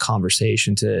having that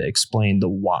conversation to explain the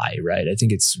why, right? I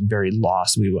think it's very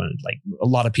lost. We want, like, a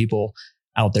lot of people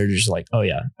out there just like, oh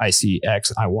yeah, I see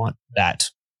X, I want that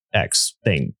X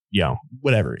thing,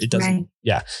 whatever. It doesn't. Right.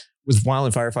 Yeah. With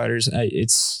wildland firefighters,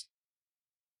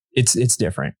 it's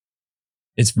different.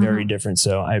 It's very different.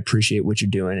 So I appreciate what you're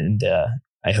doing, and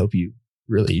I hope you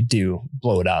really do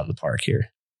blow it out of the park here.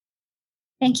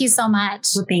 Thank you so much.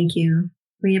 Well, thank you.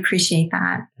 We appreciate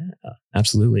that. Yeah,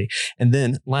 absolutely. And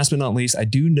then last but not least, I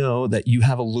do know that you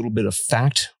have a little bit of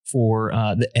fact for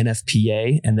the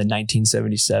NFPA and the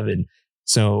 1977.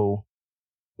 So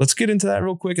let's get into that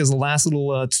real quick as a last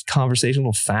little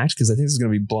conversational fact, because I think this is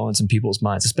going to be blowing some people's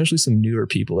minds, especially some newer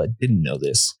people that didn't know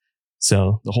this.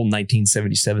 So the whole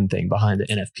 1977 thing behind the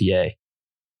NFPA.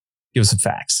 Give us some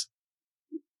facts.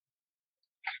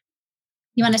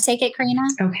 You want to take it, Korena?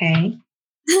 Okay.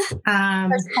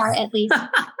 First part, at least.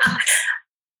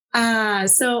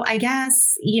 So I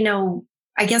guess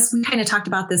we kind of talked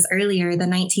about this earlier, the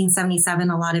 1977,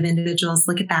 a lot of individuals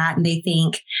look at that and they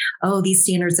think, oh, these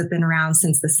standards have been around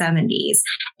since the 70s.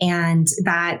 And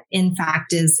that in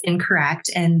fact is incorrect.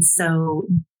 And so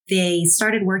they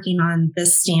started working on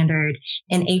this standard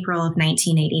in April of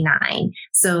 1989.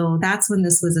 So that's when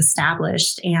this was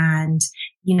established. And,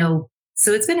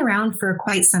 so it's been around for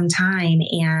quite some time,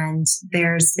 and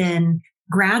there's been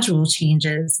gradual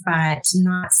changes, but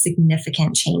not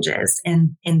significant changes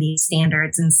in these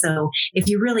standards. And so if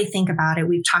you really think about it,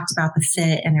 we've talked about the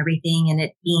fit and everything and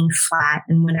it being flat.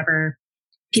 And whenever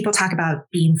people talk about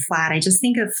being flat, I just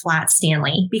think of flat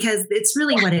Stanley, because it's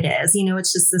really what it is.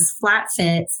 It's just this flat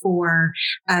fit for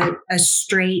a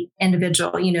straight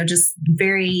individual, just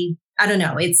very, I don't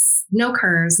know, it's no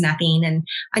curves, nothing. And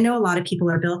I know a lot of people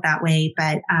are built that way,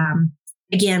 but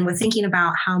again, we're thinking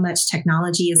about how much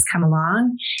technology has come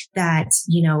along that,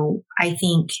 I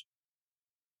think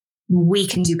we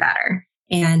can do better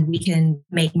and we can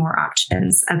make more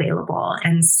options available.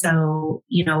 And so,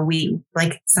 we,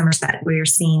 like Summer said, we're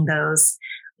seeing those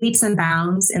leaps and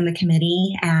bounds in the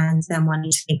committee and them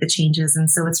wanting to make the changes. And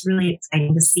so it's really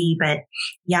exciting to see. But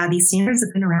yeah, these standards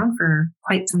have been around for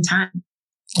quite some time.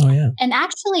 Oh, yeah. And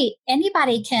actually,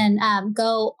 anybody can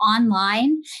go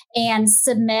online and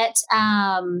submit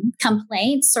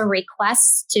complaints or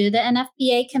requests to the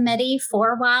NFPA committee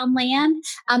for wildland.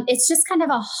 It's just kind of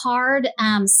a hard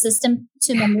system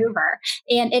to maneuver.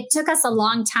 And it took us a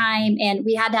long time, and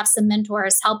we had to have some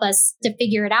mentors help us to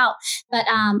figure it out. But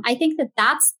I think that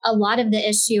that's a lot of the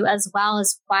issue, as well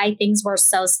as why things were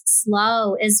so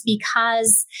slow, is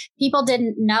because people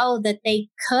didn't know that they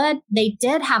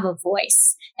did have a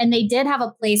voice. And they did have a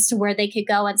place to where they could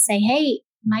go and say, hey,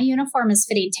 my uniform is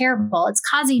fitting terrible. It's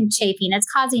causing chafing. It's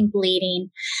causing bleeding.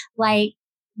 Like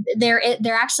there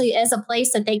actually is a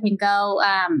place that they can go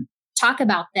talk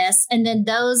about this. And then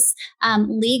those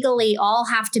legally all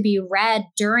have to be read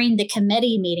during the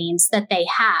committee meetings that they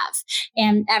have.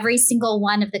 And every single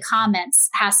one of the comments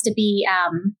has to be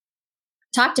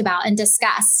talked about and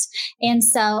discussed. And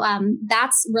so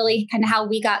that's really kind of how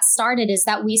we got started, is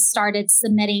that we started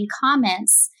submitting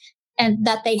comments and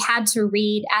that they had to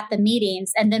read at the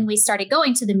meetings. And then we started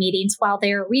going to the meetings while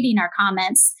they were reading our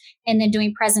comments and then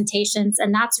doing presentations.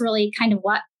 And that's really kind of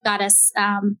what got us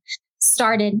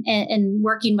started in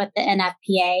working with the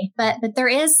NFPA. But there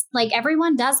is, like,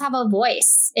 everyone does have a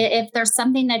voice. If there's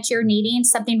something that you're needing,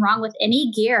 something wrong with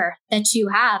any gear that you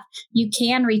have, you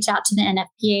can reach out to the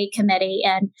NFPA committee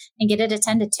and get it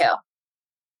attended to.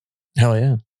 Hell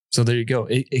yeah. So there you go.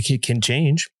 It can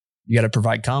change. You got to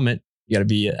provide comment. You got to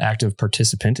be an active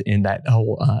participant in that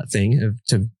whole thing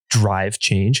to drive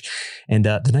change. And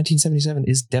the 1977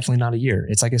 is definitely not a year.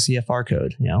 It's like a CFR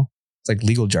code, It's like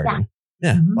legal jargon.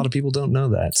 Yeah. A lot of people don't know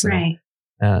that. So, right.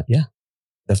 Yeah,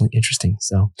 definitely interesting.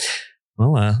 So,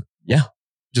 well, yeah,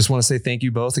 just want to say thank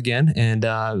you both again. And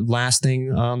last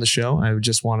thing on the show, I would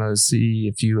just want to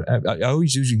see if you, I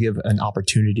always usually give an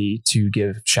opportunity to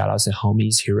give shout outs to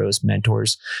homies, heroes,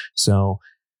 mentors. So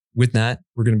with that,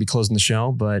 we're going to be closing the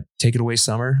show, but take it away,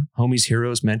 Summer. Homies,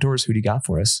 heroes, mentors, who do you got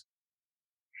for us?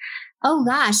 Oh,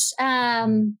 gosh.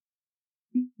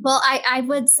 Well, I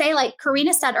would say, like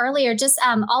Korena said earlier, just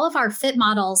all of our fit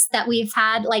models that we've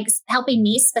had, like helping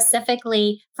me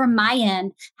specifically from my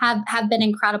end, have been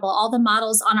incredible. All the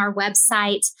models on our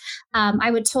website,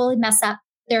 I would totally mess up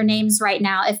their names right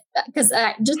now because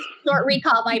just short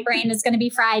recall, my brain is going to be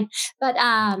fried. But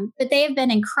they have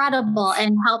been incredible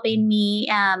in helping me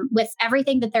with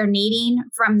everything that they're needing,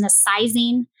 from the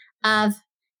sizing of,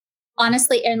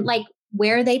 honestly, and like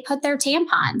where they put their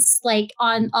tampons, like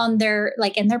on their,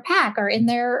 like in their pack or in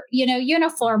their,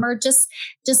 uniform, or just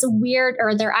weird,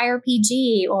 or their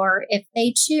IRPG, or if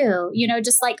they chew,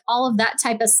 just like all of that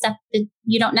type of stuff that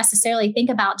you don't necessarily think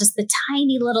about, just the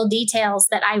tiny little details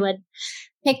that I would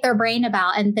pick their brain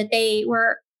about, and that they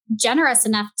were generous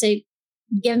enough to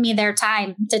give me their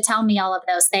time to tell me all of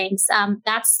those things.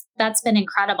 That's been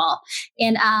incredible.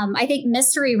 And I think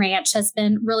Mystery Ranch has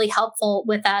been really helpful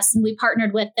with us. And we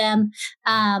partnered with them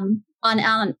on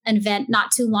an event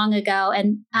not too long ago.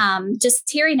 And just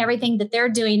hearing everything that they're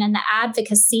doing and the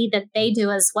advocacy that they do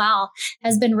as well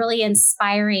has been really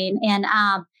inspiring. And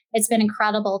it's been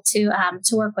incredible to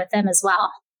work with them as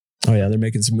well. Oh yeah, they're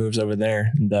making some moves over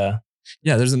there. And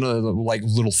yeah, there's another like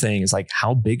little thing. It's like,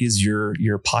 how big is your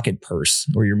pocket purse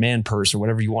or your man purse or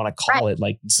whatever you want to call it?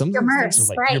 Like some of the things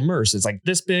are like your purse. It's like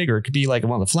this big, or it could be like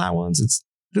one of the flat ones.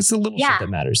 It's the little shit that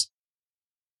matters.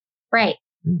 Right.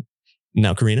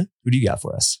 Now, Korena, who do you got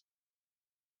for us?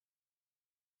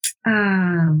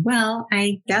 Well,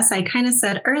 I guess I kind of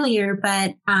said earlier,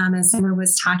 but as Summer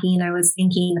was talking, I was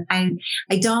thinking I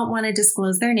don't want to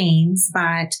disclose their names,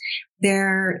 but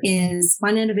there is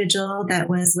one individual that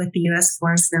was with the U.S.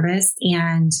 Forest Service,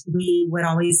 and we would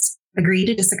always agree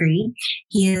to disagree.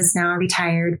 He is now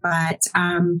retired, but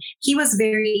he was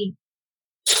very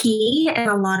key in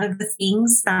a lot of the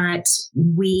things that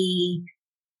we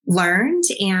learned,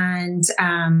 and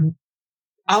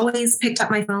always picked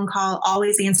up my phone call,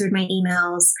 always answered my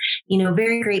emails,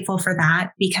 very grateful for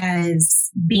that, because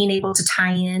being able to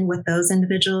tie in with those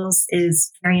individuals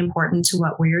is very important to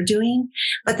what we're doing.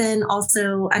 But then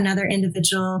also another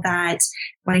individual that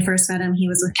when I first met him, he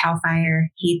was with CAL FIRE.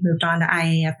 He'd moved on to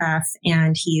IAFF,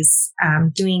 and he's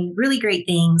doing really great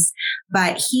things,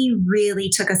 but he really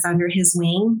took us under his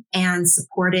wing and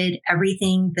supported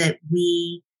everything that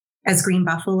we as Green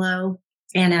Buffalo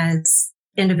and as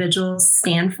individuals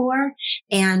stand for,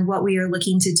 and what we are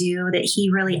looking to do, that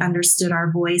he really understood our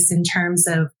voice in terms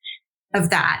of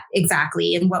that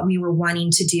exactly, and what we were wanting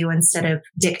to do instead of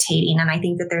dictating. And I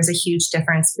think that there's a huge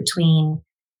difference between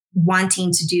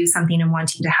wanting to do something and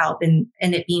wanting to help, and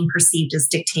it being perceived as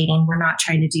dictating. We're not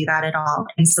trying to do that at all.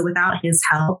 And so without his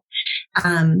help,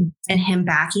 and him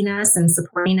backing us and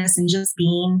supporting us and just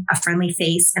being a friendly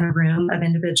face in a room of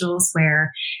individuals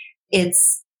where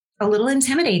it's a little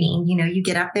intimidating. You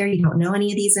get up there, you don't know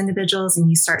any of these individuals, and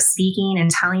you start speaking and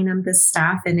telling them this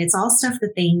stuff, and it's all stuff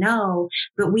that they know,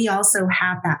 but we also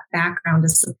have that background to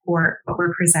support what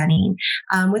we're presenting.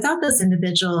 Without those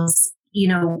individuals,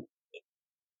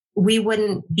 we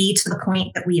wouldn't be to the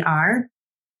point that we are.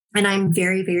 And I'm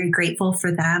very, very grateful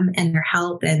for them and their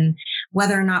help. And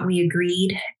whether or not we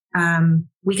agreed,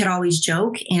 we could always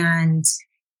joke, and,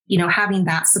 having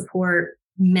that support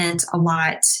meant a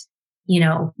lot,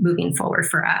 moving forward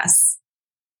for us.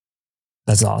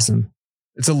 That's awesome.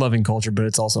 It's a loving culture, but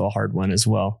it's also a hard one as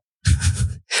well.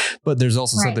 But there's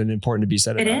also something important to be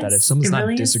said about that. If someone's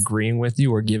not disagreeing with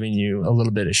you or giving you a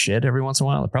little bit of shit every once in a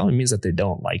while, it probably means that they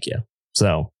don't like you.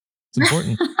 So it's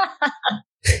important.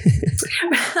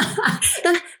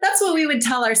 That's what we would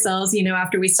tell ourselves,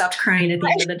 after we stopped crying at the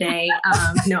end of the day.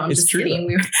 No, I'm just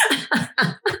kidding.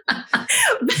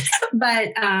 But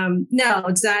no,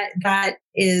 that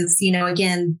is,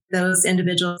 again, those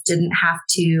individuals didn't have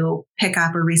to pick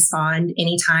up or respond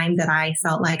anytime that I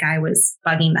felt like I was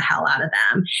bugging the hell out of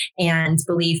them. And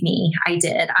believe me, I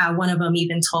did. One of them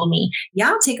even told me, yeah,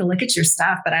 I'll take a look at your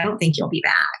stuff, but I don't think you'll be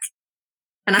back.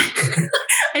 And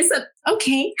I said,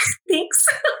 okay, thanks.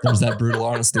 There's that brutal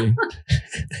honesty.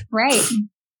 Right.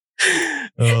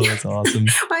 Oh, that's awesome.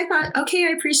 I thought, okay,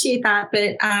 I appreciate that.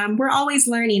 But we're always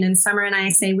learning. And Summer and I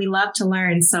say we love to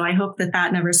learn. So I hope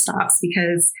that never stops,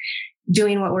 because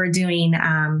doing what we're doing,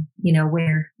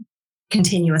 we're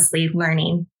continuously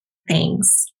learning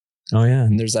things. Oh, yeah.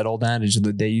 And there's that old adage of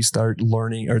the day you start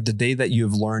learning, or the day that you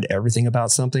have learned everything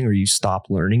about something, or you stop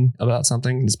learning about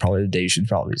something, is probably the day you should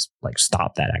probably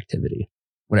stop that activity,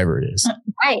 whatever it is.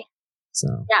 Right. So,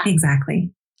 yeah,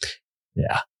 exactly.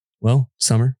 Yeah. Well,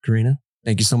 Summer, Korena,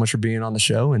 thank you so much for being on the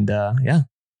show. And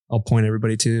I'll point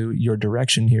everybody to your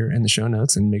direction here in the show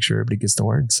notes and make sure everybody gets the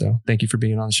word. So thank you for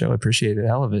being on the show. I appreciate it.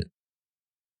 Hell of it.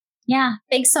 Yeah.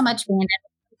 Thanks so much, Brandon.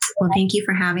 Well, thank you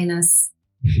for having us.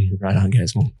 Right on,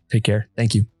 guys. Well, take care.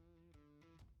 Thank you.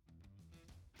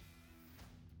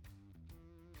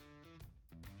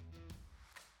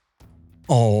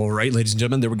 All right, ladies and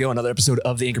gentlemen, there we go. Another episode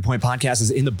of the Anchor Point Podcast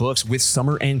is in the books with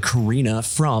Summer and Korena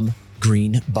from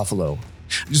Green Buffalo.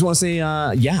 I just want to say,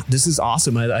 this is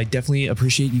awesome. I definitely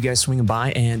appreciate you guys swinging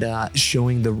by and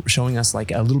showing us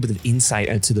like a little bit of insight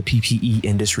into the PPE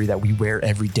industry that we wear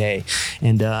every day.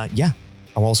 And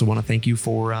I also want to thank you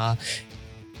for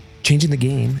changing the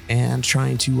game and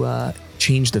trying to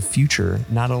change the future,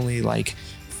 not only like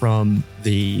from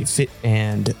the fit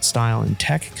and style and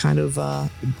tech kind of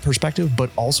perspective,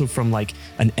 but also from like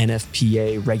an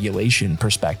NFPA regulation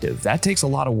perspective. That takes a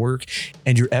lot of work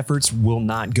and your efforts will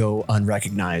not go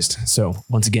unrecognized. So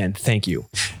once again, thank you.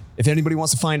 If anybody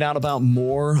wants to find out about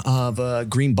more of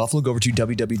Green Buffalo, go over to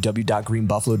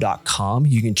www.greenbuffalo.com.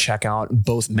 You can check out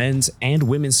both men's and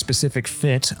women's specific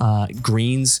fit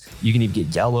greens. You can even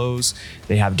get yellows.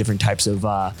 They have different types of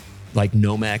like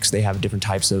Nomex. They have different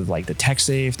types of like the Tech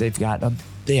Safe. They've got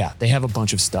they have a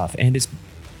bunch of stuff, and it's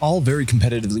all very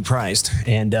competitively priced.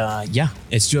 And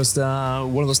it's just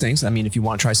one of those things. I mean, if you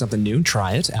want to try something new,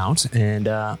 try it out. And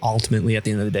ultimately, at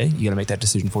the end of the day, you got to make that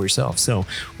decision for yourself. So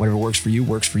whatever works for you,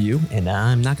 and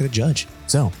I'm not going to judge.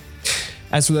 So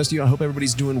as for the rest of you, I hope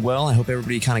everybody's doing well. I hope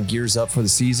everybody kind of gears up for the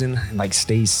season and like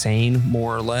stays sane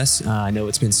more or less. I know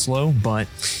it's been slow, but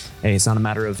hey, it's not a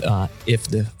matter of if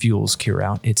the fuels cure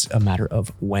out. It's a matter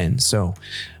of when. So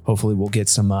hopefully we'll get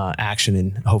some action,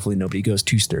 and hopefully nobody goes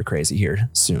too stir crazy here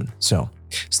soon. So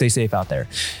stay safe out there.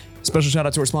 Special shout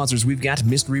out to our sponsors. We've got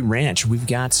Mystery Ranch. We've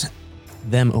got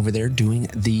them over there doing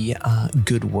the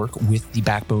good work with the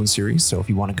Backbone series. So if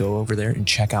you want to go over there and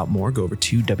check out more, go over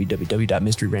to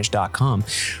www.mysteryranch.com.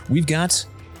 We've got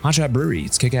Hotshot Brewery.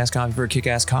 It's kick-ass coffee for a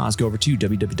kick-ass cause. Go over to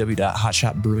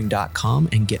www.hotshotbrewing.com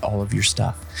and get all of your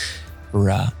stuff for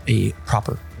a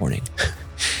proper morning.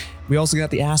 We also got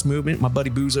the Ass Movement. My buddy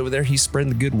Boo's over there. He's spreading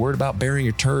the good word about burying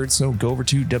your turds. So go over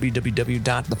to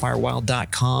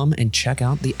www.thefirewild.com and check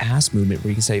out the Ass Movement, where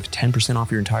you can save 10%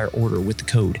 off your entire order with the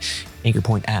code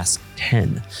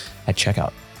AnchorPointAss10 at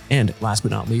checkout. And last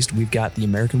but not least, we've got the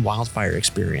American Wildfire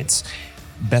Experience.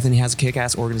 Bethany has a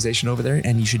kick-ass organization over there,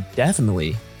 and you should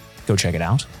definitely go check it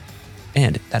out.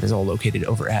 And that is all located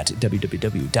over at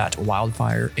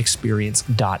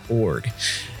www.wildfireexperience.org.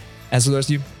 As for the rest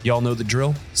of you, y'all know the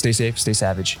drill. Stay safe, stay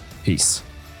savage. Peace.